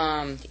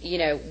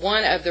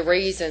 One of the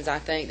reasons I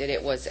think that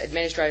it was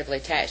administratively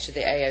attached to the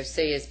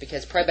AOC is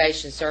because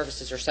probation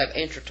services are so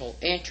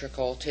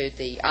integral to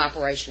the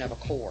operation of a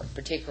court,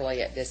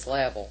 particularly at this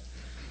level.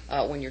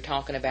 When you're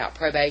talking about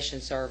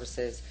probation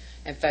services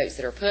and folks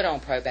that are put on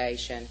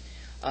probation,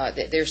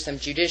 that there's some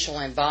judicial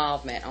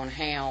involvement on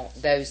how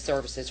those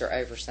services are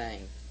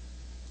overseen.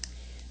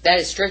 That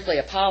is strictly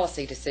a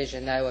policy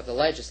decision, though, of the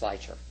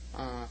legislature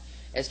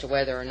as to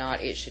whether or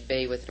not it should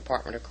be with the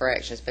Department of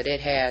Corrections. But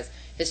it has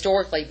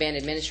historically been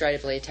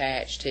administratively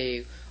attached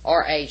to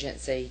our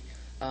agency,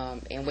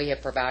 and we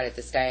have provided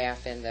the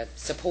staff and the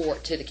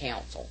support to the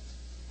council.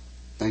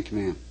 Thank you,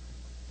 ma'am.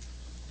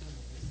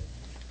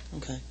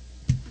 Okay.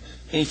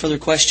 Any further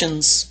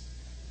questions?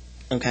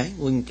 Okay,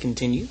 we can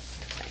continue.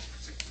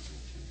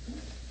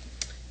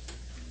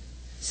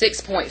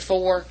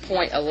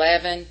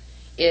 6.4.11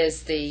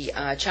 is the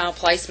Child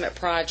Placement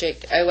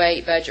Project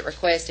 08 budget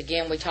request.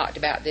 Again, we talked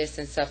about this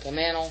in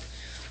supplemental.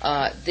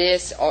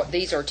 These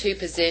are 2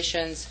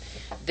 positions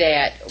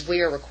that we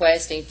are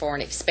requesting for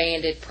an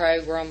expanded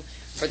program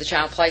for the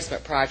Child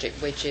Placement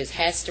Project, which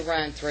has to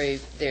run through,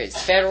 there's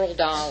federal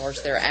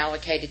dollars that are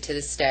allocated to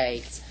the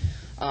states,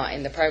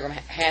 and the program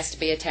has to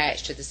be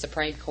attached to the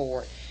Supreme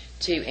Court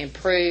to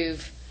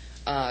improve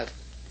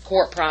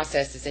court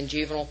processes in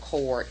juvenile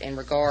court in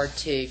regard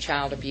to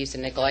child abuse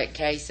and neglect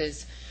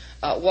cases.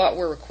 What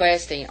we're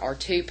requesting are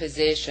 2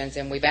 positions,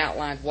 and we've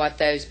outlined what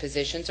those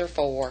positions are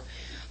for.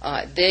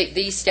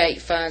 These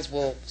state funds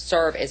will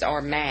serve as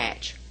our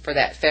match for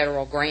that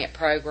federal grant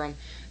program.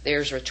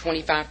 There's a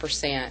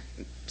 25%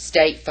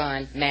 state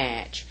fund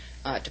match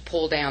to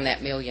pull down that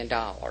 $1 million.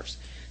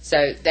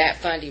 So that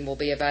funding will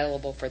be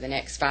available for the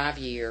next 5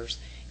 years,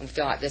 and we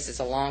feel like this is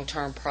a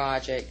long-term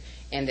project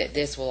and that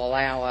this will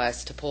allow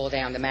us to pull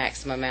down the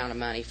maximum amount of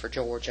money for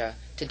Georgia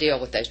to deal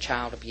with those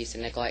child abuse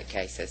and neglect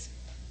cases.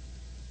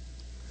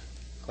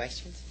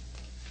 Questions?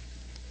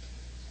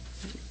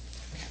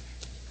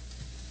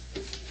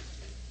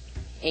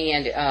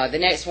 And the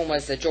next one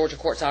was the Georgia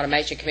Courts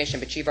Automation Commission,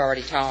 but you've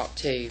already talked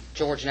to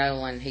George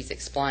Nolan. He's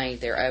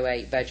explained their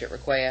 08 budget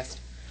request.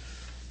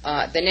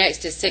 The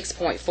next is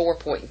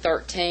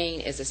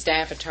 6.4.13 is a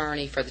staff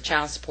attorney for the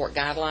Child Support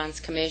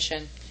Guidelines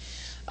Commission.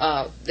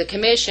 The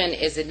commission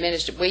is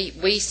administered,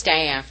 we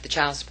staff the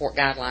Child Support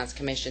Guidelines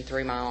Commission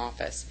through my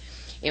office,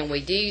 and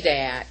we do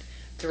that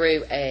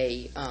through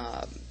a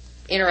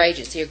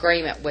interagency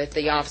agreement with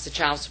the Office of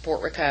Child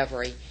Support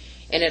Recovery,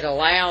 and it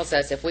allows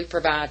us, if we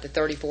provide the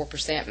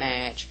 34%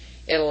 match,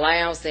 it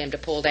allows them to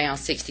pull down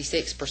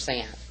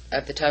 66%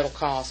 of the total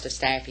cost of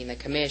staffing the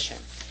commission.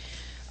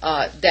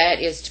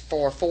 That is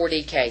for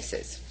 4D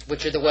cases,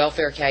 which are the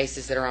welfare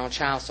cases that are on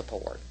child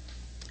support.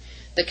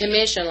 The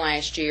commission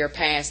last year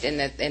passed, in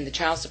the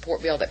child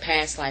support bill that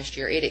passed last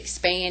year, it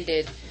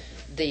expanded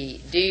the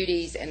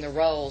duties and the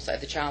roles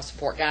of the Child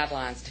Support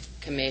Guidelines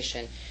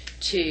Commission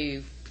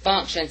to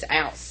functions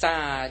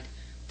outside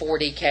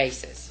 4D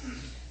cases.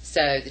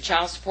 So the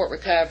Child Support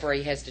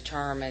Recovery has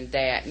determined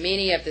that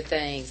many of the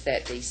things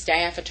that the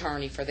staff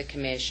attorney for the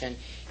commission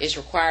is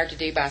required to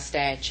do by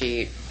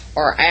statute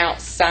are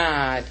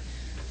outside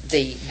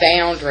the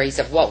boundaries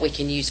of what we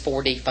can use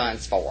 4D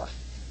funds for.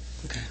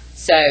 Okay.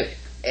 So,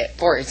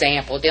 for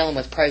example, dealing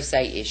with pro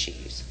se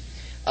issues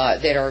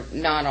that are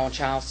not on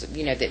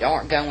that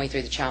aren't going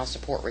through the child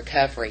support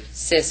recovery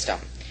system.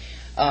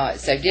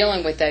 So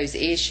dealing with those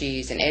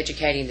issues and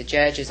educating the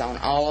judges on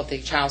all of the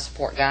child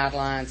support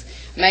guidelines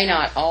may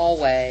not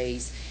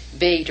always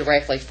be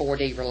directly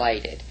 4D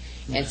related.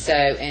 And so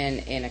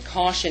in a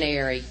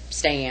cautionary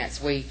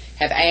stance, we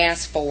have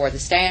asked for the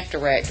staff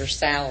director's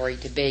salary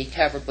to be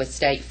covered with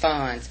state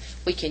funds.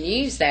 We can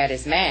use that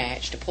as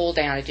match to pull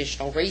down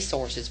additional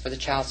resources for the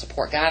Child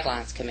Support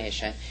Guidelines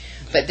Commission.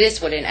 But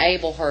this would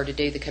enable her to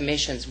do the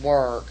commission's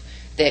work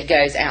that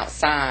goes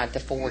outside the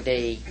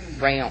 4D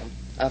realm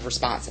of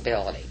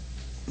responsibility.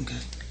 Okay.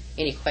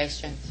 Any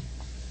questions?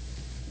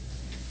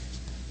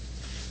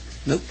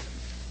 Nope.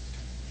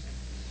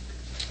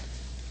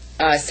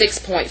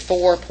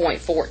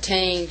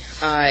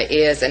 6.4.14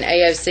 is an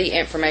AOC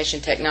information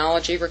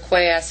technology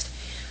request.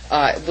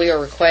 We are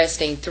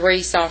requesting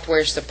 3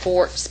 software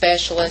support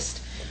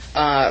specialists.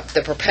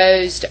 The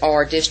proposed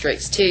are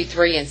districts 2,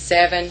 3, and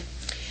 7.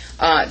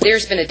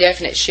 There's been a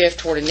definite shift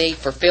toward a need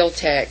for field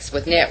techs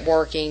with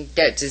networking,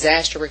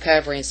 disaster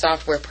recovery, and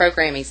software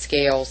programming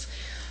skills,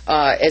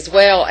 as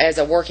well as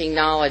a working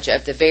knowledge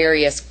of the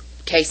various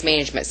case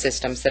management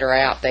systems that are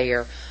out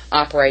there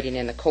operating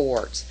in the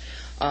courts.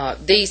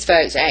 These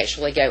folks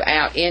actually go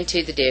out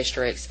into the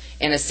districts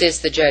and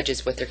assist the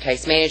judges with their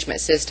case management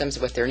systems,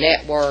 with their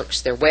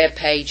networks, their web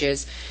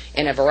pages,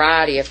 and a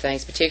variety of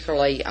things,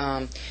 particularly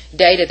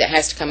data that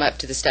has to come up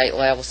to the state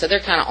level. So they're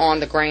kind of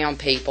on-the-ground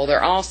people.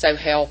 They're also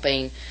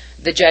helping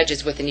the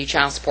judges with the new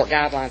child support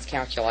guidelines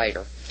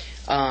calculator.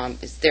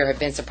 There have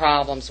been some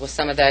problems with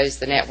some of those,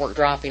 the network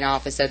dropping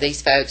off, and so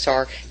these folks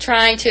are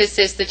trying to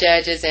assist the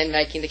judges in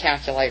making the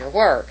calculator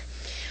work.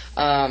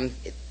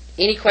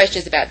 Any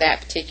questions about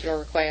that particular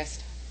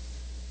request?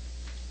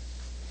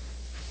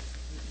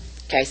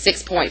 Okay,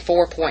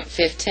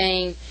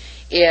 6.4.15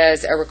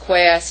 is a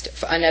request,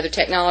 another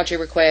technology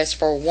request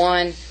for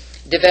 1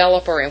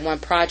 developer and 1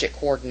 project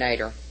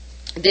coordinator.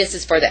 This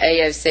is for the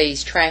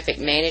AOC's traffic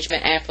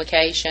management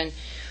application.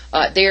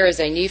 There is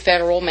a new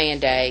federal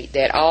mandate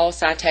that all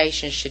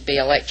citations should be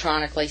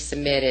electronically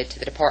submitted to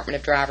the Department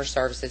of Driver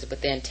Services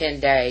within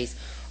 10 days,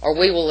 or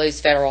we will lose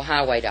federal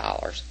highway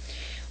dollars.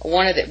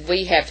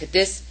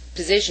 This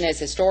position has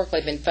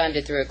historically been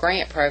funded through a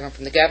grant program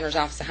from the Governor's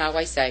Office of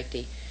Highway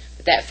Safety,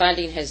 but that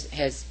funding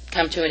has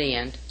come to an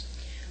end,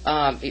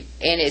 and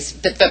it's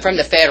from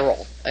the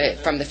federal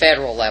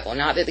level.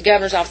 Not that the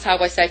Governor's Office of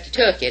Highway Safety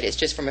took it; it's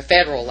just from a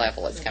federal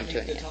level it's come to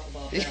an end.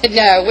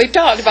 No, we've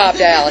talked to Bob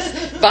Dallas.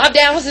 Bob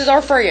Dallas is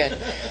our friend.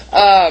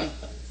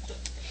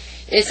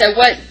 And so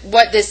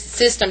what this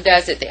system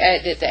does that the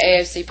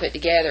AOC put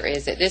together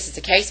is that this is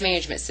a case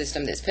management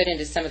system that's put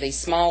into some of these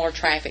smaller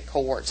traffic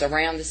courts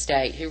around the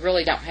state who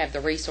really don't have the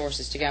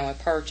resources to go and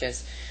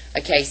purchase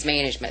a case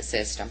management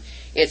system.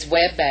 It's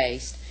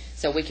web-based,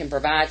 so we can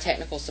provide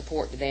technical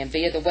support to them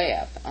via the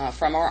web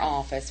from our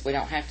office. We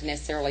don't have to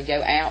necessarily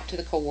go out to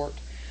the court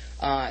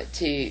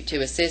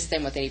to assist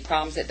them with any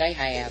problems that they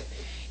have.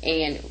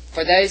 And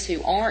for those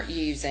who aren't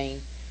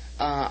using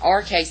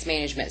our case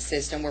management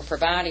system, we're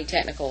providing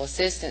technical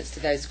assistance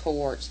to those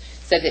courts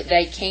so that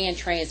they can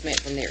transmit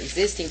from their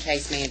existing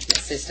case management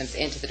systems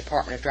into the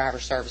Department of Driver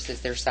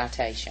Services their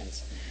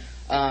citations.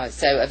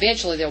 So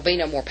eventually there will be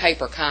no more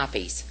paper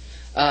copies,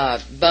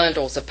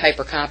 bundles of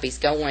paper copies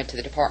going to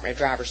the Department of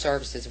Driver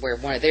Services where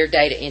one of their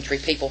data entry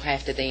people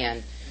have to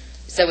then,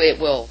 so it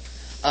will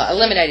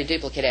eliminate a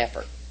duplicate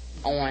effort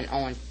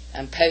on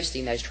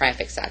posting those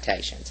traffic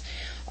citations.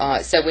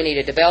 So we need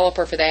a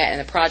developer for that and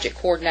a project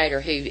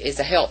coordinator who is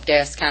a help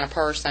desk kind of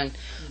person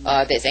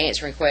that's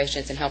answering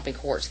questions and helping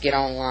courts get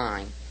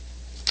online.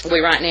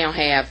 We right now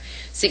have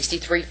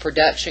 63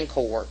 production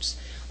courts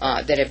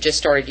that have just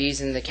started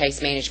using the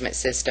case management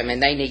system,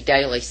 and they need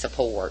daily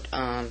support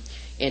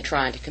in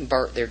trying to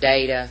convert their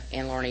data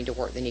and learning to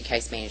work the new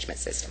case management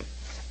system.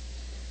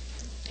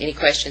 Any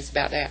questions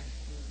about that?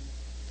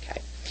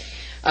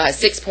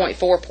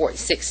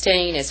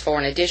 6.4.16 is for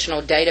an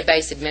additional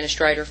database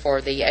administrator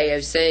for the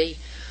AOC.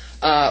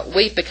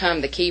 We've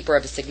become the keeper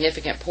of a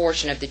significant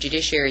portion of the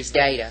judiciary's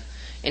data,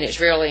 and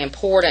it's really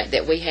important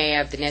that we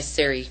have the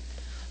necessary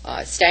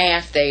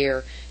staff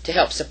there to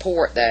help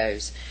support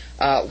those.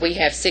 We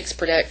have 6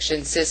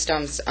 production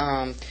systems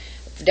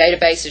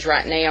databases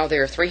right now.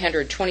 There are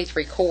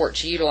 323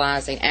 courts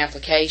utilizing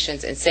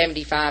applications and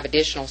 75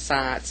 additional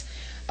sites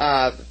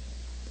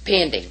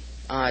pending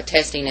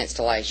testing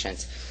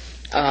installations.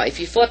 If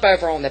you flip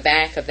over on the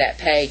back of that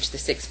page, the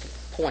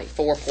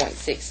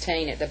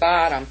 6.4.16 at the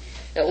bottom,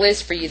 it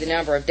lists for you the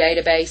number of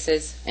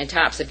databases and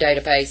types of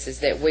databases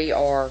that we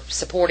are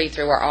supporting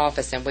through our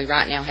office, and we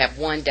right now have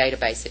 1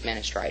 database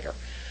administrator.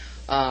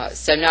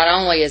 So not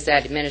only is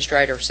that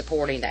administrator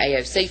supporting the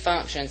AOC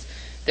functions,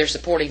 they're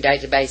supporting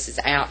databases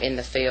out in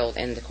the field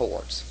in the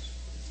courts.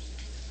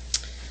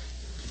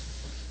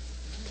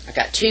 I've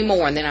got 2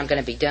 more and then I'm going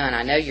to be done.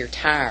 I know you're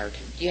tired.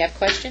 Do you have a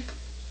question?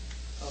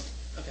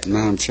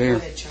 Madam Chair, Go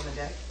ahead, Chairman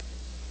Day.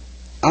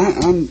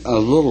 I'm a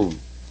little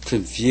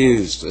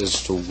confused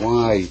as to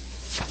why,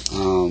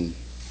 in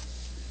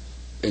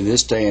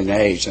this day and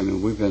age, I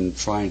mean, we've been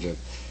trying to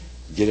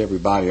get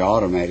everybody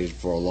automated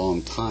for a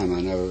long time. I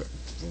know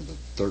for the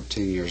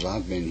 13 years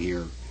I've been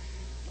here.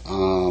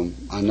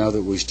 I know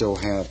that we still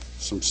have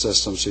some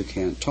systems who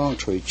can't talk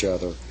to each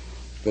other,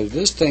 but at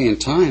this day and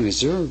time,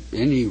 is there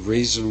any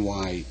reason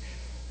why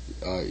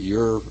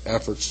your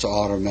efforts to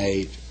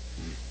automate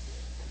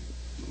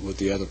with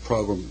the other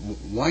program,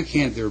 why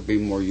can't there be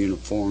more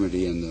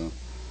uniformity in the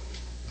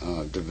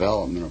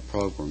development of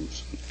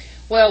programs?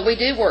 Well, we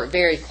do work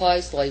very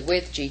closely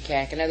with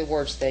GCAC. In other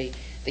words, the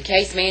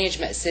case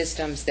management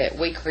systems that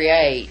we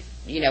create,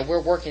 we're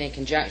working in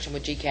conjunction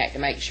with GCAC to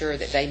make sure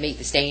that they meet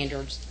the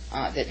standards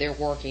that they're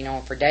working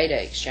on for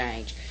data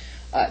exchange.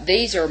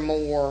 These are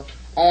more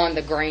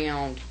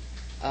on-the-ground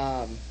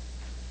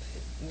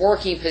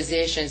working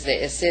positions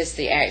that assist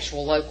the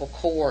actual local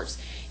courts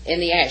in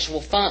the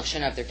actual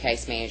function of their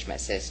case management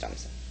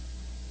systems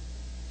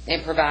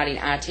and providing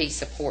IT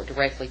support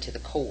directly to the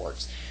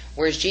courts.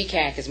 Whereas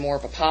GCAC is more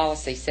of a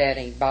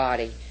policy-setting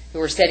body who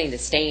are setting the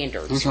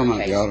standards. I'm talking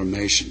about the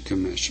Automation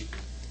Commission.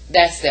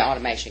 That's the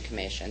Automation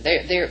Commission.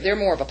 They're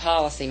more of a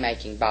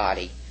policy-making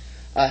body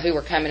who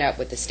are coming up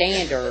with the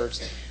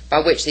standards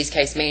by which these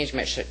case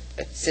management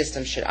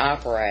systems should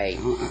operate.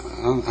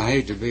 I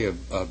hate to be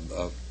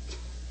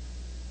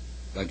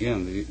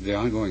again the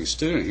ongoing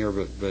student here,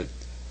 but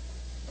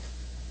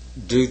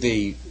do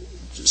the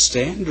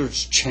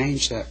standards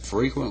change that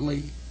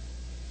frequently?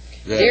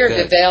 They're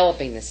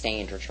developing the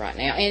standards right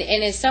now,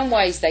 and in some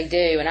ways they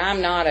do. And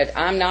I'm not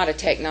a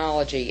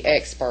technology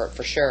expert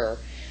for sure,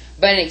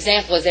 but an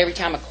example is every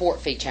time a court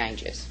fee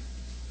changes,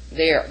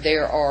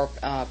 there are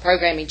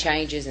programming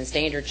changes and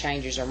standard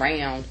changes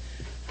around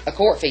a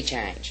court fee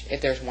change.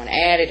 If there's one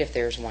added, if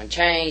there's one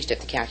changed, if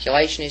the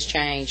calculation is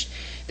changed,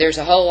 there's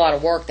a whole lot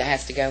of work that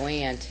has to go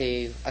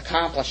into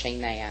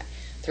accomplishing that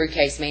through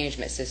case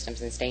management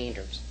systems and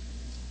standards.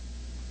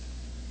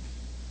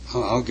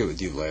 I'll get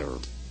with you later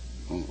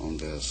on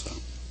this.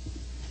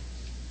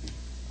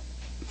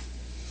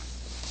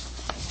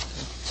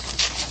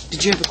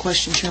 Did you have a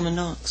question, Chairman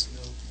Knox?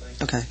 No, thank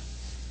you. Okay,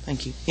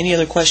 thank you. Any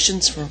other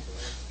questions? All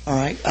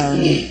right. All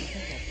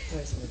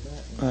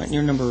right,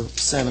 you're number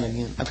 7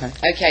 again. Okay.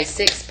 Okay,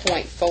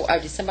 6.4. Oh,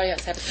 did somebody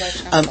else have a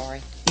question? I'm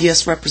sorry.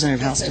 Yes,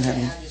 Representative Houston had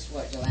one. I just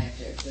watched till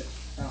after, but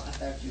I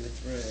thought you were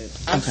through.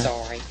 I'm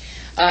sorry.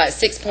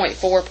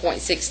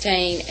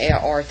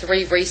 6.4.16 are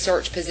 3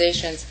 research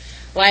positions.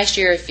 Last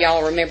year, if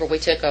y'all remember, we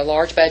took a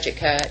large budget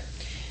cut,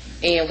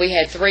 and we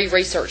had 3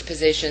 research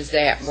positions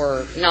that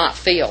were not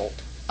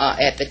filled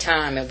at the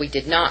time, and we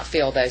did not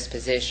fill those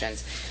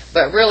positions.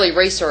 But really,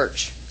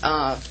 research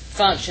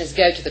functions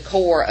go to the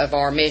core of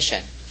our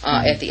mission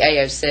at the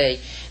AOC,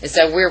 and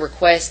so we're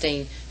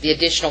requesting the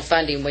additional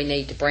funding we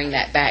need to bring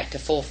that back to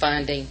full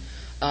funding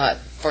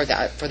for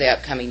the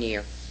upcoming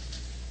year.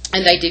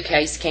 And they do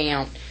case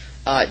count,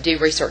 do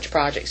research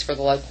projects for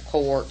the local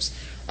courts,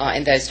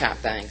 and those type of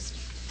things.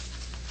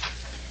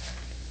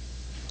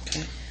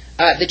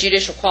 The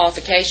Judicial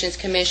Qualifications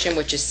Commission,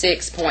 which is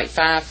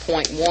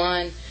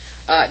 6.5.1,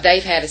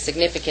 they've had a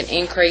significant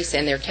increase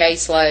in their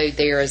caseload.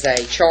 There is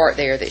a chart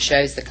there that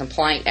shows the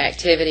complaint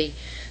activity.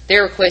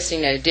 They're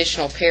requesting an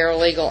additional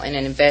paralegal and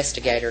an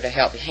investigator to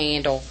help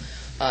handle.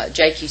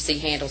 JQC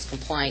handles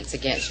complaints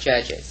against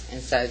judges,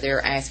 and so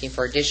they're asking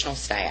for additional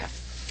staff.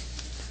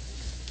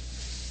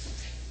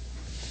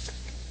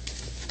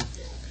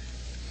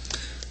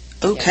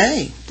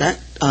 Okay, that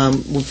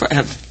we'll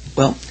have,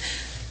 well,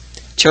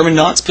 Chairman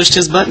Knox pushed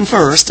his button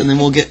first, and then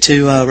we'll get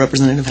to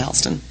Representative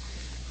Houston.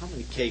 How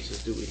many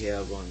cases do we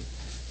have on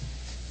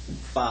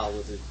file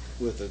with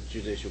the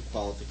Judicial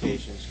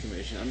Qualifications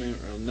Commission? I mean,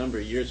 a number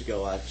of years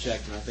ago I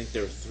checked, and I think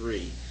there were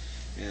 3,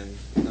 and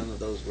none of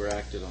those were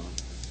acted on.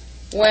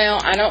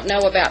 Well, I don't know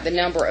about the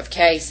number of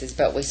cases,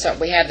 but we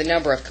have the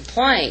number of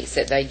complaints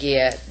that they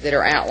get that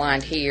are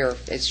outlined here.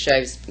 It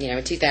shows,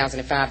 in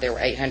 2005 there were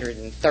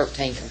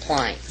 813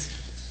 complaints.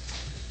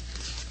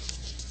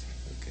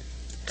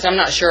 So I'm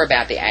not sure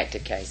about the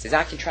active cases.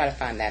 I can try to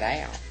find that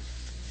out.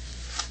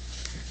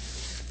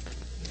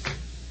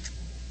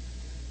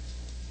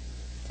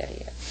 Is that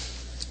it?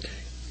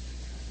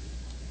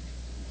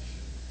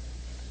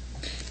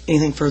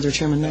 Anything further,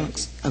 Chairman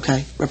Knox?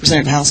 Okay.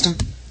 Representative Houston?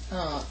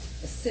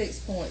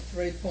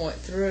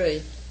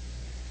 6.3.3,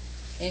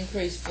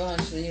 increase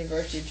funds for the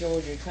University of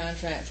Georgia,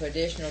 contract for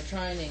additional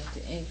training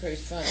to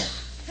increase funds.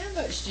 How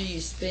much do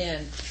you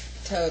spend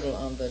total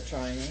on the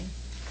training?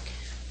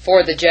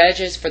 For the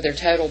judges, for their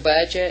total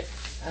budget?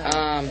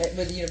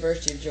 With the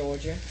University of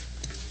Georgia.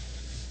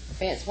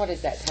 Vince, what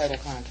is that total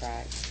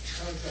contract?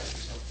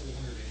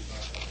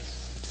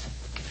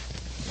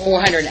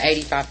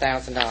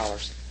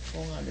 $485,000.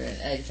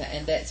 $485,000,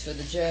 and that's for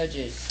the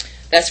judges.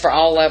 That's for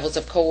all levels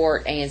of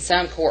court and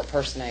some court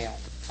personnel,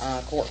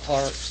 court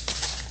clerks.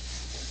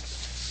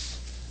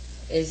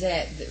 Is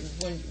that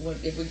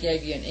if we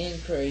gave you an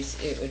increase,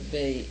 it would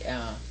be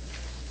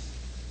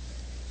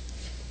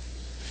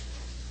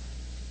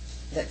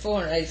that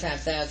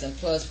 $485,000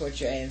 plus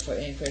what you're adding for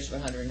an increase of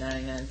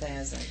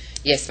 $199,000?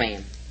 Yes,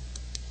 ma'am.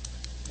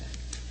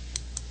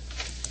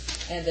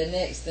 And the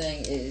next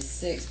thing is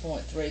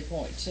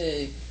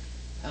 6.3.2,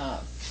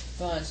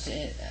 funds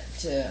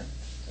to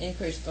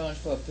increase funds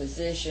for a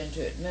position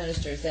to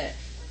administer, is that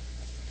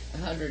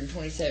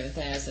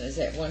 127,000? Is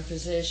that one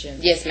position?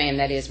 Yes, ma'am,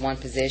 that is one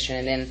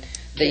position, and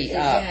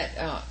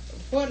then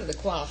what are the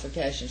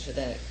qualifications for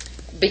that?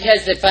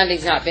 because the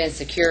funding's not been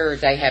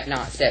secured, they have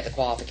not set the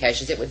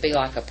qualifications. It would be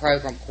like a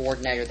program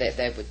coordinator that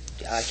they would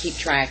keep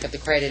track of the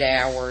credit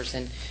hours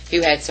and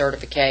who had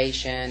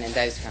certification and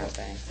those kind of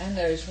things. I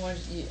noticed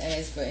once you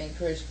asked for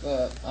increase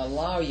for a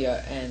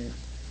lawyer, and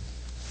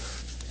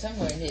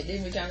somewhere in here,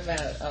 didn't we talk about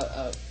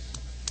a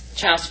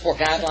Child support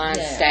guidelines,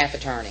 Yeah. staff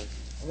attorney.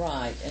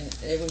 right, and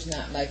it was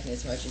not making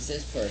as much as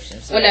this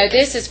person. So Well, no,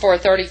 this is for a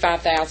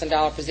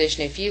 $35,000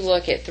 position. If you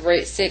look at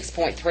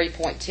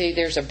 6.3.2,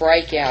 there's a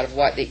breakout of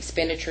what the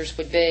expenditures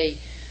would be.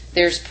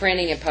 There's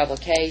printing and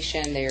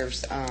publication.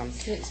 There's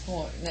 6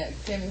 point. Now,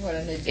 tell me what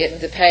I need to do.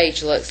 the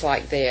page looks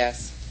like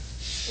this.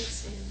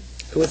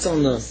 What's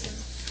on the?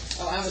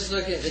 Oh, I was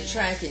looking at the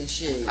tracking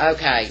sheet.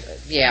 Okay,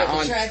 yeah, But the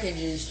on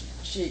tracking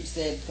sheet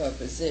said per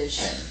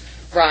position.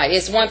 right.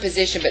 It's one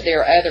position, but there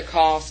are other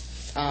costs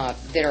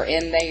that are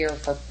in there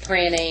for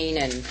printing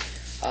and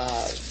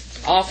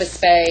office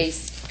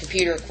space,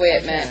 computer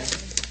equipment,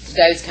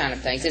 those kind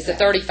of things. It's a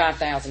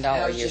 $35,000 I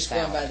a was year just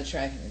going by salary. the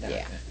tracking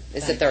document. Yeah,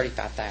 it's a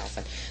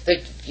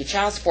 $35,000. Your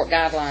child support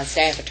guidelines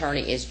staff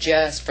attorney is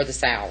just for the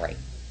salary,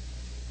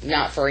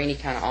 not for any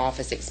kind of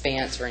office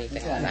expense or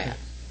anything like that.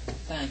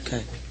 Thank you.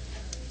 Okay.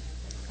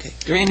 Okay.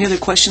 Are there any other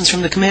questions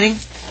from the committee?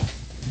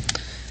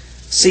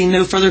 Seeing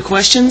no further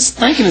questions,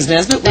 thank you, Ms.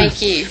 Nesbitt.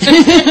 Thank you.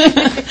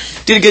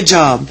 Did a good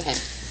job.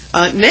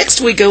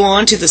 Next, we go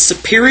on to the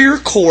Superior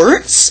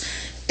Courts,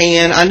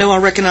 and I know I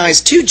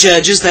recognize two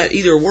judges that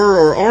either were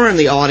or are in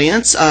the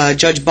audience.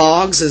 Judge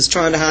Boggs is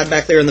trying to hide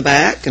back there in the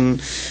back, and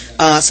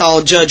I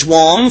saw Judge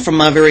Wong from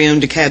my very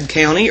own DeKalb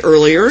County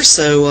earlier,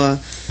 so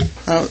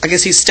I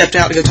guess he stepped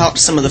out to go talk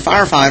to some of the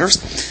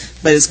firefighters.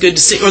 But it's good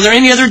to see. Are there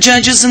any other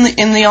judges in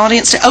the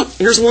audience? Oh,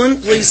 here's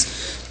one, please.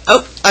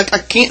 Oh, I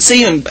can't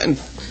see him.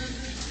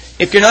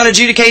 If you're not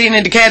adjudicating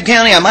in DeKalb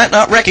County, I might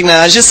not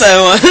recognize you.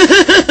 So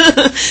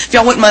if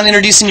y'all wouldn't mind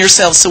introducing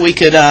yourselves so we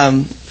could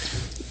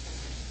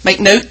make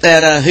note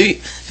that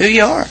who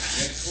you are.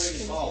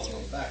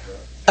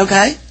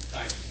 Okay.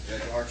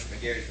 Judge Arch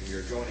McGarry from your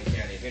adjoining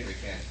county, Henry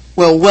County.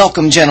 Well,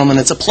 welcome, gentlemen.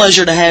 It's a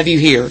pleasure to have you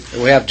here.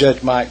 We have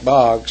Judge Mike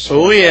Boggs.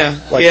 Oh, yeah.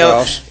 Lake Yeah.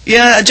 Ross.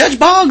 Yeah, Judge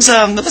Boggs,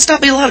 there must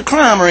not be a lot of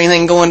crime or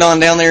anything going on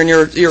down there in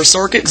your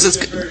circuit, 'cause it's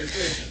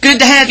good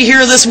to have you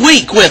here this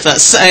week with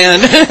us,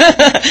 and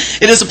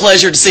it is a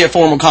pleasure to see a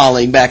former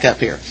colleague back up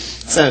here.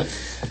 So,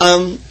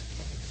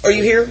 are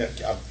you here?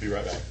 I'll be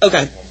right back.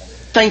 Okay.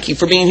 Thank you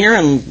for being here,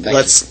 and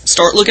let's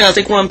start looking. I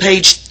think we're on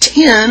page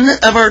 10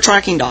 of our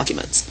tracking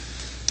documents.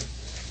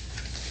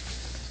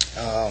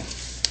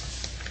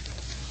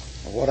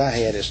 What I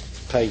had is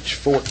page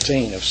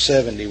 14 of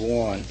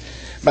 71.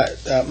 But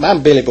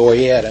I'm Billy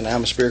Boyette, and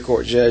I'm a Superior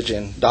Court judge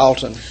in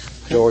Dalton,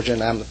 Georgia,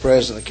 and I'm the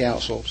president of the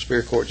Council of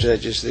Superior Court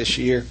Judges this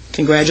year.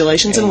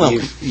 Congratulations and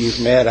welcome. You've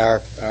met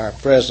our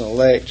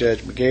president-elect, Judge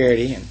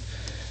McGarity,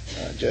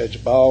 and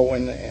Judge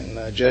Baldwin,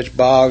 and Judge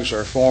Boggs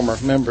are former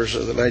members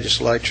of the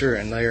legislature,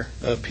 and they're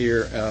up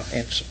here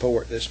in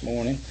support this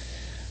morning.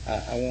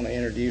 I want to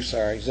introduce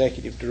our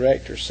executive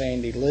director,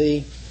 Sandy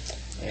Lee,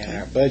 and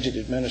our budget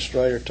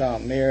administrator,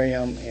 Tom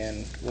Merriam,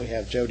 and we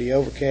have Jody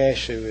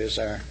Overcash, who is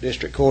our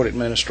district court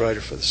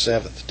administrator for the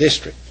 7th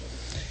District.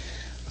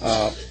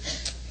 I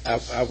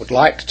would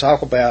like to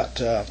talk about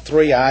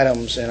three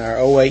items in our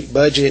 08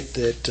 budget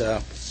that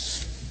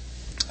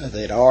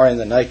are in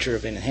the nature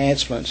of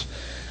enhancements.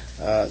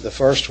 The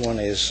first one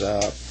is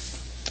line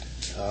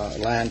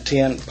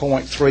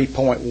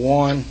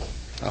 10.3.1.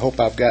 I hope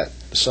I've got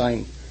the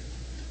same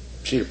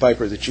sheet of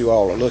paper that you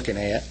all are looking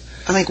at.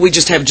 I think we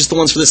just have the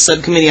ones for the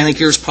subcommittee. I think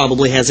yours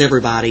probably has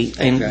everybody.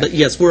 And Okay. But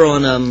yes, we're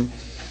on.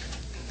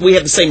 We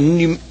have the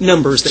same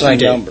numbers that Same you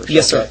do. numbers.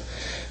 Yes, okay.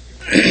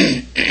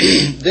 sir.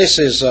 This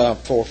is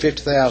for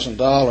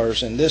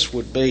 $50,000, and this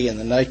would be in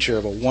the nature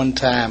of a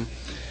one-time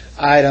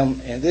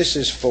item, and this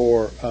is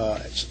for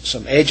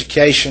some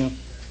education.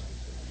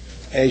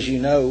 As you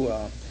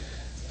know,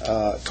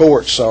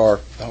 courts are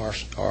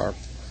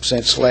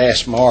since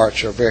last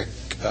March are very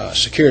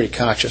security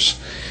conscious.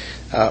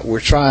 We're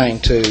trying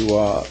to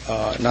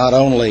not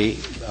only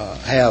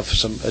have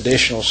some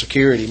additional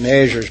security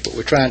measures, but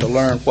we're trying to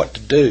learn what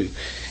to do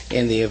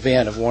in the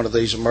event of one of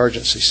these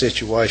emergency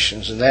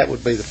situations, and that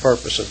would be the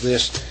purpose of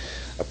this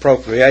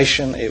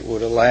appropriation. It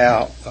would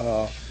allow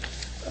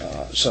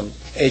some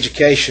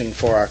education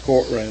for our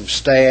courtroom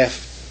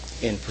staff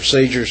in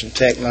procedures and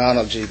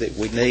technology that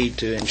we need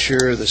to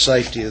ensure the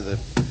safety of the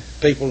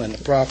people and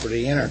the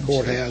property in our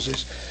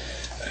courthouses.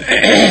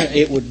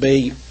 It would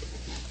be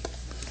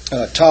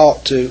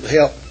taught to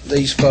help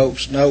these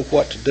folks know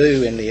what to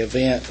do in the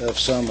event of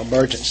some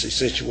emergency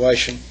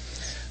situation.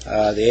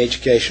 The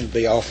education would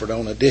be offered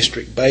on a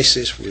district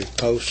basis with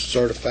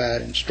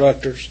post-certified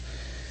instructors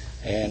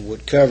and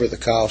would cover the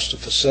cost of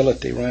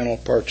facility rental,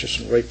 purchase,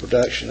 and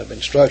reproduction of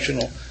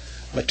instructional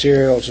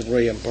materials and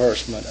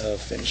reimbursement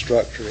of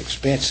instructor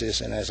expenses.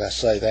 And as I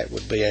say, that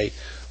would be a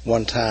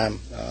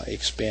one-time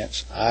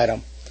expense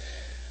item.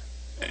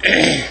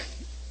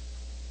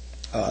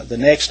 The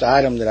next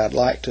item that I'd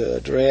like to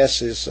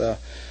address is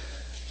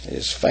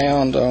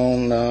found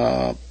on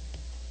line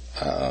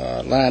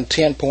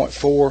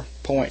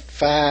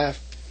 10.4.5.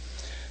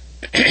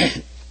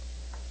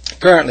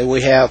 Currently,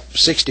 we have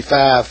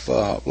 65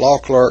 law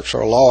clerks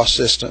or law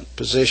assistant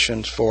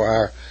positions for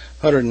our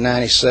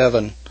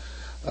 197,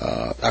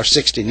 our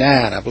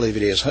 69, I believe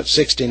it is,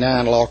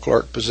 69 law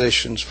clerk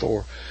positions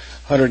for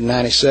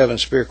 197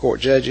 Superior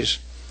Court judges.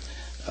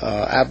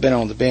 I've been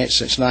on the bench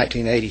since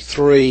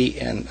 1983,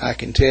 and I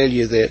can tell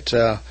you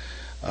that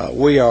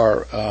we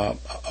are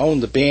on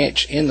the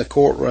bench in the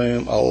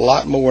courtroom a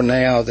lot more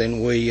now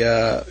than we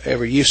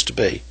ever used to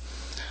be.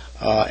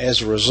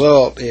 As a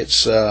result,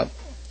 it's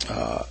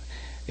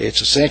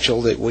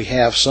essential that we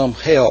have some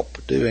help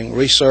doing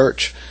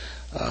research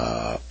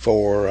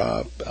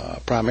for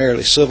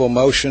primarily civil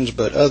motions,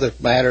 but other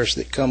matters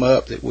that come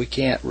up that we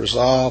can't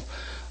resolve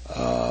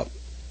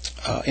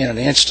in an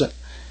instant.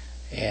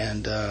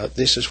 And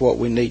this is what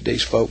we need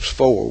these folks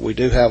for. We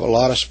do have a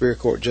lot of Superior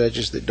Court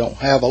judges that don't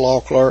have a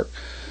law clerk,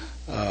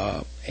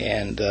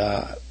 and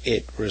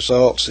it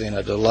results in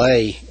a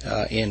delay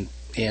in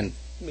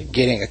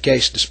getting a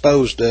case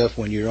disposed of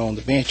when you're on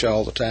the bench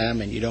all the time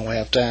and you don't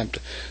have time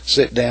to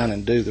sit down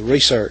and do the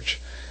research.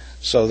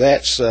 So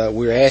that's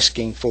we're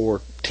asking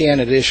for 10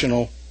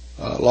 additional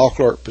law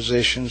clerk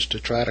positions to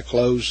try to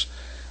close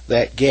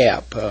that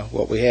gap.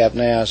 What we have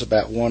now is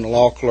about one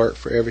law clerk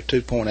for every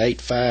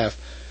 2.85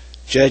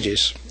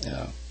 judges.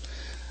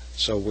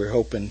 So we're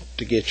hoping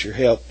to get your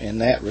help in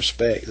that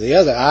respect. The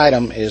other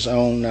item is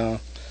on line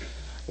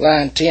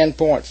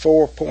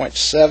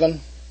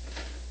 10.4.7.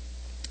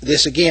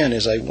 This again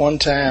is a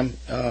one-time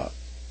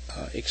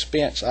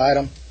expense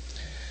item.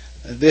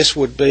 This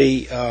would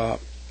be on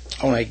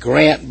a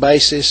grant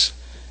basis.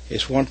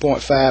 It's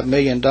 $1.5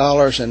 million,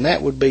 and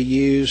that would be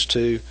used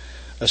to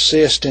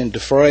assist in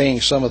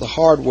defraying some of the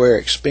hardware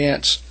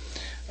expense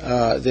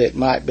that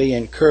might be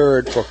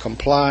incurred for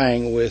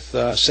complying with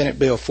Senate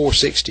Bill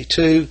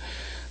 462,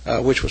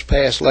 which was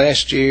passed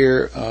last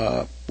year,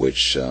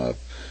 which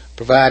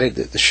provided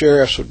that the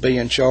sheriffs would be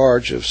in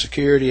charge of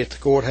security at the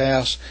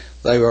courthouse.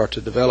 They are to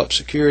develop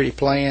security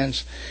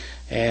plans,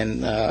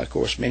 and of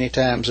course many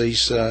times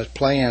these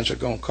plans are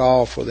going to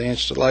call for the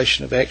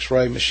installation of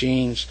x-ray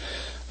machines,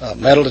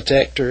 metal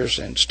detectors,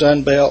 and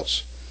stun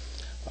belts.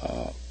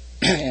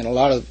 And a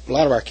lot of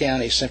our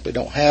counties simply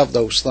don't have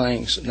those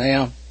things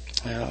now.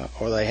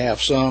 Or they have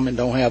some and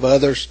don't have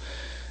others,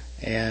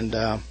 and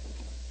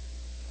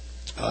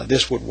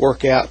this would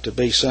work out to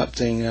be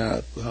something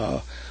a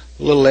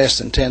little less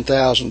than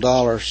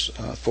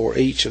 $10,000 for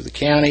each of the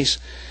counties.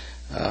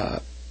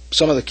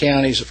 Some of the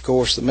counties, of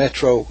course, the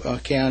metro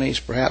counties,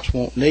 perhaps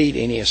won't need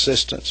any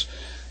assistance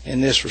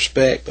in this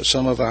respect, but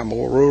some of our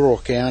more rural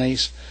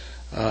counties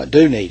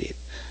do need it.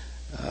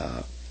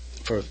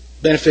 For the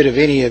benefit of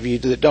any of you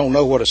that don't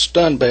know what a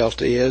stun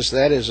belt is,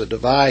 that is a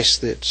device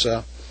that's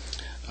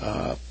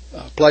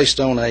placed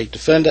on a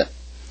defendant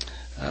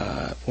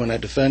when a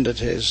defendant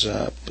has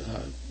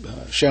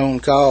shown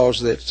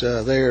cause that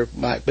there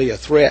might be a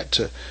threat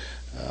to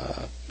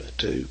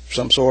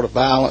some sort of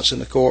violence in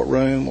the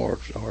courtroom or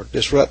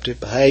disruptive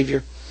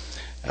behavior.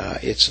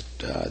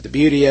 The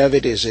beauty of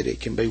it is that it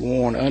can be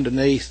worn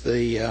underneath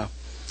the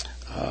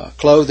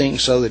clothing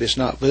so that it's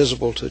not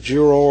visible to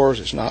jurors.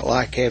 It's not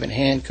like having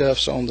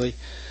handcuffs on the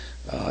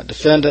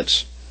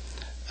defendants.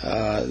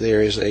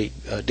 There is a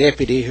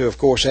deputy who, of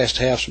course, has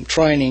to have some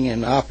training in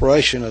the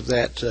operation of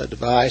that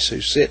device, who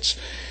sits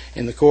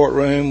in the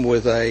courtroom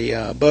with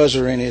a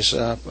buzzer in his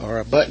or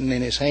a button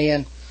in his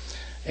hand,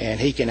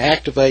 and he can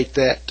activate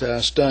that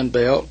stun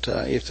belt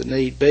if the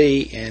need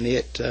be, and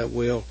it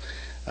will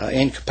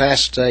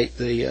incapacitate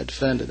the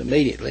defendant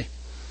immediately.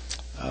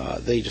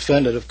 The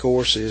defendant, of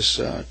course, is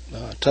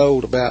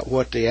told about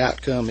what the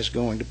outcome is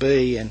going to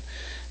be, and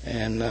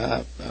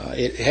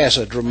it has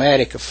a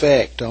dramatic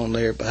effect on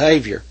their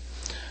behavior.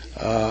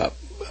 I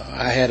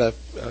had a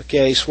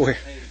case where,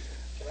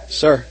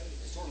 sir,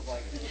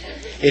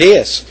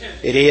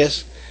 it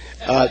is.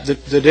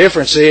 The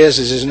difference is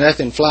there's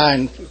nothing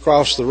flying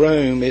across the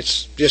room.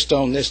 It's just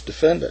on this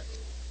defendant.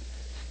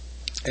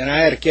 And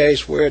I had a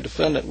case where a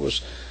defendant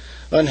was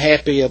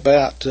unhappy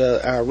about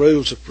our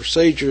rules of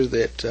procedure,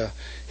 that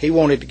he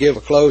wanted to give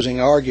a closing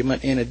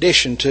argument in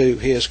addition to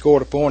his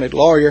court-appointed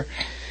lawyer,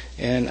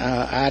 and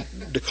I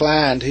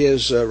declined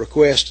his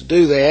request to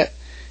do that,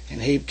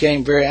 and he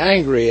became very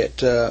angry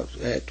at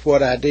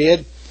what I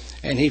did,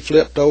 and he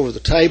flipped over the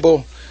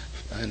table,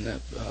 and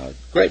a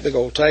great big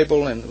old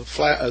table, and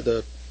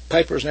the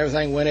papers and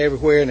everything went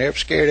everywhere, and it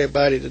scared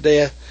everybody to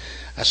death.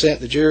 I sent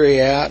the jury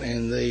out,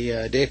 and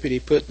the deputy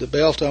put the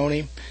belt on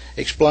him,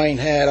 explained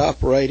how it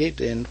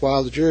operated, and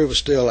while the jury was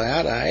still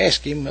out, I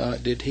asked him,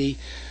 did he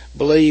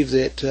believe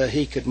that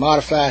he could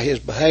modify his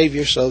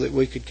behavior so that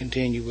we could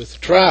continue with the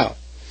trial.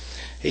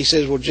 He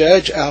says, well,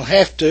 Judge, I'll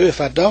have to.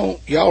 If I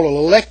don't, y'all will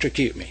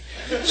electrocute me.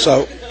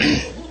 So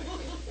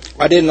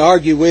I didn't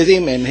argue with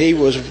him, and he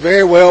was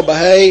very well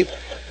behaved.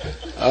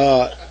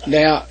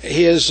 Now,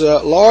 his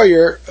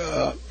lawyer,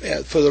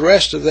 for the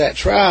rest of that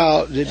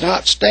trial did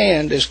not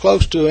stand as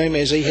close to him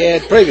as he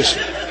had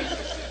previously.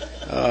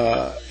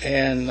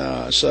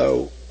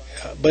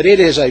 But it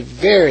is a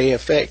very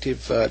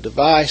effective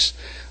device.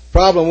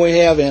 Problem we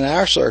have in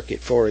our circuit,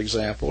 for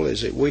example,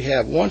 is that we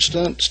have one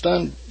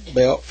stun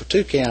belt for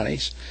 2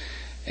 counties,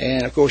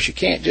 and of course you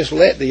can't just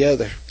let the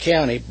other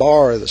county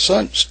borrow the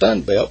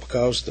stun belt,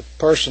 because the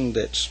person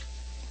that's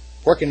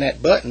working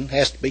that button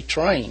has to be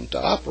trained to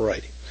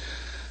operate it.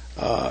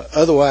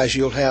 Otherwise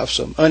you'll have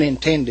some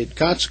unintended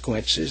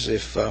consequences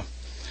if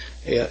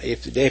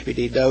the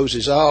deputy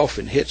dozes off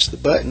and hits the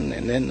button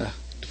and then the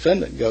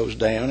defendant goes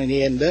down and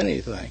he hadn't done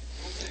anything.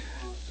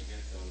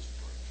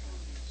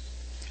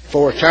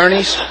 For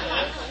attorneys,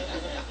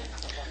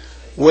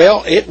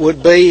 well, it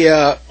would be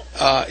there are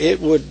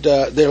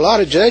a lot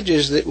of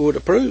judges that would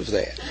approve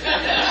that.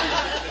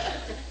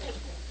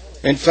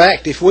 In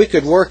fact, if we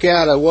could work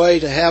out a way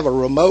to have a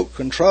remote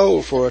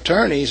control for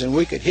attorneys and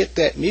we could hit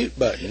that mute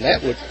button,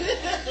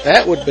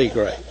 that would be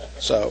great.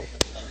 So,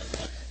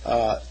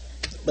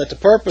 but the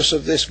purpose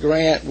of this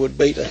grant would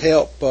be to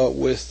help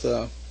with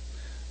the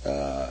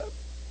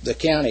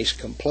counties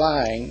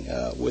complying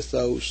with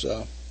those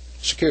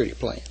security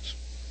plans.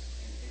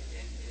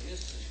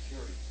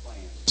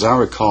 As I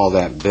recall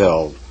that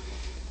bill,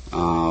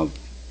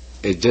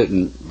 it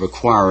didn't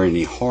require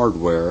any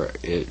hardware.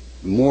 It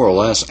more or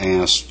less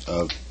asked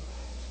of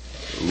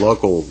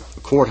local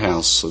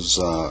courthouses,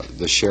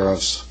 the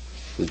sheriffs,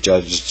 the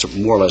judges, to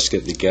more or less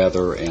get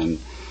together and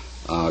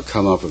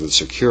come up with a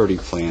security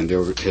plan.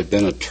 There had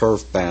been a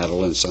turf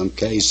battle in some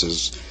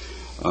cases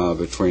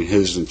between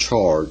who's in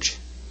charge,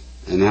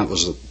 and that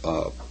was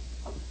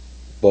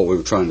what we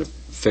were trying to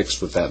fix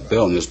with that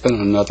bill. And there's been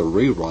another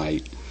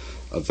rewrite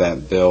of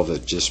that bill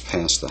that just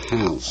passed the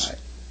House,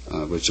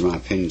 which in my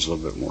opinion is a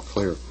little bit more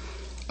clear.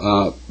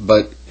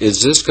 But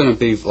is this going to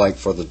be like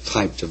for the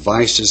type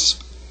devices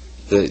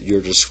that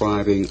you're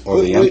describing,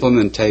 or the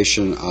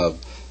implementation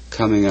of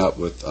coming up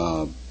with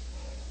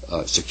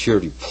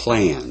security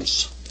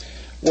plans?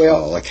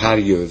 Well, like how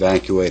do you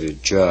evacuate a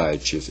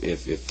judge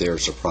if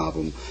there's a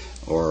problem,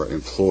 or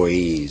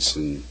employees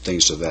and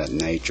things of that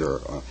nature,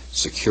 or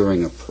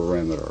securing a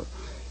perimeter?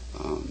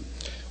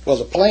 Well,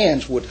 the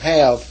plans would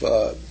have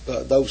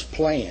those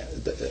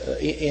plans.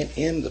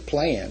 In the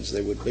plans,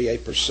 there would be a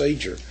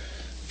procedure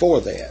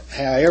for that.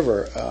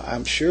 However,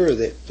 I'm sure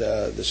that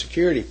the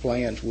security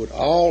plans would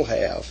all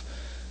have,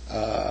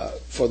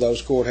 for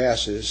those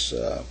courthouses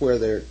where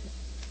there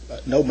are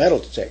no metal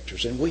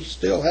detectors, and we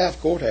still have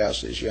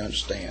courthouses, you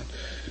understand,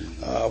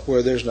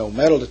 where there's no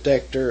metal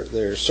detector.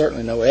 There's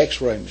certainly no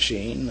x-ray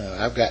machine.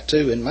 I've got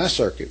 2 in my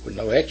circuit with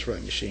no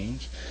x-ray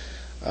machines.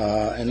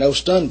 And no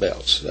stun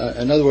belts.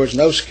 In other words,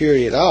 no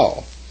security at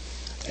all.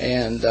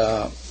 And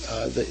the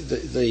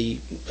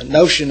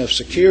notion of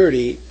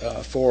security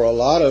for a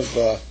lot of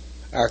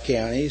our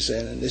counties,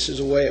 and this is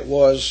the way it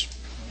was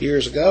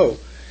years ago,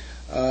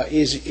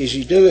 is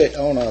you do it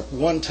on a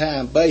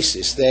one-time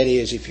basis. That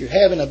is, if you're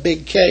having a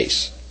big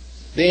case,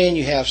 then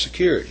you have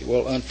security.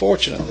 Well,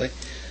 unfortunately,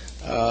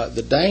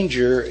 the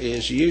danger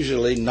is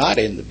usually not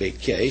in the big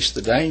case.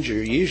 The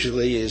danger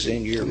usually is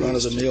in your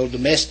run-of-the-mill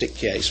domestic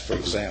case, for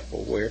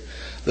example, where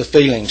the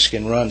feelings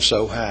can run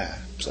so high.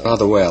 So, by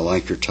the way, I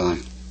like your tie.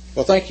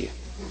 Well, thank you.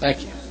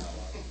 Thank you.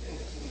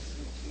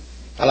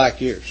 I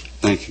like yours.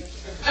 Thank you.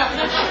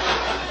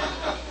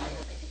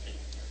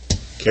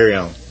 Carry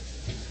on.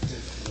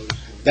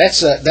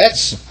 That's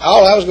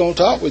all I was going to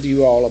talk with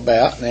you all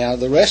about. Now,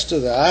 the rest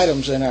of the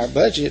items in our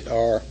budget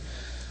are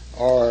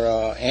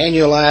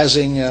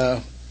annualizing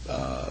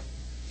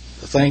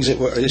the things that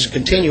were it's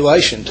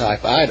continuation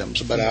type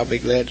items, but I'll be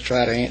glad to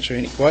try to answer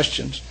any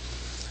questions.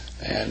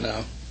 And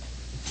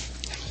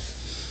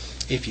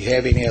if you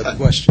have any other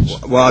questions.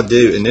 Well, I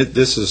do, and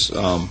this is,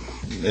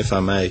 if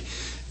I may,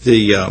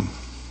 the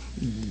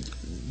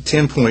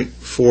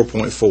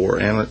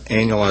 10.4.4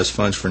 annualized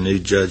funds for new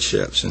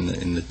judgeships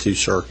in the 2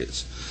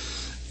 circuits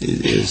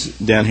is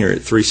down here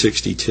at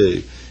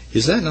 362.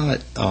 Is that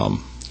not? I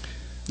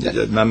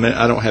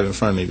don't have it in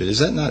front of me, but is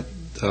that not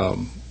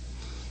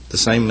the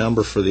same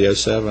number for the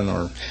 07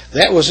 or?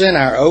 That was in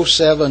our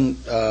 07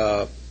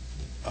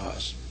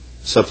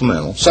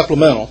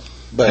 supplemental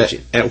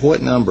budget. At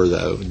what number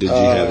though did you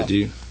have it? Do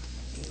you?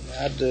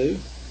 I do.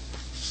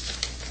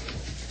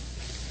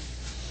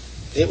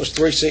 It was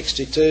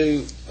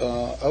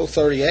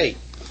 362,038.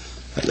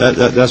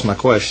 That's my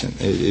question.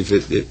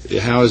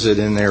 How is it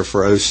in there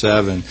for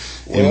 07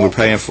 and we're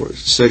paying for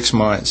 6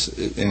 months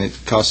and it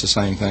costs the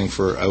same thing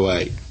for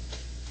 08?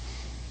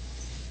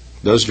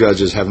 Those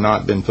judges have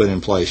not been put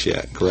in place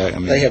yet, correct?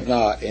 They have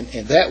not, and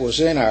that was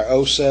in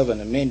our 07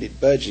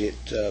 amended budget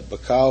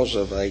because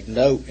of a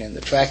note in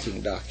the tracking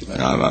document.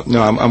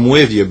 No, I'm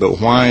with you, but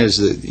why is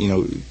it,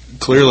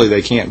 clearly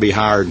they can't be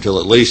hired until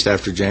at least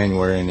after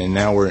January, and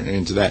now we're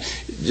into that.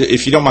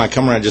 If you don't mind,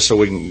 come around just so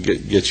we can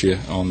get you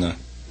on the...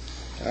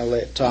 I'll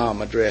let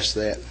Tom address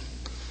that.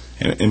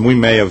 And we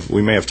may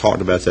have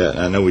talked about that.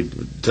 I know we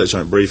touched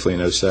on it briefly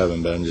in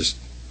 07, but I'm just...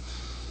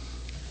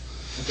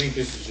 I think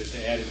this is just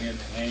adding in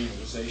the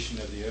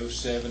annualization of the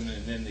 07,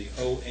 and then the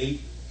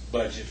 08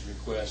 budget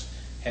request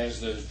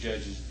has those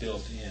judges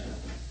built in.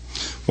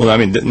 Well, I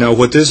mean, no,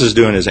 what this is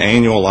doing is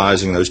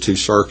annualizing those two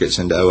circuits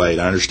into 08.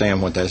 I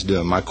understand what that's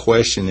doing. My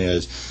question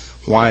is,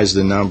 why is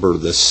the number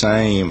the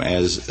same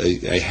as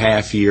a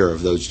half year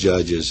of those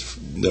judges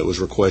that was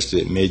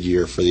requested at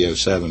mid-year for the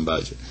 07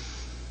 budget?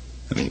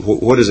 I mean,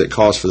 what does it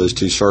cost for those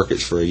two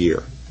circuits for a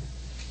year?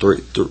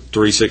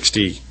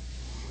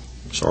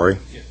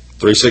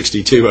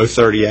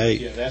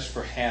 362,038. Yeah, that's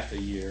for half a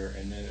year,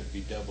 and then it'd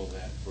be double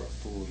that for a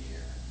full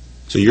year.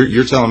 So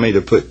you're telling me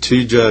to put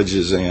two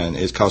judges in,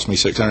 it cost me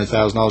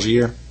 $600,000 a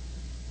year?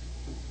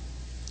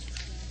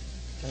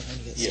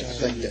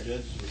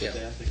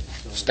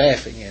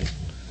 Staffing and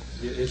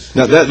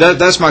No,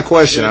 that's my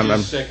question.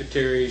 Judges,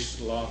 secretaries,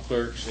 law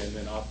clerks, and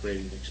then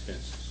operating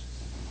expenses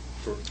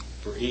for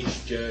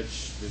each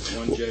judge. There's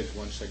one judge,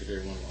 one secretary,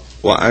 one law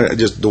clerk. Well,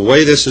 the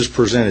way this is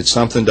presented,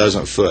 something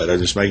doesn't foot. I'm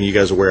just making you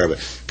guys aware of it.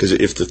 Because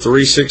if the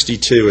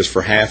 362 is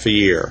for half a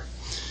year,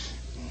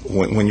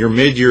 when your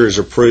mid-year is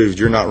approved,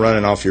 you're not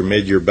running off your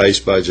mid-year base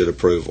budget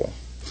approval.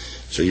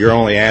 So you're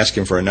only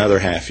asking for another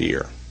half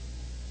year.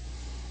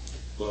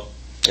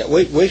 yeah,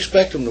 we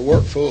expect them to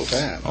work full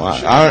time.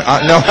 Well,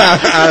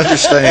 I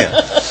understand.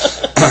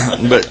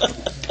 But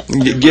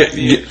There might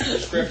be a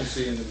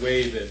discrepancy in the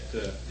way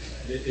that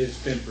it's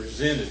been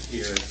presented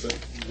here, but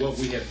what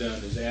we have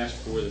done is ask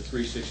for the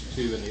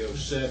 362 and the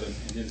 07, and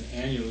then the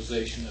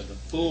annualization of the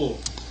full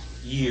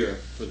year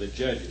for the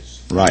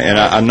judges. Right, and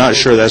I'm not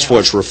sure that's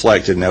what's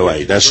reflected in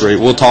 08. That's right.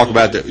 We'll talk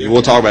about that.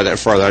 We'll talk about that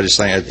further. I just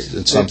think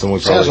it's something we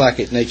probably. Sounds like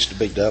it needs to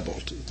be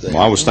doubled. Well,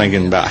 I was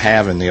thinking about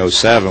having the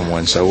 07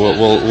 one, so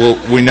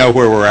we know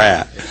where we're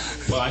at.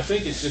 Well, I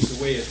think it's just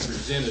the way it's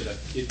presented.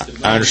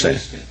 I understand.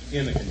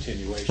 In the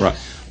continuation. Right.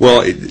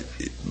 Well,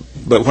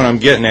 but what I'm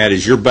getting at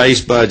is your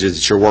base budget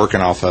that you're working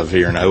off of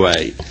here in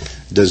 08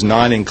 does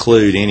not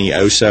include any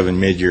 07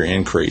 mid-year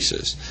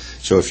increases.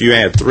 So if you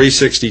add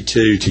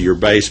 362 to your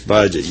base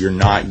budget, you're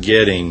not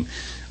getting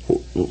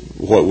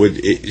what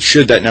would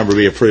should that number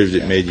be approved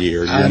at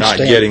mid-year. You're not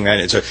getting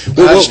that. So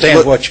I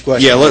understand what your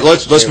question. Yeah,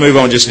 let's move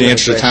on just in the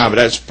interest of time, but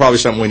that's probably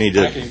something we need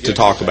to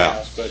talk about.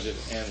 House budget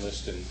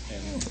analyst and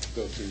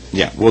go through that.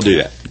 Yeah, we'll do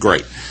that.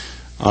 Great.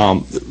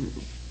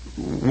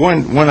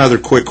 One other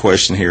quick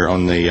question here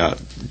on the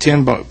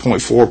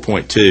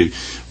 10.4.2,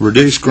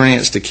 reduce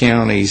grants to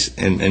counties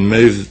and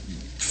move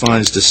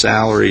funds to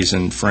salaries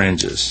and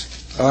fringes.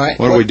 All right.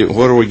 What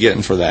are we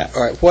getting for that?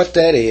 All right. What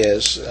that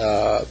is,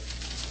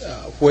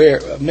 where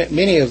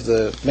many of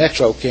the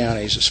metro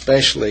counties,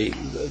 especially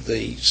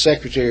the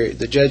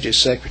judges'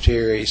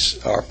 secretaries,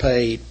 are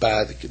paid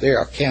by they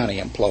are county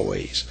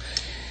employees,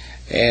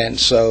 and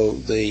so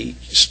the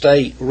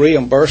state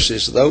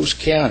reimburses those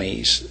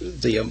counties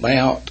the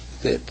amount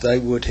that they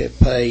would have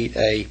paid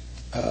a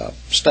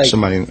state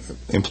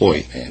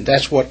employee, and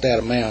that's what that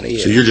amount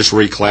is. So you're just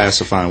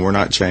reclassifying. We're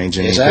not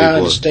changing any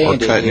people or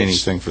cutting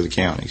anything for the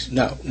counties.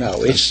 No,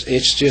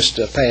 it's just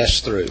a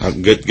pass through.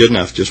 Good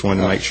enough. Just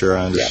wanted to make sure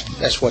I understood. Yeah,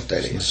 that's what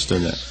that is.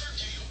 Understood that.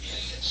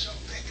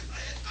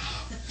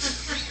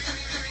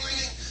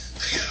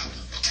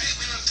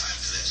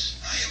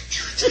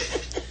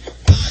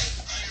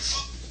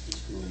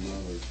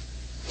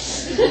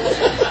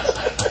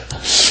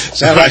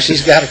 Sounds like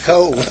she's got a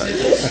cold.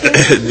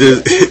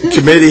 Does the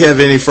committee have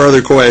any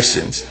further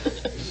questions?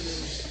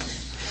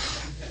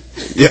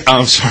 Yeah,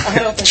 I'm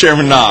sorry.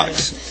 Chairman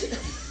Knox.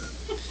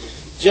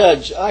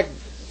 Judge, I'm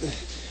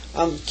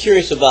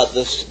curious about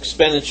this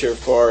expenditure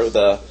for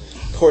the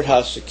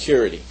courthouse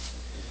security.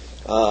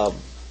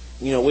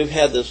 We've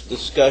had this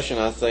discussion,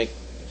 I think,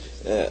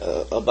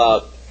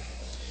 about,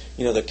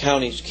 the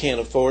counties can't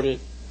afford it.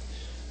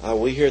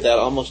 We hear that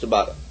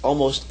about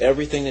almost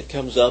everything that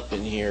comes up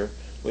in here.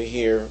 We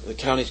hear the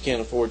counties can't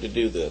afford to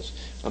do this.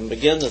 I'm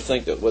beginning to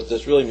think that what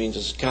this really means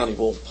is the county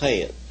won't pay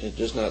it. It's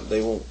just not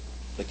they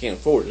can't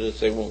afford it. It's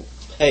they won't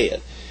pay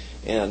it.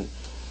 And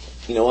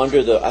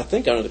under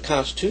the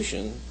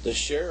Constitution, the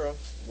sheriff,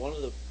 one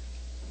of the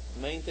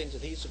main things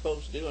that he's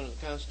supposed to do under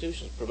the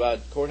Constitution is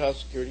provide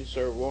courthouse security,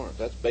 serve warrants.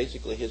 That's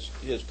basically his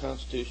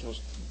constitutional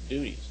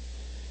duties,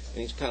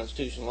 and he's a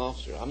constitutional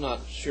officer. I'm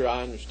not sure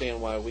I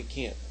understand why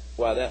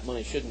that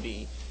money shouldn't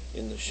be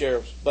in the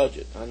sheriff's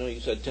budget. I know you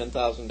said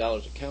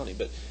 $10,000 a county,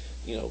 but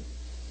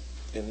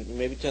and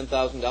maybe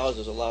 $10,000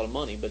 is a lot of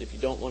money. But if you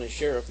don't want a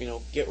sheriff,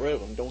 get rid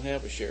of him. Don't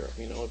have a sheriff.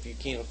 If you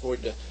can't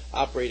afford to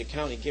operate a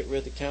county, get rid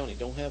of the county.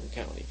 Don't have a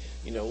county.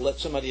 Let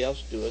somebody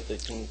else do it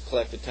that can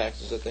collect the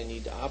taxes that they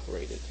need to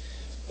operate it.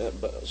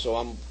 So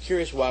I'm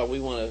curious why we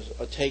want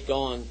to take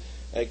on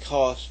a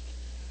cost,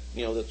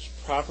 that's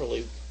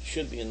properly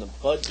should be in the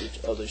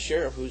budget of the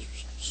sheriff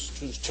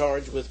who's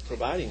charged with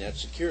providing that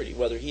security.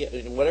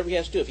 Whatever he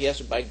has to do, if he has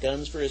to buy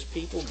guns for his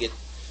people, get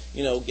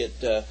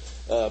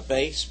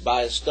base,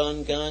 buy a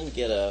stun gun,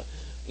 get a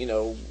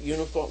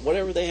uniform,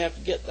 whatever they have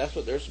to get, that's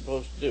what they're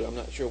supposed to do. I'm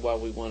not sure why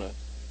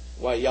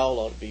y'all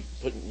ought to be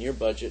putting in your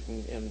budget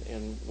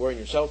and worrying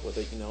yourself with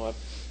it.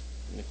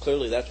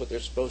 Clearly that's what they're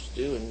supposed to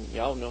do, and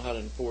y'all know how to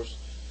enforce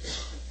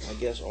I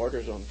guess,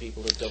 orders on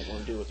people that don't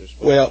want to do what they're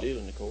supposed to do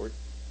in the court.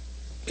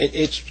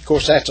 Of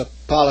course, that's a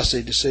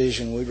policy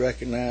decision we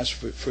recognize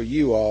for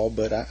you all,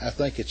 but I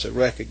think it's a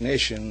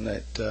recognition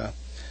that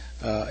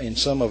in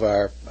some of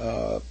our,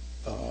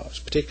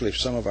 particularly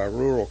some of our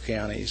rural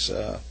counties,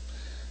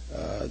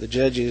 the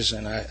judges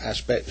and I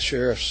expect the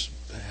sheriffs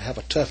have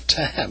a tough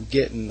time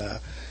getting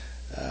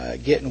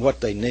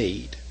what they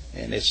need,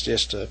 and it's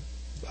just a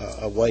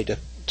way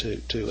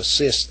to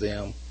assist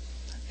them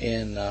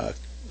in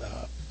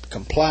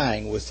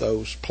complying with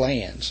those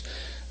plans.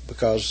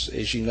 Because,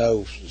 as you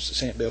know,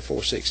 Senate Bill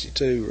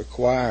 462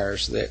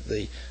 requires that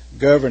the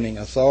governing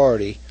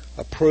authority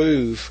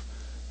approve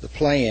the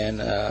plan,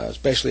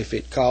 especially if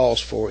it calls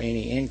for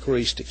any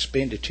increased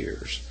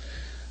expenditures.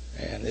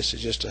 And this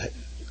is just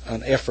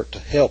an effort to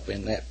help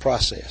in that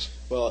process.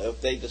 Well,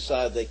 if they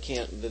decide they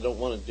don't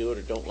want to do it,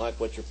 or don't like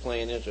what your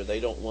plan is, or they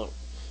don't want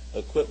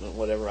equipment,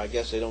 whatever, I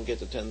guess they don't get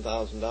the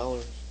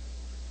 $10,000?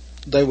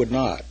 They would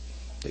not.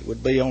 It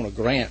would be on a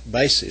grant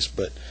basis,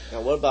 but...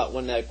 Now, what about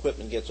when that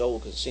equipment gets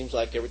old? Because it seems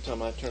like every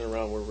time I turn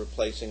around, we're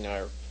replacing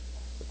our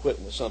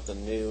equipment with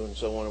something new and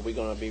so on. Are we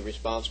going to be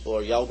responsible?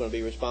 Are y'all going to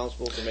be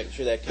responsible for making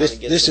sure that kind of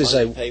gets the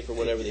money to pay for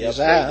whatever the upgrade is?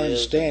 As I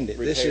understand it,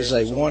 this is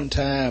a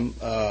one-time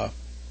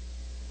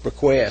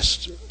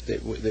request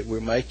that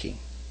we're making.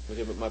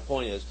 Okay, but my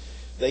point is,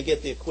 they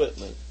get the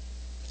equipment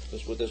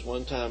with this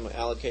one-time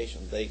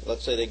allocation.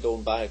 Let's say they go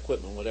and buy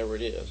equipment, whatever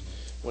it is.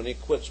 When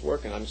it quits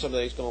working,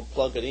 somebody's going to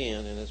plug it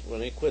in, and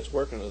when it quits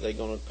working, are they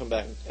going to come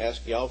back and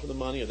ask y'all for the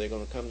money? Are they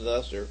going to come to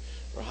us, or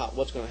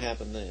what's going to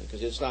happen then?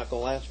 Because it's not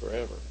going to last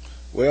forever.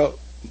 Well,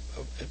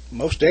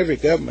 most every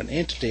government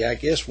entity, I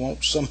guess,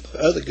 wants some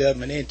other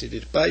government entity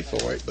to pay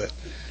for it, but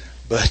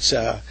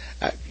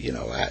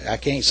I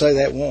can't say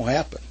that won't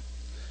happen.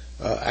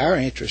 Our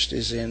interest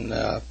is in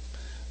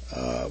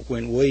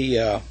when we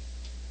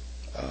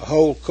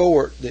hold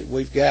court that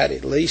we've got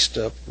at least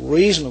a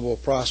reasonable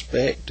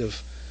prospect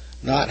of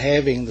not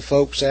having the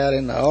folks out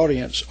in the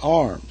audience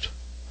armed.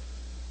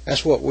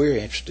 That's what we're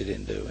interested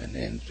in doing,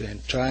 and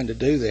trying to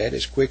do that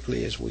as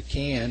quickly as we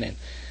can. And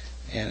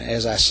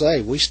as I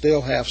say, we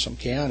still have some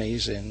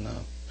counties that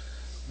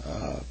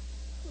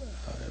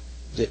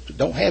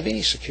don't have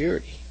any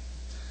security,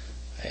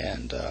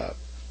 and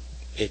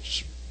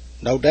it's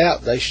no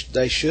doubt they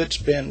should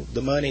spend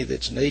the money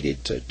that's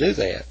needed to do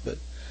that. But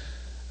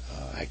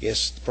I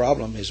guess the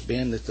problem has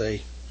been that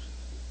they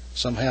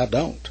somehow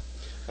don't.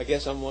 I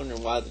guess I'm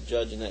wondering why the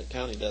judge in that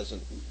county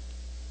doesn't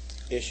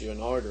issue an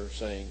order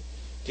saying,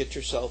 get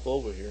yourself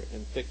over here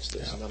and fix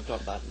this. And I'm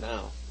talking about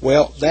now.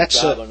 Well,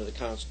 that's under the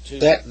Constitution.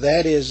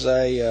 That is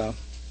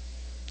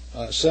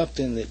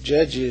something that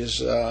judges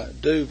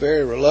do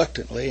very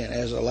reluctantly and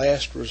as a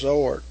last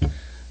resort.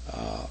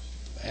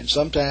 And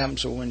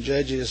sometimes when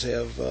judges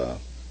have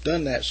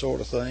done that sort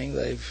of thing,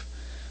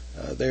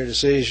 their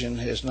decision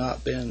has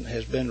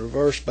been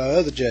reversed by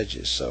other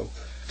judges. So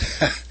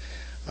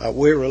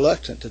we're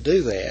reluctant to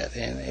do that,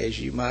 and as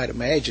you might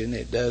imagine,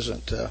 it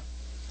doesn't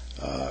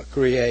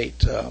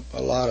create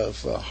a lot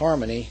of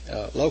harmony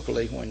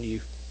locally when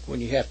you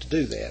have to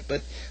do that.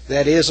 But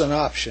that is an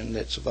option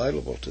that's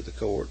available to the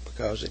court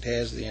because it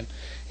has the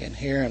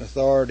inherent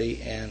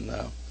authority and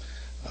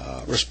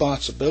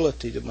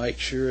responsibility to make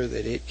sure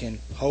that it can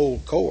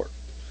hold court,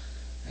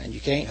 and you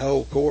can't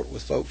hold court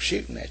with folks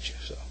shooting at you.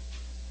 So,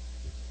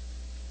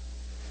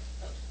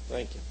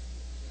 thank you.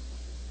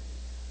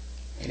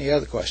 Any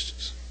other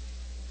questions?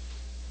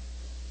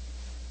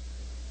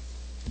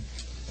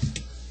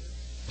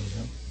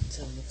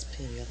 Tell them it's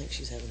Penny. I think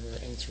she's having her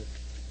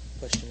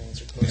question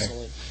answered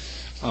personally.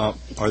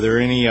 Are there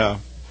any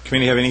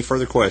committee have any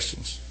further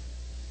questions?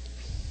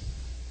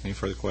 Any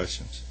further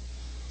questions?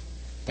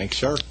 Thank you,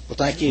 sir. Well,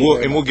 thank you.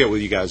 We'll get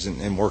with you guys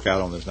and work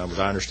out on those numbers.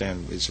 I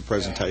understand it's a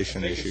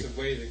presentation issue. It's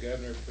the way the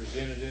governor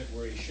presented it,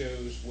 where he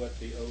shows what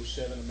the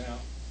 07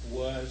 amount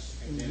was,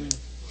 and then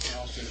it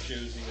also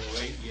shows the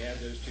 08. You add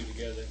those two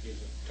together, it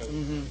gives a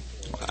total.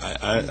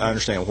 I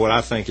understand. What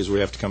I think is we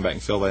have to come back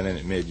and fill that in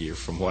at mid-year.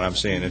 From what I'm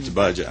seeing at the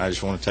budget, I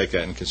just want to take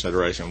that into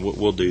consideration.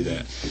 We'll do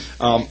that.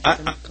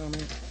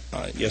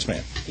 Yes,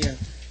 ma'am. Yeah.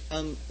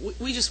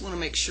 We just want to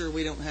make sure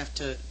we don't have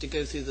to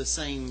go through the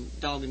same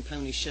dog and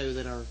pony show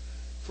that our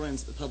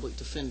friends at the Public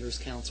Defenders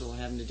Council are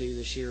having to do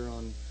this year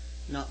on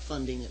not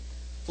funding it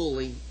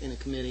fully in a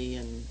committee.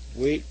 And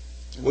we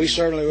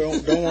certainly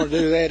don't want to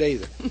do that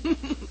either.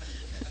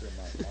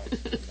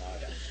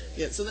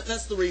 Yeah, so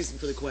that's the reason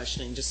for the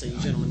questioning, just so you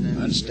gentlemen know.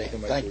 I understand.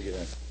 Thank you.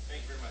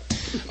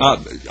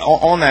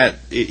 On that,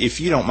 if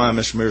you don't mind,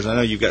 Mr. Mears, I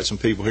know you've got some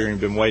people here and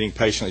been waiting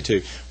patiently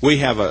too. We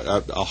have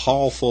a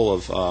hall full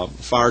of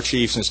fire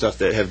chiefs and stuff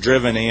that have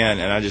driven in,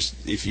 and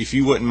if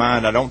you wouldn't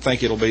mind, I don't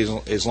think it'll be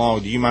as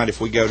long. Do you mind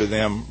if we go to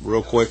them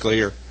real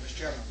quickly? Or Mr.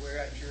 Chairman, we're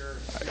at your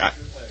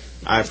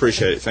I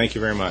appreciate it. Thank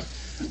you very much.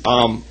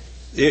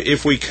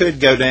 If we could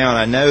go down,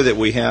 I know that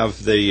we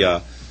have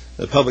the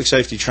Public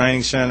Safety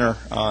Training Center,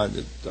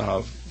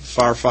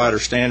 Firefighter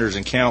Standards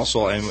and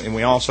Council, and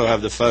we also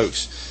have the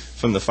folks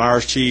from the fire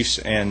chiefs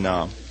and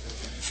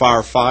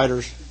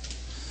firefighters.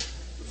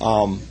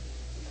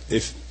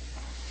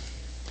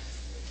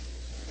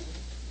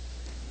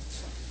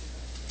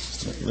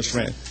 Mr.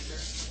 Mann,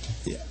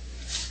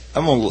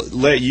 I'm going to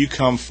let you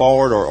come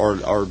forward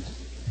or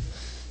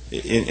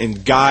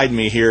and guide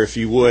me here, if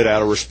you would,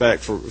 out of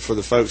respect for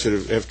the folks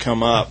that have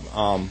come up,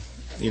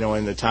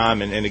 in the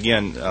time. And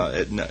again,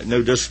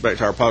 no disrespect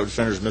to our public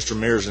defenders, Mr.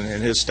 Mears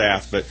and his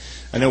staff, but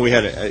I know we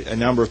had a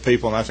number of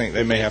people, and I think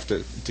they may have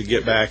to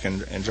get back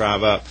and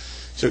drive up.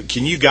 So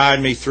can you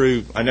guide me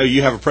through? I know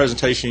you have a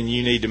presentation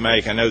you need to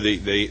make. I know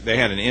they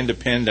had an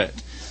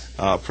independent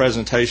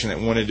presentation that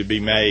wanted to be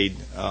made,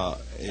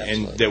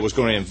 and that was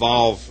going to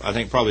involve, I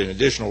think, probably an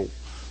additional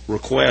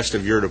request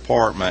of your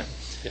department.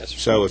 Yes, sir.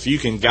 So if you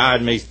can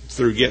guide me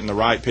through getting the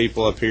right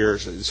people up here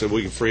so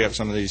we can free up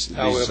some of these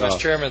Mr.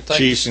 Chairman,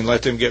 chiefs and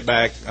let them get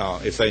back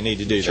if they need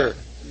to do sure. that.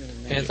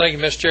 And thank you,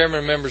 Mr. Chairman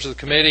and members of the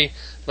committee.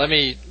 Let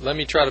me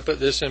try to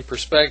put this in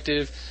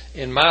perspective.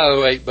 In my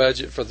 08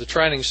 budget for the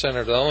training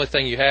center, the only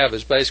thing you have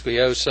is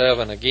basically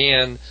 07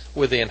 again,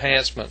 with the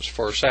enhancements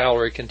for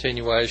salary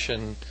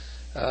continuation,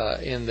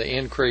 in the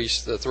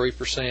increase, the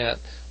 3%,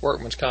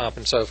 workman's comp,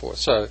 and so forth.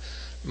 So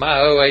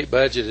my 08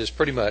 budget is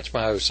pretty much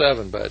my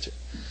 07 budget.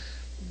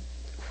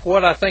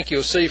 What I think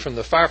you'll see from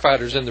the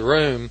firefighters in the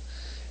room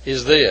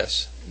is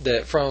this,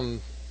 that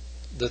from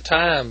the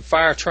time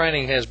fire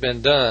training has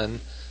been done,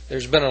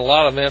 there's been a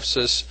lot of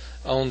emphasis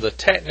on the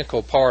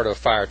technical part of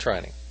fire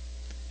training.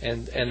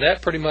 And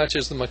that pretty much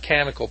is the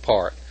mechanical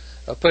part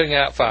of putting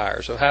out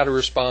fires, of how to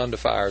respond to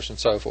fires and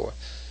so forth.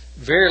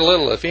 Very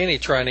little, if any,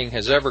 training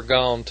has ever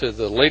gone to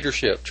the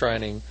leadership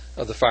training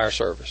of the fire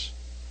service.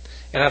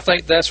 And I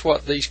think that's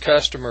what these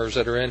customers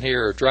that are in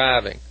here are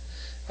driving.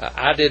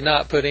 I did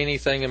not put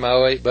anything in my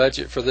 08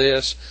 budget for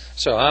this,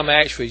 so I'm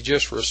actually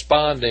just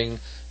responding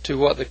to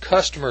what the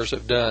customers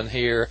have done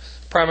here,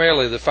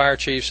 primarily the fire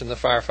chiefs and the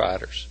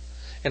firefighters.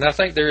 And I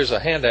think there is a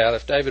handout.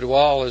 If David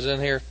Wall is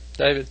in here,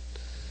 David,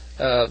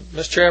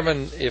 Mr.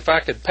 Chairman, if I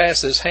could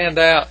pass this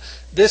handout,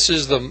 this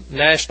is the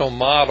national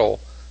model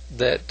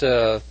that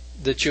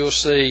you'll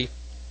see.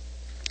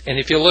 And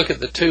if you look at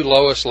the two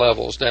lowest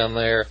levels down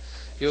there,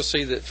 you'll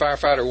see that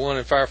Firefighter 1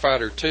 and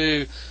Firefighter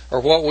 2 are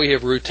what we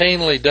have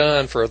routinely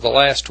done for the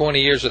last 20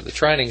 years at the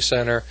training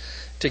center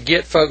to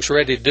get folks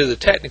ready to do the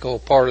technical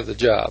part of the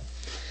job.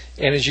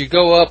 And as you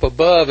go up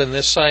above in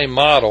this same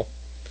model,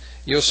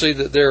 you'll see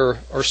that there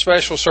are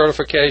special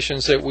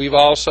certifications that we've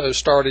also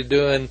started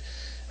doing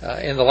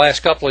in the last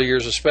couple of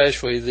years,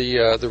 especially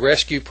the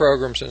rescue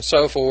programs and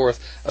so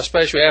forth,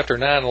 especially after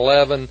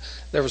 9/11.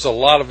 There was a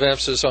lot of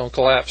emphasis on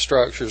collapsed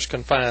structures,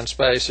 confined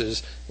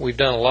spaces. We've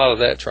done a lot of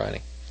that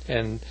training.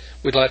 And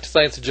we'd like to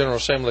thank the General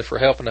Assembly for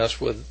helping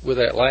us with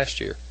that last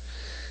year.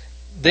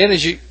 Then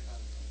as you...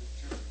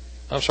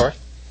 I'm sorry?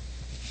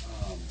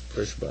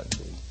 Push the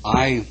button.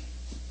 I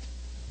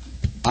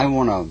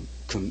want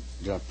to...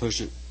 Did I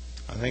push it?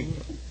 I think...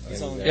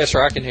 Yes,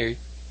 sir, I can hear you.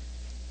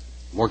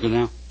 Working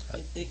now?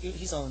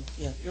 He's on.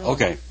 Yeah, you're on.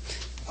 Okay.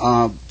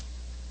 I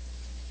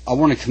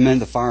want to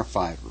commend the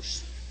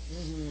firefighters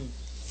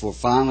for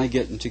finally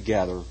getting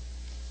together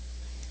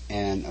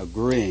and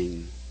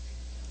agreeing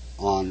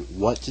on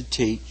what to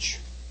teach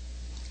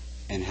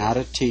and how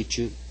to teach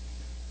it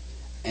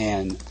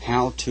and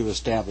how to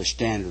establish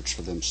standards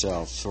for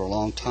themselves. For a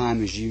long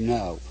time, as you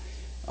know,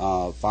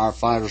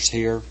 firefighters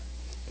here,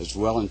 as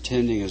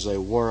well-intending as they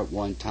were at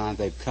one time,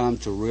 they've come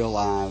to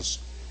realize,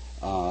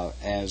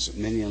 as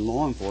many in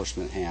law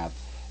enforcement have,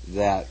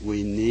 that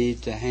we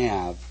need to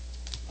have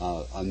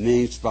a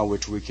means by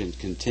which we can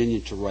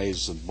continue to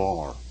raise the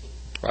bar.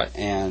 Right.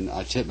 And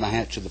I tip my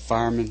hat to the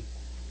firemen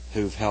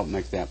who've helped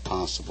make that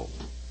possible.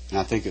 And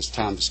I think it's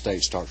time the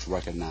state starts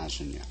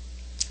recognizing you.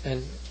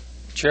 And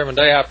Chairman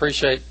Day, I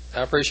appreciate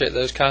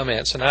those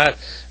comments. And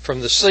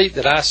from the seat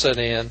that I sit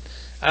in,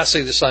 I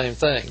see the same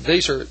thing.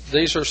 These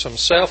are some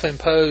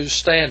self-imposed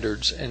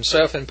standards and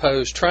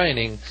self-imposed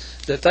training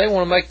that they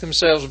want to make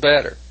themselves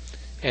better.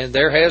 And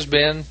there has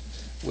been,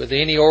 with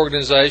any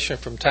organization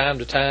from time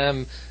to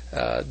time,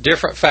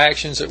 different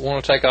factions that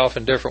want to take off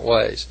in different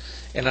ways.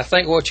 And I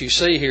think what you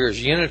see here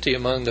is unity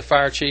among the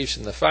fire chiefs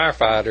and the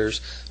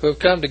firefighters who have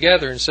come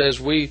together and says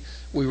we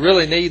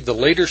really need the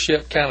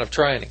leadership kind of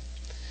training.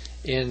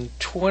 In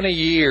 20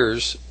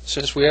 years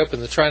since we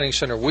opened the training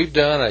center, we've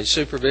done a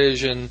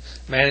supervision,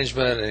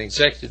 management, and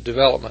executive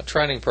development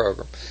training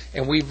program.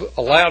 And we've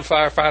allowed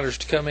firefighters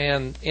to come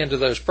into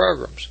those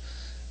programs.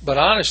 But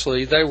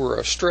honestly, they were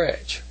a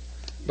stretch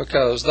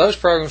because those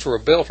programs were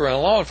built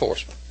around law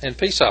enforcement and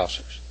peace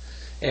officers.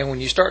 And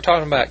when you start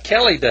talking about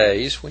Kelly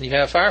days, when you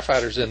have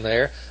firefighters in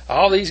there,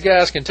 all these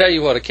guys can tell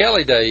you what a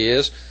Kelly day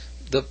is.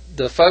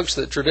 The folks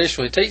that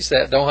traditionally teach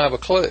that don't have a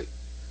clue.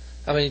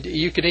 I mean,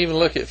 you can even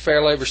look at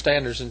Fair Labor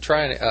Standards and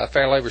Training,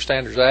 Fair Labor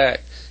Standards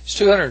Act. It's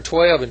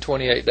 212 in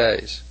 28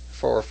 days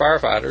for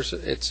firefighters.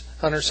 It's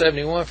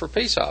 171 for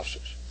peace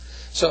officers.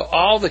 So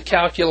all the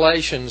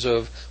calculations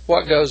of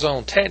what goes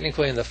on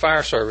technically in the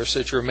fire service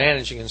that you're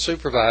managing and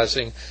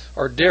supervising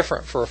are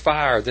different for a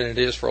fire than it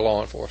is for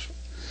law enforcement.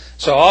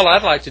 So all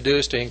I'd like to do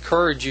is to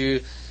encourage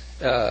you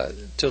to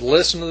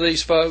listen to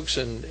these folks,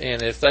 and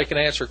if they can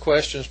answer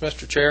questions,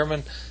 Mr.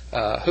 Chairman,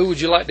 who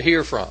would you like to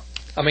hear from?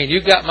 I mean,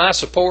 you've got my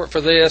support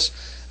for this.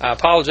 I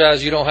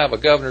apologize you don't have a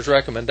governor's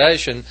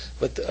recommendation,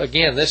 but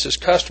again, this is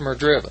customer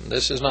driven.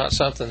 This is not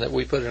something that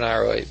we put in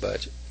our 08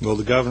 budget. Well,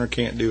 the governor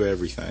can't do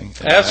everything.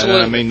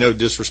 Absolutely. And I mean, no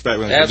disrespect.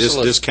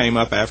 Absolutely. This came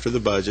up after the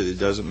budget. It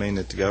doesn't mean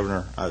that the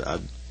governor.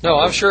 No,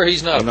 I'm sure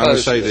he's not I'm not going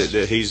to opposed to say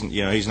that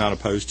he's not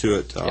opposed to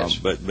it. Yes.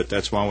 But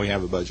that's why we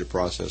have a budget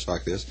process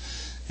like this,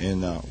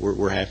 and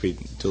we're happy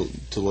to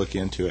look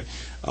into it.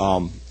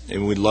 And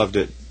we'd love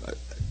to.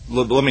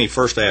 Let me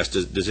first ask: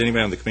 Does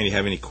anybody on the committee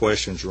have any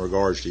questions in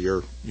regards to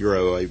your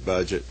 08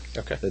 budget?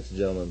 Okay. That the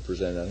gentleman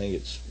presented. I think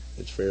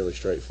it's fairly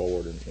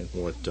straightforward in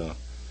what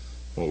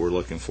we're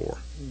looking for.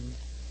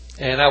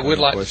 And I would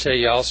like to tell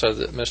you also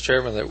that, Mr.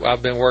 Chairman, that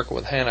I've been working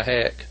with Hannah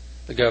Heck,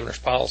 the governor's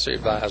policy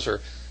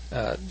advisor.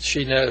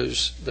 She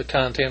knows the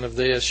content of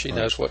this. She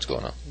knows what's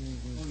going on.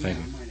 Thank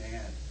you.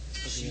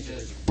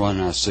 Run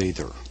us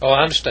either. Oh,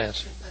 I understand,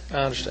 sir. I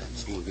understand.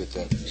 We'll get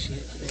that.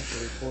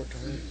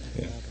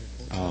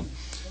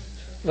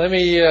 Let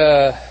me,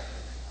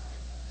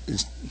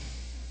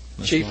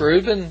 Chief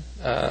Rubin,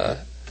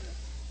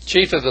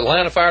 Chief of the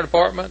Atlanta Fire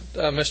Department,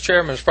 Mr.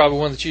 Chairman, is probably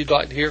one that you'd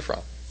like to hear from.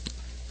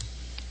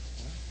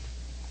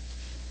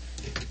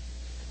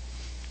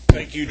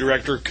 Thank you,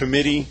 Director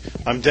Committee.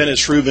 I'm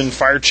Dennis Rubin,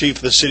 Fire Chief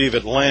of the City of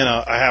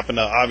Atlanta. I happen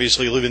to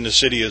obviously live in the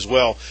city as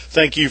well.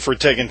 Thank you for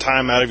taking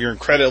time out of your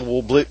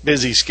incredible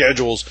busy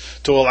schedules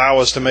to allow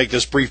us to make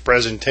this brief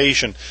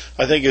presentation.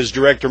 I think as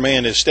Director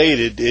Mann has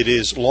stated, it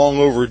is long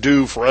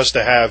overdue for us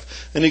to have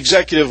an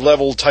executive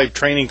level type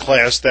training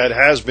class that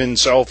has been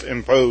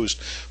self-imposed.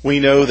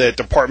 We know that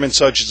departments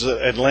such as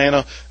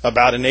Atlanta,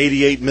 about an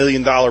 $88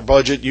 million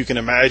budget, you can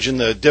imagine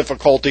the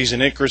difficulties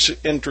and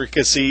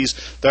intricacies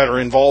that are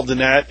involved in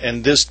that.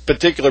 And this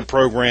particular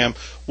program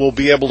will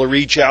be able to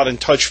reach out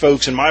and touch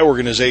folks in my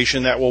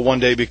organization that will one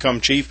day become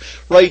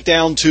chief, right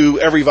down to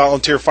every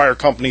volunteer fire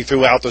company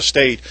throughout the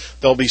state.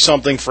 There'll be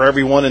something for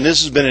everyone, and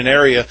this has been an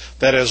area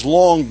that has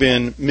long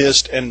been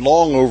missed and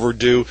long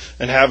overdue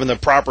in having the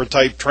proper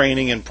type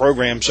training and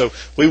program. So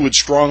we would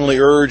strongly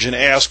urge and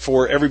ask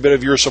for every bit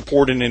of your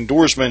support and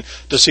endorsement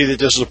to see that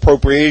this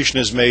appropriation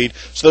is made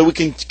so that we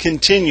can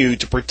continue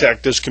to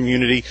protect this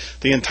community,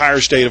 the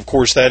entire state, of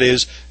course, that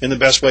is, in the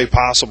best way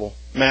possible.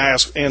 May I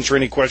answer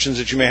any questions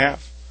that you may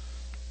have?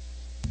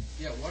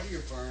 Yeah, why do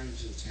your fire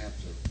engines have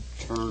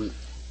to turn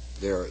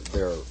their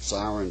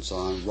sirens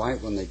on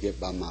right when they get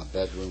by my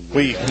bedroom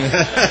window?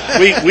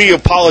 We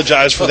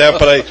apologize for that,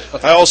 but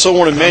I also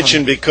want to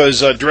mention, because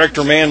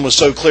Director Mann was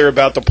so clear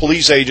about the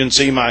police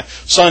agency, my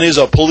son is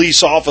a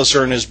police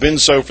officer and has been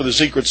so for the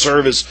Secret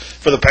Service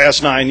for the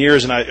past 9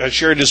 years, and I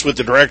shared this with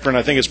the Director, and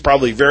I think it's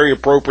probably very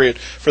appropriate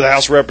for the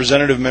House of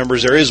Representative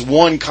members. There is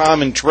one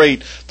common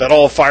trait that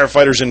all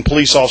firefighters and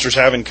police officers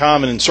have in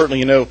common, and certainly,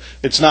 you know,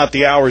 it's not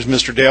the hours,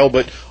 Mr. Dale,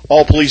 but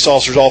all police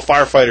officers, all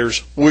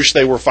firefighters wish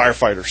they were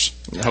firefighters.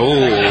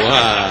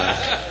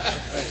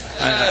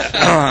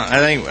 I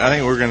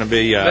think we're going to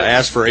be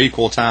asked for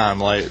equal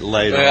time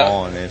later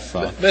on.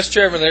 Mr.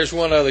 Chairman, there's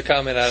one other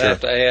comment I'd Sure.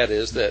 have to add,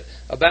 is that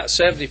about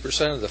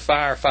 70% of the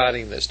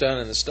firefighting that's done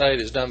in the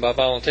state is done by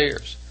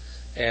volunteers.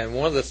 And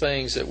one of the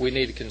things that we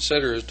need to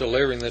consider is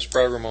delivering this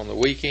program on the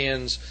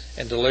weekends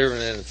and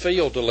delivering it in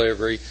field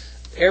delivery.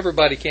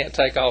 Everybody can't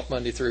take off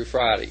Monday through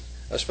Friday,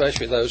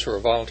 especially those who are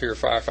volunteer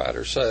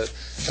firefighters. So,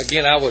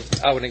 again, I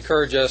would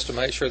encourage us to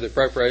make sure the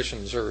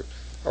appropriations are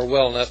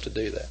well enough to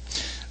do that.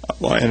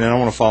 Well, and then I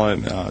want to follow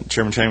up.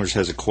 Chairman Chambers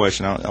has a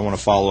question. I want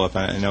to follow up.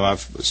 I know I've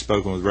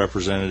spoken with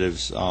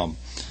representatives of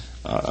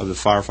the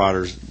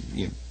firefighters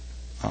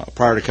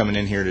prior to coming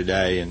in here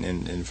today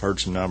and have heard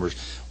some numbers.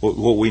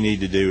 What we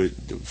need to do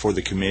for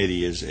the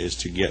committee is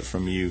to get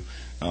from you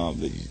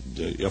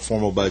a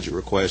formal budget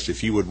request.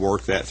 If you would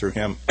work that through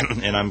him,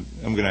 and I'm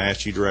going to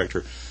ask you,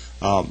 Director,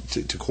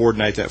 to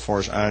coordinate that for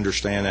us. I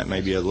understand that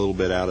may be a little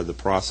bit out of the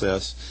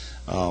process,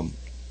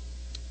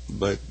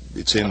 but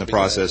it's in the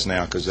process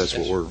now because that's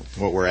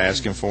what we're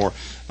asking for.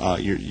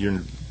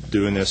 You're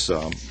doing this,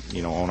 on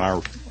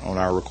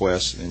our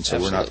request, and so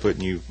we're not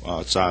putting you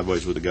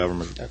sideways with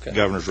the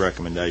governor's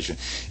recommendation.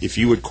 If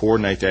you would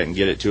coordinate that and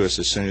get it to us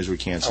as soon as we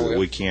can, so that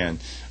we can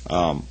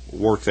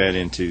work that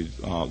into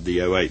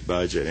the 08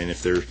 budget, and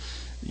if there's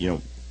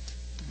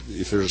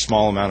a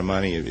small amount of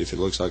money, if it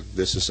looks like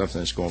this is something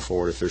that's going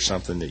forward, if there's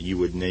something that you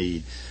would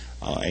need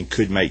and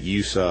could make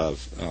use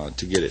of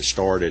to get it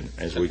started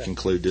as we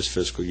conclude this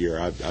fiscal year,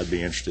 I'd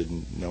be interested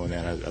in knowing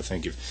that. I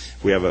think if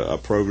we have a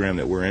program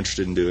that we're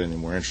interested in doing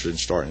and we're interested in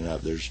starting it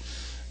up,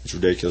 it's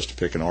ridiculous to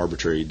pick an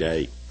arbitrary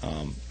date.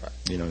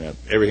 Now,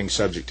 everything's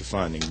subject to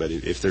funding, but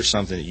if there's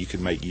something that you could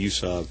make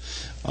use of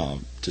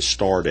to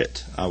start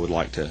it, I would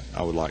like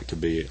to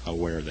be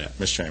aware of that.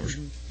 Ms. Chambers.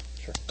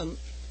 Sure.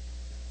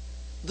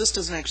 This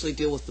doesn't actually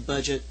deal with the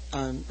budget,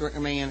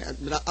 Director Mann,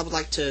 but I would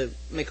like to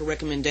make a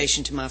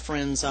recommendation to my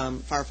friends,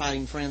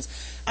 firefighting friends.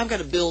 I've got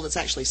a bill that's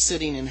actually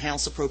sitting in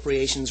House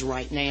Appropriations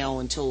right now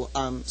until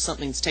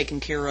something's taken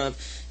care of,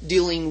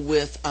 dealing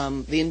with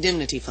the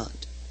indemnity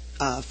fund.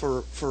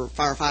 for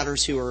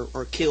firefighters who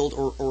are killed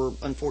or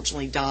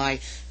unfortunately die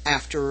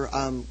after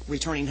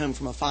returning home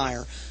from a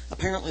fire.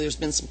 Apparently there's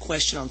been some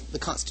question on the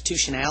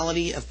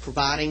constitutionality of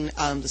providing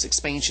this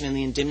expansion in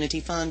the indemnity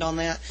fund on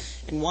that.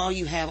 And while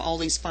you have all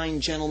these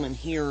fine gentlemen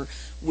here,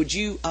 would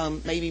you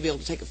maybe be able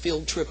to take a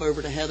field trip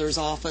over to Heather's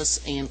office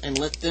and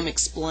let them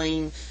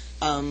explain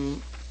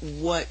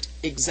what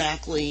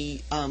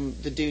exactly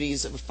the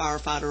duties of a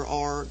firefighter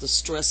are, the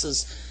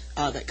stresses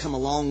that come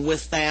along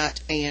with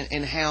that,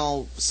 and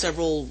how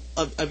several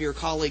of your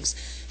colleagues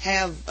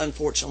have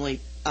unfortunately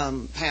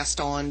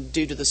passed on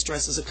due to the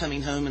stresses of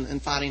coming home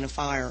and fighting a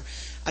fire.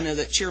 I know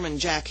that Chairman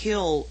Jack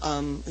Hill,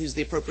 who's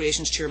the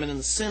Appropriations Chairman in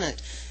the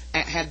Senate,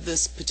 had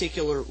this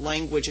particular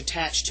language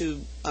attached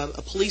to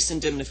a police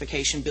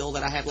indemnification bill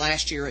that I had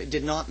last year. It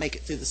did not make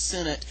it through the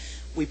Senate.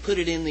 We put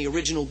it in the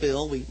original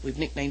bill. We've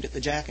nicknamed it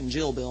the Jack and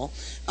Jill bill.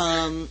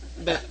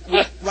 But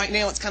right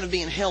now it's kind of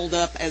being held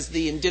up as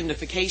the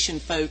indemnification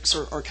folks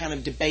are kind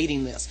of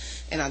debating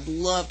this. And I'd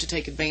love to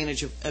take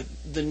advantage of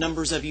the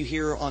numbers of you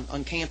here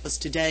on campus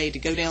today to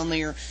go down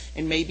there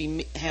and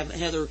maybe have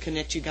Heather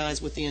connect you guys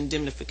with the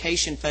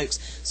indemnification folks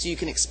so you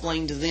can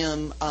explain to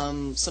them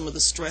some of the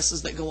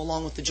stresses that go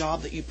along with the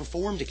job that you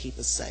perform to keep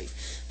us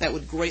safe. That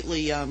would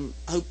greatly,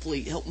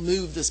 hopefully, help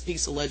move this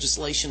piece of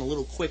legislation a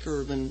little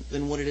quicker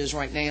than what it is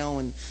right now.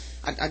 And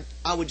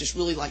I would just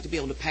really like to be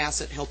able to pass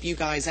it, help you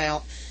guys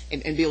out,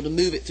 and be able to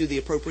move it through the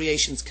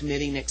Appropriations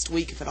Committee next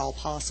week, if at all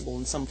possible,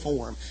 in some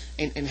form.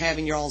 And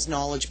having your all's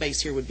knowledge base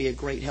here would be a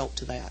great help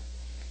to that.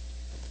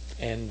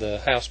 And the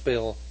House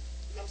bill?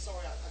 I'm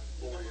sorry,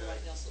 the number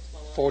right now slips my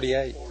mind.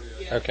 48?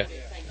 Yeah, okay.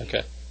 Thank you.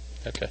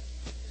 Okay.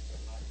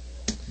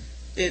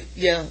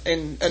 Yeah,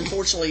 and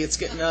unfortunately it's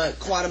getting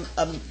quite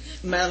a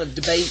amount of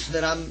debate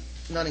that I'm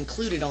not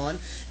included on,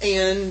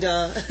 and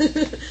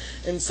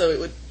and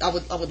so I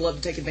would love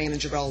to take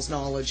advantage of y'all's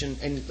knowledge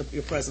and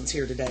your presence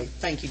here today.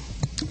 Thank you.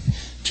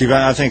 Chief,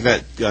 I think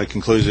that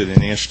concludes it. In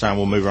the interest of time,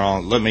 we'll move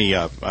on. Let me,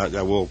 I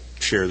will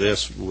share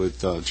this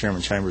with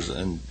Chairman Chambers,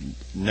 and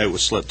note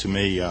was slipped to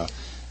me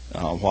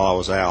while I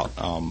was out.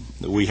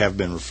 We have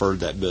been referred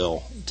that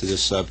bill to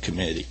this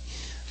subcommittee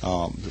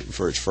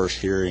for its first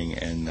hearing,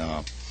 and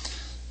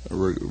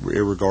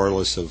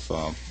regardless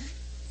of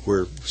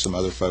where some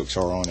other folks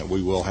are on it,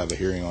 we will have a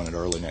hearing on it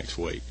early next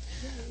week.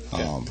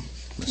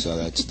 So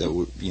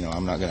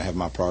I'm not going to have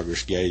my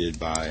progress gated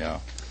by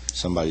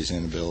somebody's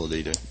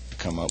inability to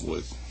come up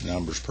with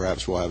numbers.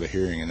 Perhaps we'll have a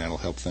hearing, and that'll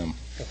help them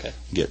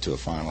get to a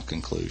final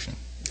conclusion.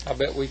 I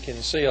bet we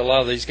can see a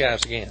lot of these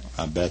guys again.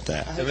 I bet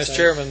that. And Mr.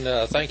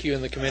 Chairman, thank you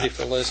and the committee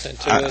for listening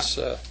to us.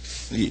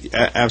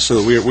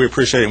 Absolutely. We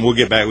appreciate it, and we'll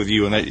get back with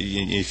you. And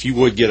if you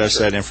would get us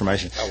that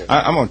information.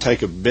 I'm going to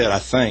take a bit, I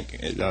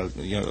think,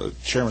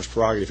 Chairman's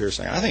prerogative here,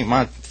 saying, I think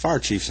my fire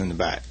chief's in the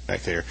back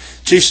there.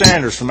 Chief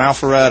Sanders from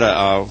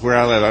Alpharetta, where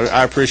I live.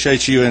 I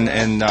appreciate you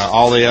and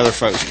all the other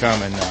folks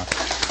coming.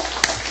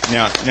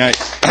 Now,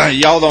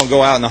 y'all don't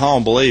go out in the hall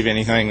and believe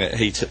anything that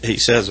he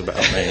says about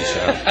me.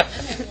 So.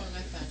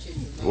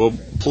 Well,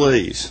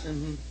 please.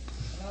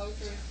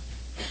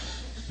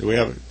 Do we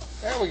have it?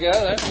 There we go.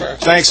 That's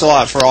perfect. Thanks a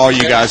lot for all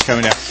you guys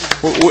coming out.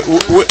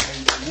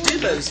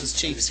 Dubos'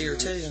 chief's here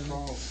too.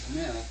 Well,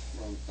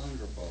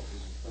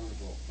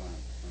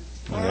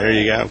 there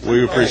you go.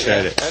 We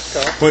appreciate it.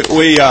 That's cool.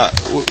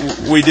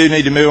 We do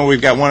need to move on.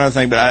 We've got one other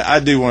thing, but I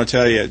do want to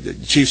tell you,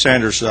 Chief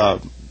Sanders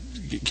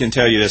can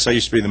tell you this. I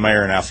used to be the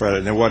mayor in Alpharetta,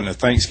 and there wasn't a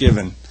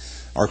Thanksgiving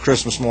or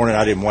Christmas morning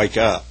I didn't wake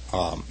up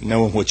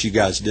knowing what you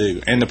guys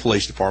do, and the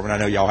police department. I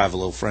know y'all have a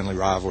little friendly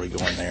rivalry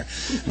going there,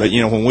 but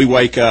when we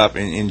wake up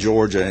in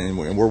Georgia and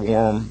we're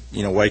warm,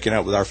 waking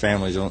up with our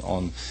families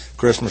on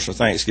Christmas or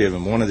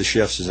Thanksgiving, one of the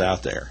shifts is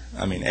out there.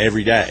 I mean,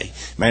 every day.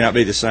 May not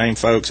be the same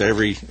folks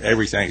every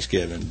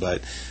Thanksgiving,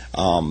 but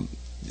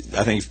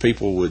I think if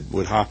people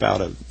would hop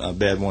out of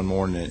bed one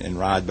morning and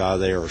ride by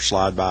there or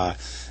slide by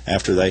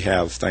after they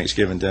have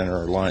Thanksgiving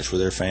dinner or lunch with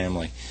their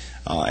family.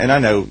 And I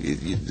know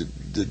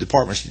the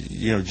departments,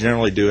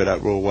 generally do it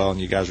up real well,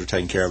 and you guys are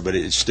taken care of. But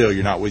it's still,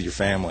 you're not with your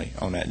family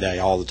on that day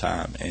all the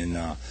time,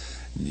 and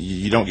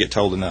you don't get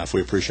told enough.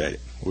 We appreciate it.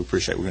 We're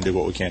going to do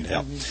what we can to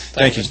help.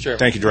 Thank you,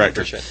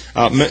 Director.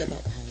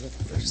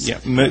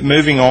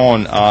 Moving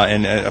on,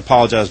 and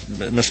apologize,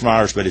 Mr.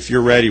 Myers, but if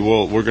you're ready,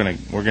 we're going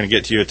to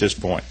get to you at this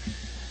point.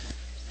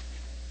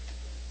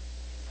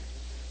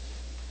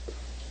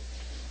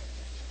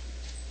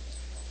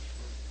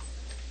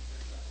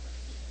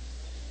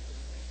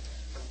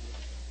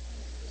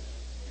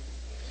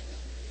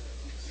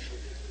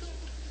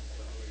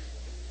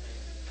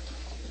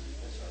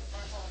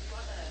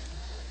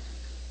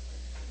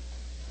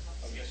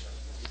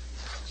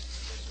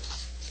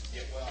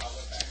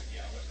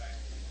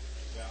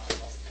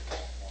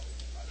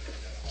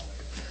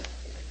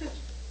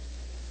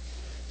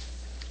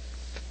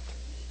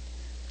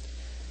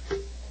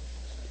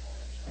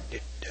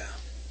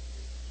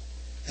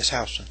 Ms.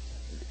 Howson.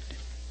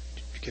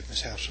 Did you give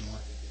Ms. Howson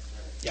one?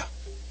 Yeah.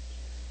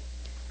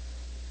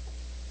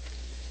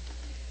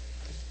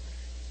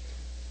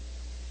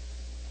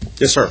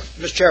 Yes, sir.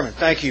 Mr. Chairman,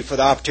 thank you for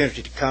the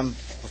opportunity to come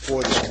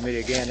before this committee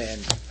again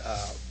and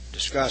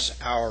discuss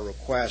our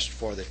request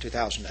for the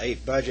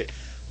 2008 budget.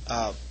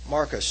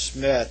 Marcus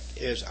Smith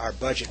is our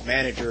budget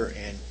manager,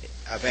 and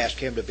I've asked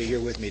him to be here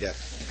with me to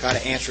kind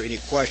of answer any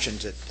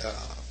questions that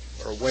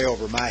are way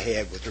over my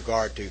head with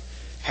regard to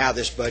how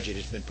this budget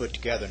has been put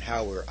together and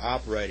how we're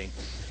operating.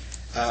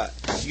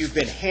 You've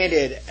been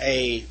handed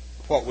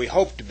what we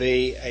hope to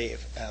be a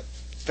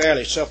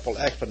fairly simple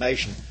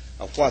explanation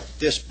of what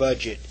this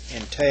budget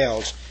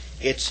entails.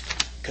 It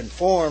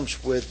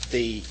conforms with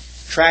the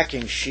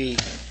tracking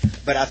sheet,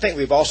 but I think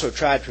we've also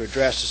tried to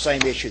address the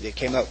same issue that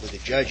came up with the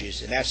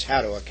judges, and that's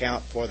how to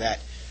account for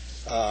that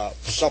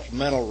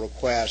supplemental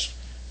request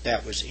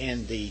that was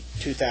in the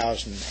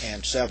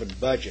 2007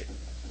 budget.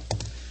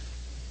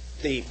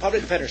 The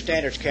Public Defender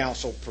Standards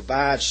Council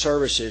provides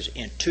services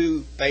in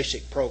two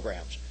basic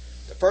programs.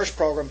 The first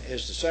program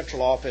is the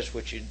central office,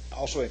 which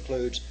also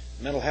includes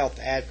mental health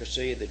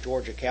advocacy, the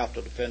Georgia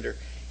Capital Defender.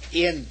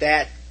 In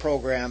that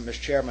program, Mr.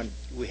 Chairman,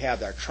 we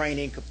have our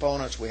training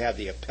components, we have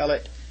the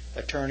appellate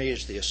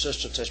attorneys, the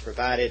assistance that's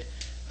provided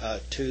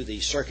to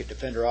the circuit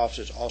defender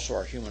offices, also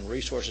our human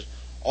resources,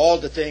 all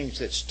the things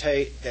that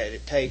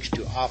it takes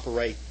to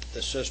operate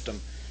the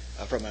system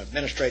from an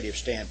administrative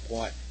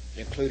standpoint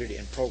included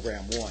in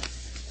Program 1.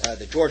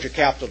 The Georgia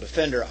Capital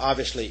Defender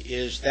obviously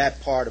is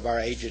that part of our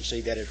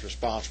agency that is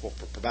responsible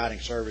for providing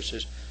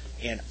services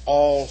in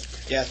all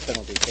death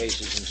penalty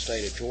cases in the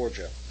state of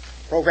Georgia.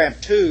 Program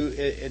 2,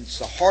 it's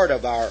the heart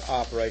of our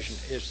operation,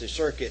 is the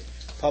Circuit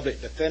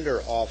Public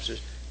Defender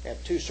offices. We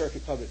have two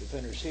Circuit Public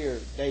Defenders here,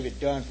 David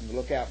Dunn from the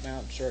Lookout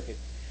Mountain Circuit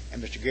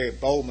and Mr. Gary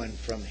Bowman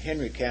from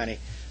Henry County.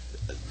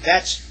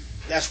 That's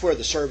where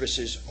the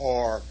services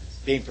are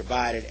being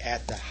provided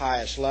at the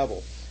highest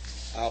level.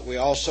 We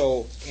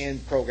also, in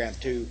Program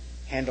 2,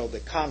 handle the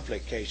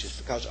conflict cases,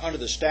 because under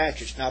the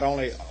statutes, not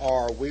only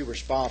are we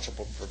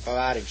responsible for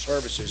providing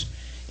services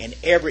in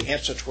every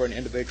instance where an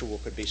individual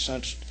could be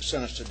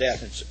sentenced to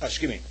death,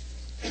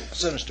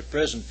 sentenced to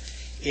prison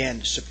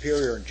in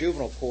superior and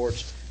juvenile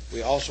courts,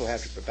 we also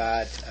have to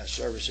provide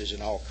services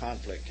in all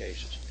conflict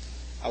cases.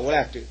 I will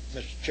have to,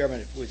 Mr.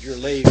 Chairman, with your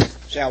leave,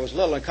 say I was a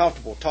little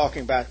uncomfortable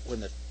talking about when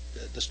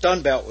the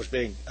stun belt was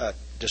being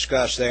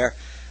discussed there,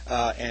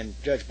 and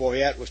Judge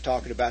Boyette was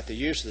talking about the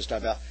use of the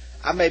stun belt.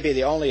 I may be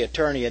the only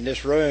attorney in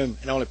this room,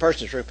 and the only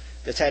person in this room,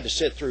 that's had to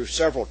sit through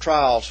several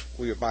trials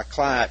with my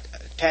client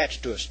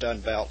attached to a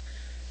stun belt,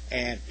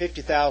 and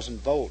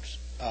 50,000 volts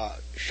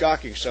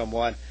shocking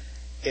someone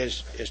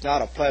is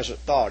not a pleasant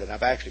thought, and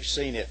I've actually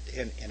seen it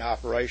in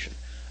operation.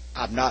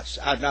 I'm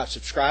not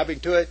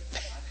subscribing to it,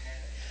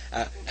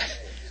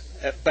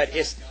 but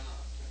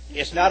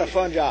it's not a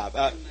fun job.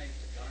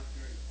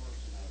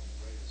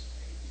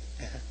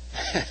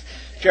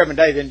 Chairman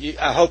David,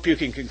 I hope you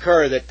can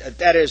concur that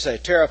that is a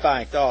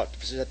terrifying thought,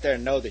 to sit there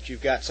and know that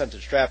you've got something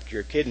strapped to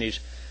your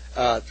kidneys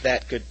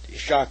that could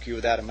shock you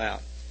without a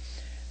mouth.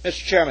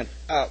 Mr. Chairman,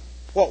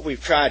 what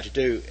we've tried to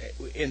do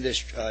in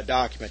this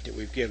document that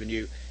we've given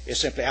you is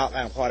simply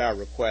outline what our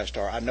requests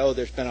are. I know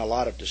there's been a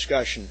lot of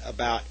discussion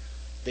about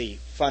the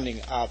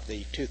funding of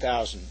the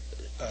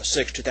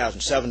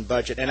 2006-2007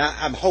 budget, and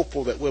I'm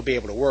hopeful that we'll be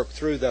able to work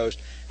through those,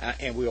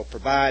 and we'll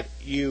provide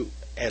you,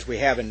 as we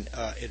have in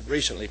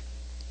recently,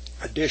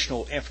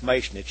 additional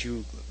information that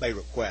you may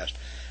request.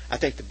 I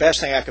think the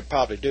best thing I could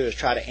probably do is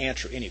try to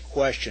answer any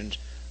questions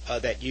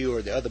that you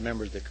or the other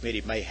members of the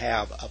committee may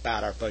have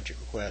about our budget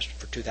request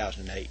for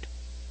 2008.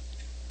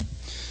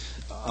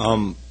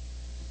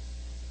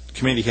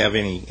 Committee have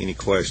any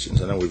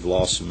questions? I know we've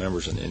lost some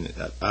members, and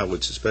I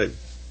would suspect,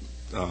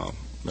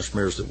 Mr.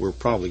 Mears, that we're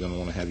probably going to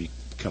want to have you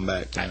come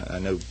back. I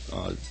know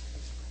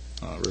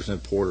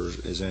Representative Porter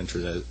is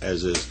interested,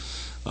 as is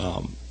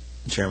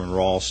Chairman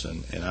Ross,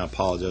 and I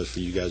apologize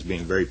for you guys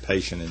being very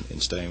patient in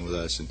staying with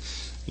us. And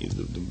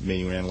the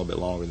meeting ran a little bit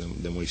longer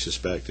than we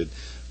suspected,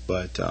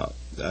 but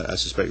I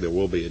suspect there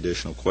will be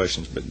additional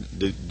questions. But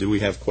do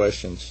we have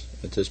questions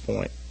at this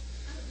point?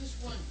 Just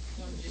one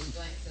just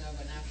glance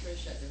over, and I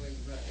appreciate the way you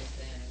wrote this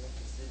down and what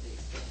you said the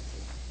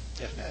expenses.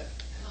 Yes, ma'am.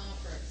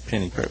 Conference.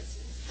 Penny,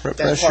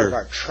 That's part of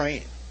our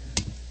training.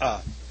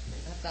 I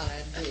thought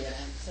I did. I'm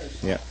so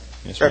sorry. Yeah.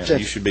 Yes, ma'am.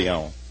 You should be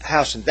on.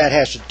 Housen, that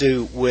has to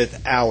do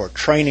with our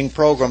training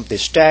program. The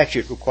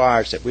statute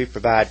requires that we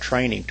provide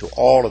training to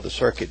all of the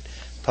circuit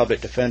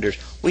public defenders.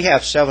 We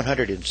have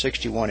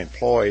 761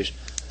 employees.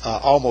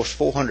 Almost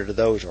 400 of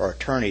those are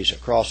attorneys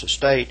across the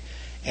state,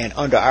 and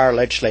under our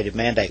legislative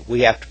mandate,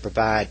 we have to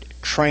provide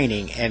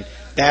training, and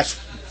that's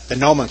the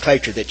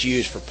nomenclature that's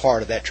used for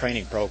part of that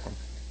training program.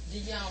 Do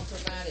y'all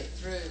provide it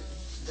through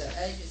the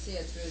agency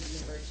or through the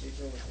University of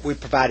Georgia? We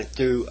provide it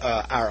through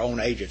our own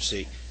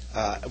agency.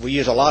 We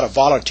use a lot of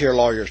volunteer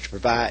lawyers to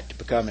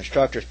become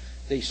instructors.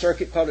 The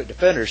circuit public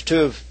defenders,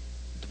 two of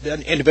the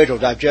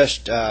individuals I've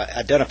just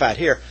identified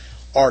here,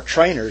 are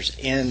trainers,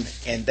 and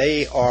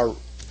they are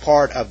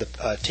part of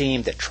the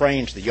team that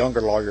trains the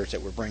younger lawyers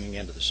that we're bringing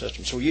into the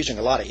system. So we're using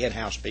a lot of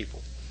in-house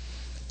people.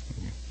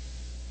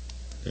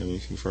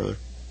 Anything further?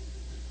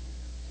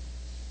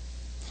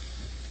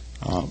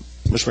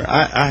 Mr. Mayor,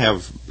 I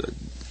have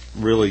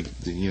really,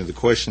 the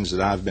questions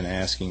that I've been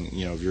asking,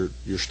 of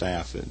your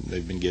staff,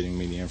 they've been getting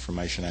me the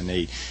information I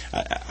need.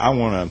 I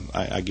want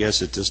to, I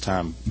guess at this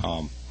time,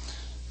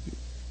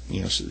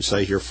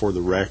 say here for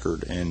the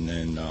record,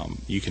 and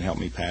you can help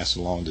me pass it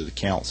along to the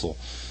council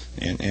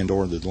and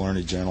or the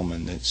learned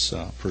gentleman that's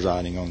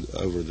presiding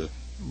over the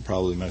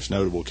probably most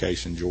notable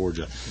case in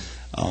Georgia.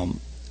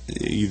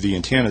 The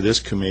intent of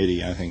this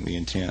committee, I think the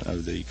intent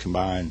of the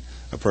combined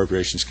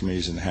appropriations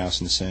committees in the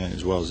House and the Senate,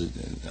 as well as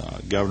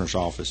the governor's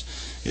office,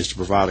 is to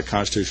provide a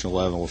constitutional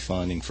level of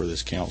funding for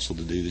this council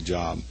to do the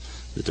job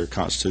that they're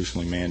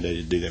constitutionally mandated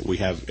to do. That we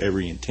have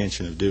every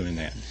intention of doing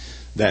that.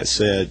 That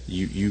said,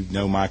 you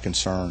know my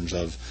concerns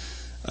of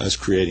us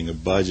creating a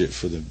budget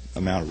for the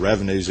amount of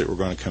revenues that were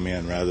going to come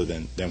in rather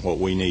than what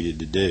we needed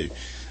to do.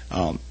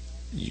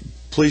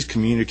 Please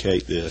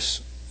communicate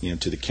this,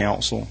 to the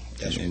council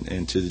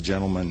and to the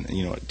gentleman,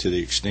 to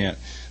the extent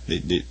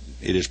that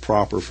it is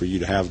proper for you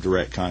to have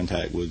direct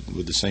contact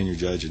with the senior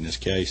judge in this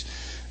case.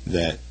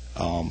 That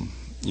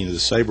the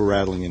saber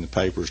rattling in the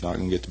paper is not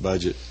going to get the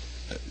budget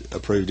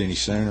approved any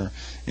sooner,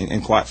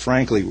 and quite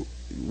frankly,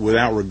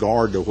 without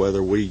regard to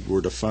whether we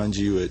were to fund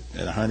you at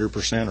 100%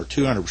 or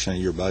 200%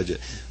 of your budget,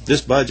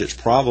 this budget's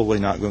probably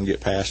not going to get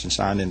passed and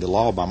signed into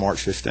law by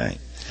March 15th.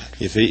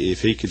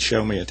 If he could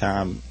show me a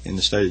time in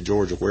the state of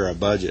Georgia where a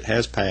budget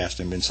has passed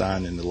and been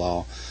signed into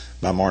law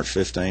by March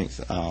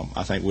 15th,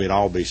 I think we'd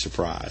all be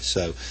surprised.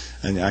 So,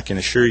 and I can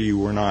assure you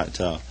we're not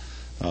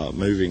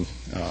moving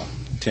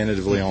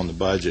tentatively on the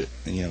budget,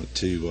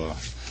 to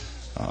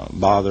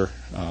bother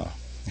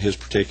his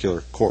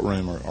particular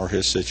courtroom or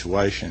his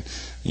situation.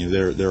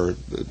 There are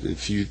a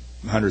few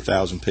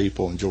 100,000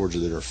 people in Georgia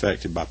that are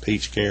affected by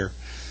peach care,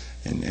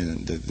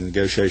 and the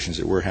negotiations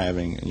that we're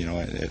having,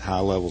 at high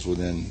levels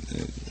within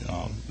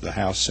the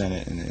House,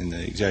 Senate, and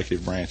the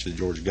executive branch of the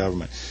Georgia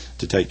government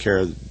to take care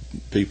of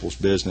people's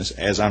business,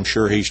 as I'm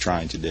sure he's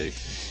trying to do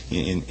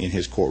in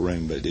his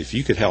courtroom. But if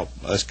you could help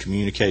us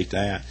communicate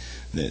that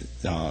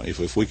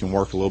if we can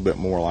work a little bit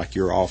more like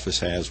your office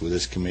has with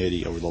this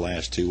committee over the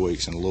last 2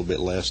 weeks, and a little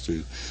bit less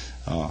through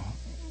the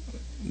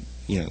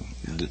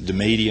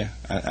media,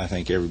 I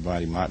think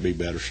everybody might be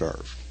better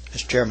served.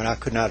 Mr. Chairman, I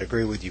could not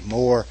agree with you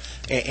more.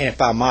 And if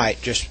I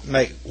might just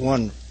make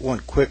one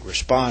quick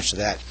response to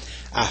that,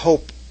 I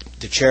hope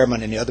the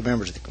chairman and the other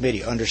members of the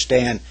committee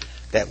understand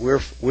that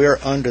we're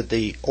under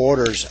the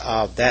orders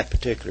of that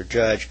particular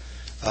judge,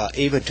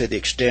 even to the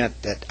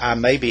extent that I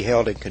may be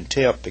held in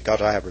contempt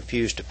because I have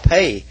refused to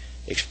pay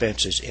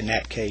expenses in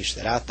that case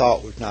that I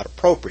thought was not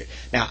appropriate.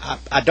 Now,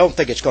 I don't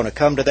think it's going to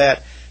come to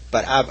that,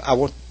 but I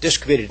want this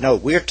committee to know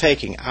we're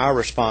taking our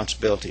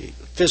responsibility,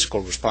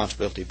 physical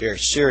responsibility, very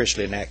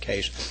seriously in that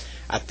case.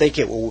 I think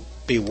it will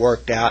be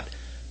worked out,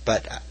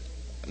 but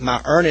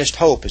my earnest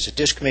hope is that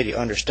this committee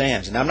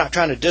understands, and I'm not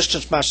trying to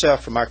distance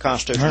myself from our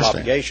constitutional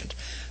obligations,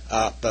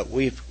 but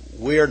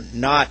we're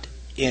not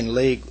in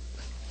league,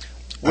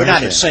 we're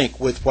not in sync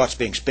with what's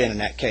being spent in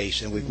that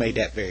case, and we've made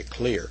that very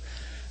clear.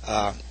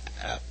 I'm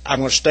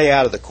going to stay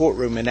out of the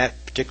courtroom in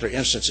that particular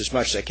instance as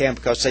much as I can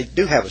because they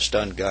do have a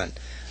stun gun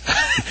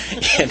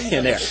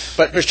in there.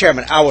 But, Mr.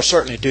 Chairman, I will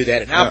certainly do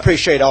that, and I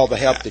appreciate all the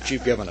help that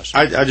you've given us.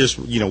 I just,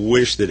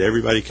 wish that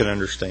everybody could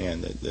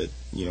understand that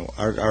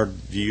our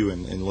view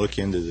and look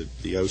into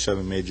the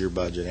 07 mid-year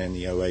budget and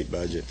the 08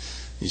 budget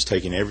is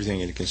taking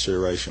everything into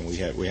consideration. We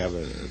have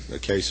a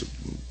case of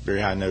very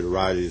high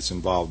notoriety that's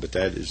involved, but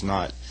that is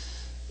not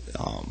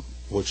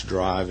what's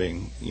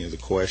driving the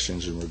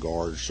questions in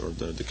regards or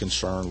the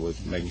concern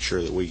with making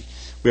sure that we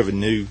have a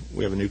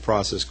new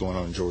process going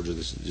on in Georgia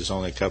that's just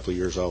only a couple of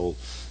years old,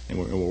 and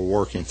we're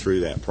working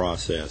through that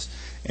process.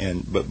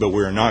 But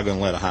we're not going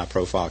to let a high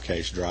profile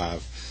case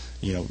drive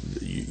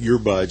your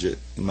budget,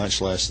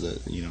 much less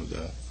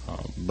the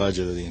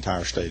budget of the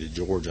entire state of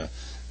Georgia.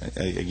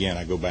 Again,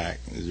 I go back.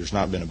 There's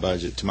not been a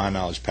budget, to my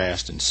knowledge,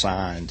 passed and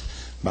signed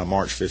by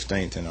March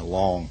 15th in a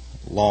long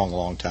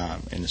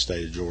time in the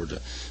state of Georgia.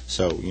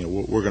 So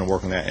we're going to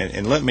work on that.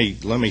 And let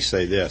me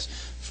say this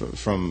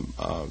from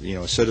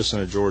a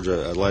citizen of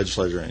Georgia, a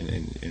legislator,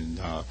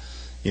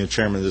 and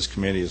chairman of this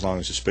committee, as long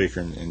as the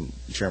speaker and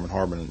Chairman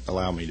Harbin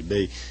allow me to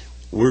be.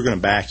 We're going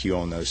to back you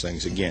on those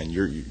things. Again,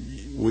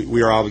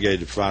 we are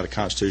obligated to provide a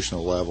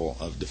constitutional level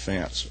of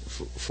defense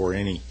for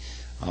any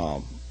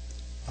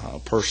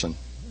person,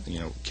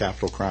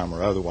 capital crime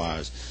or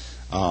otherwise.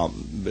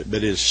 But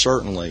it is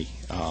certainly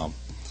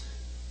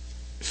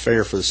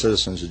fair for the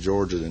citizens of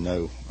Georgia to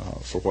know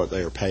for what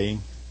they are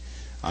paying.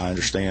 I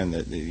understand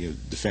that the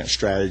defense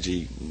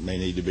strategy may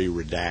need to be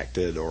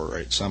redacted or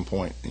at some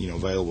point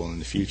available in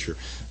the future,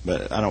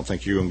 but I don't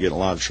think you're going to get in a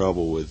lot of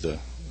trouble with the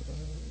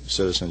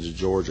citizens of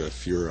Georgia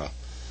if you're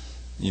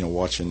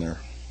watching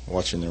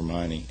their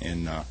money.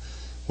 And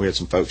we had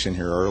some folks in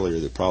here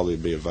earlier that probably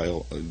would be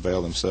avail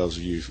themselves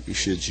of you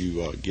should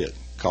you get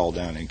called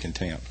down in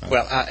contempt.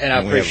 Well, and I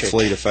appreciate we have a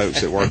fleet of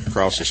folks that work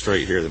across the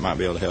street here that might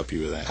be able to help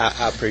you with that.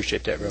 I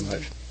appreciate that very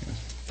much.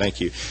 Thank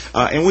you.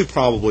 And we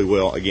probably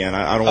will, again,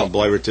 I don't want to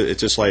belabor it at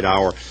this late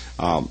hour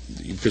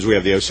because we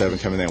have the 07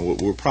 coming in.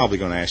 We're probably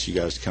going to ask you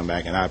guys to come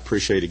back, and I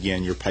appreciate,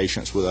 again, your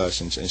patience with us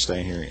and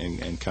staying here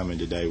and coming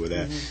today with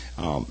that.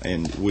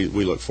 And we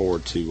look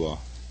forward to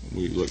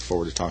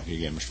talking to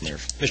you again, Mr. Mayor.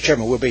 Mr.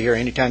 Chairman, we'll be here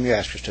anytime you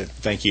ask us to.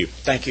 Thank you.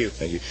 Thank you.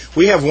 Thank you.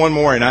 We have one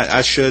more, and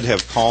I should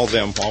have called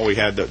them while we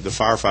had the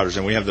firefighters,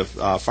 and we have the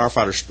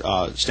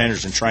Firefighter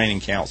Standards and Training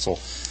Council.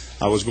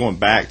 I was going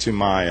back to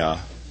my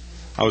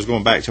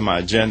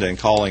agenda and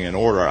calling an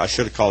order. I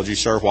should have called you,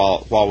 sir,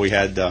 while we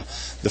had the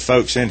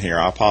folks in here.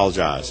 I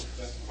apologize.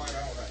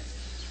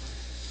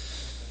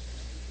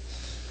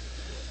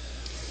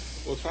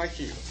 Well, thank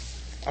you.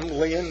 I'm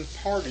Lynn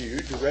Pardue,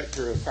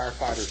 Director of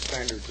Firefighter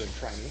Standards and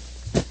Training.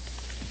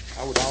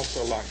 I would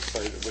also like to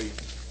say that we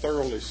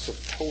thoroughly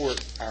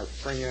support our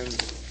friends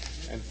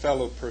and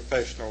fellow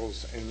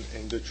professionals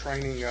in the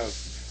training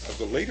of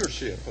the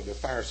leadership of the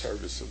fire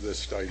service of this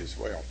state as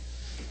well.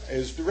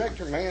 As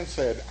Director Mann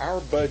said, our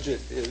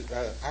budget is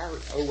our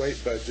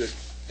 08 budget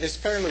is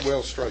fairly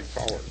well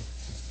straightforward.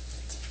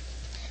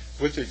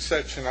 With the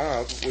exception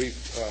of,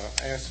 we've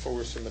asked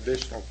for some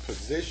additional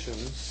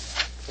positions,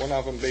 one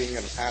of them being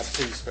an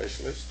IT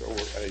specialist or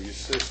a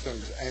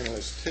systems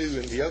analyst too,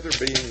 and the other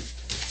being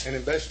an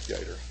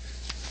investigator.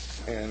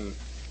 And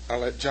I'll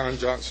let John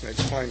Johnson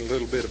explain a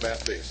little bit about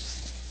this.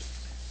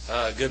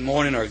 Good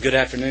morning or good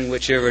afternoon,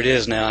 whichever it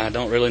is now. I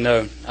don't really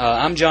know.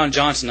 I'm John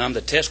Johnson. I'm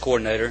the test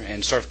coordinator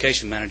and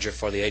certification manager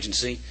for the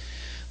agency.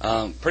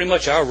 Pretty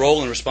much our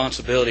role and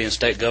responsibility in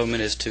state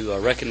government is to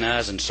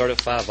recognize and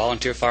certify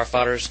volunteer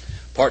firefighters,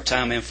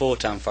 part-time and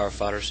full-time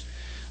firefighters.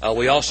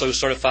 We also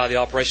certify the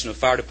operation of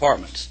fire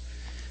departments.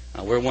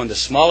 We're one of the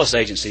smallest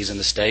agencies in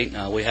the state.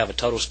 We have a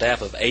total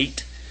staff of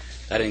 8.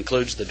 That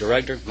includes the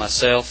director,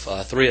 myself,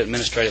 3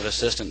 administrative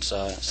assistants,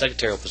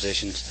 secretarial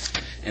positions,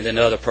 and then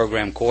other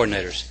program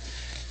coordinators.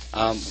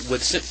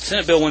 With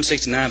Senate Bill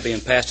 169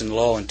 being passed into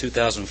law in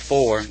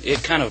 2004,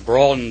 it kind of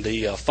broadened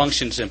the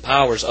functions and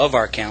powers of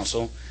our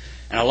council,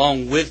 and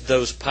along with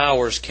those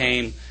powers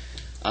came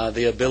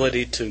the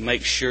ability to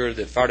make sure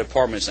that fire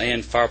departments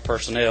and fire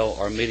personnel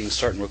are meeting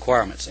certain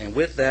requirements. And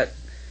with that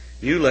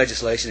new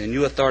legislation and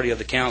new authority of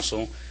the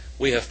council,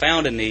 we have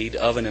found a need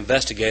of an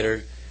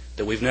investigator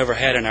that we've never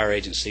had in our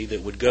agency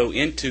that would go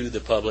into the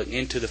public,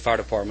 into the fire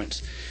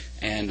departments,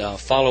 and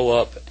follow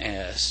up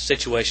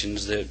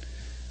situations that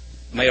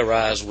may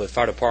arise with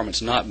fire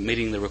departments not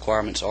meeting the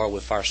requirements or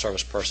with fire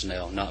service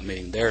personnel not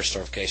meeting their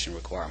certification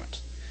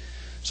requirements.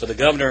 So the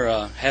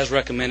governor has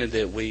recommended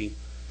that we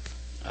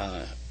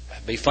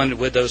be funded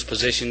with those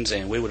positions,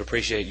 and we would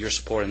appreciate your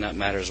support in that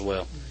matter as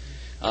well.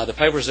 The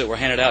papers that were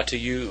handed out to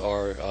you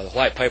are the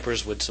white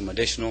papers with some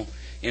additional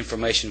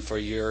information for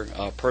your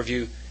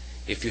purview.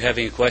 If you have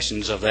any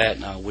questions of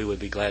that, we would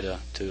be glad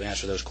to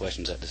answer those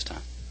questions at this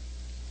time.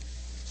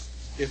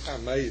 If I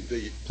may,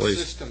 the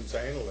systems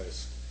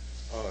analyst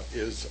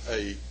is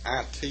a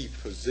IT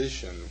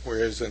position,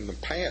 whereas in the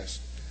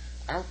past,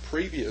 our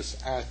previous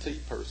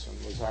IT person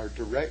was our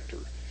director,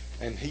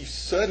 and he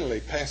suddenly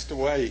passed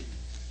away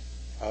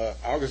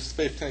August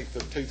 15th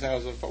of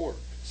 2004.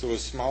 So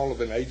as small of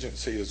an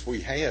agency as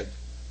we had,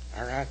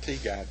 our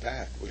IT guy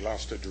died. We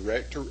lost a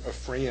director, a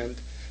friend,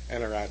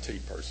 and our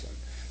IT person.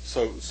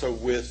 So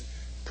with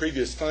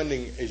previous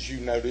funding, as you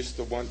noticed,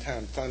 the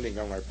one-time funding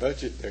on our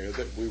budget there,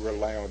 that we were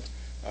allowed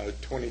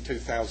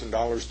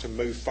 $22,000 to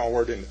move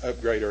forward and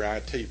upgrade our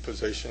IT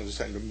positions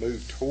and to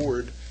move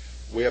toward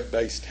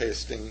web-based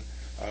testing,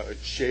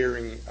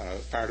 sharing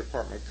fire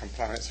department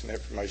compliance and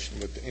information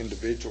with the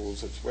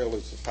individuals as well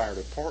as the fire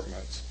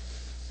departments.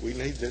 We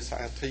need this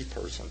IT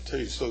person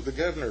too. So the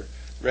governor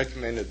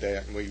recommended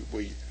that, and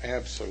we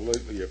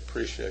absolutely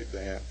appreciate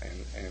that,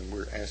 and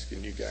we're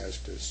asking you guys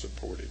to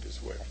support it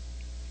as well.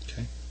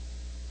 Okay.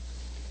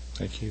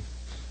 Thank you.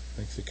 I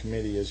think the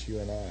committee is you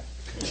and I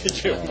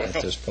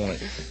at this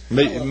point.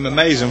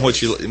 Amazing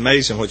what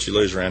you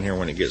lose around here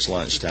when it gets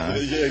lunchtime.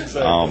 Yeah,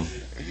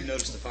 exactly. You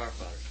noticed the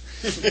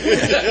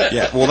firefighters.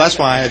 Yeah, well, that's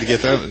why I had to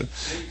get there.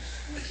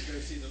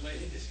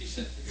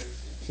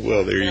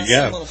 Well, there you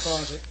go.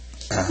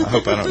 I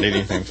hope I don't need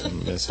anything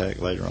from Ms. Heck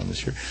later on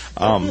this year.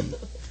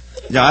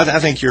 Yeah, I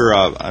think your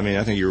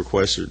your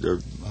requests are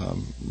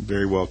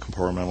very well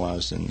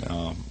compartmentalized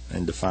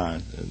and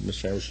defined.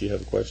 Mr. Chambers, do you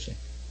have a question?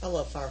 I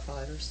love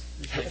firefighters.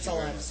 That's all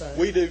I have to say.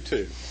 We do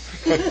too.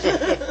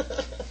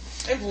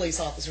 And police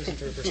officers and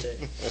troopers too.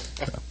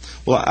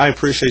 Well, I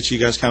appreciate you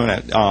guys coming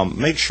out.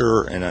 Make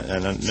sure, and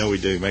I know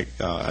we do.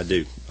 I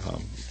do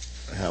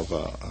have.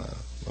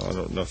 I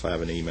don't know if I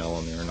have an email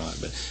on there or not,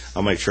 but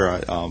I'll make sure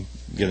I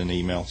get an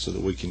email so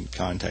that we can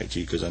contact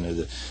you, because I know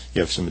that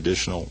you have some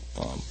additional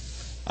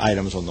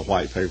items on the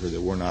white paper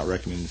that we're not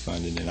recommending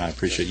funding, and I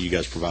appreciate you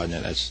guys providing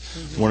that. That's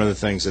one of the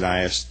things that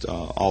I asked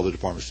all the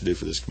departments to do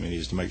for this committee,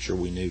 is to make sure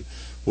we knew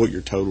what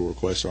your total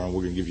requests are, and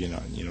we're going to give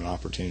you an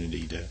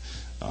opportunity to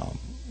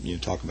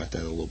talk about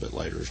that a little bit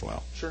later as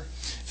well. Sure.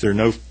 If there are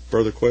no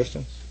further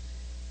questions,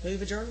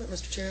 Move adjournment,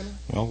 Mr. Chairman.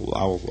 Well,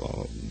 I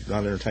will not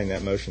entertain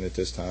that motion at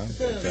this time.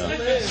 But,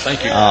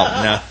 Thank you.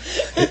 now,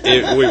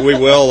 we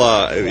will,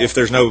 if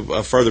there's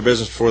no further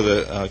business before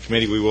the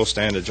committee, we will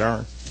stand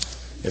adjourned.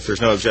 If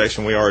there's no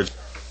objection, we are adjourned.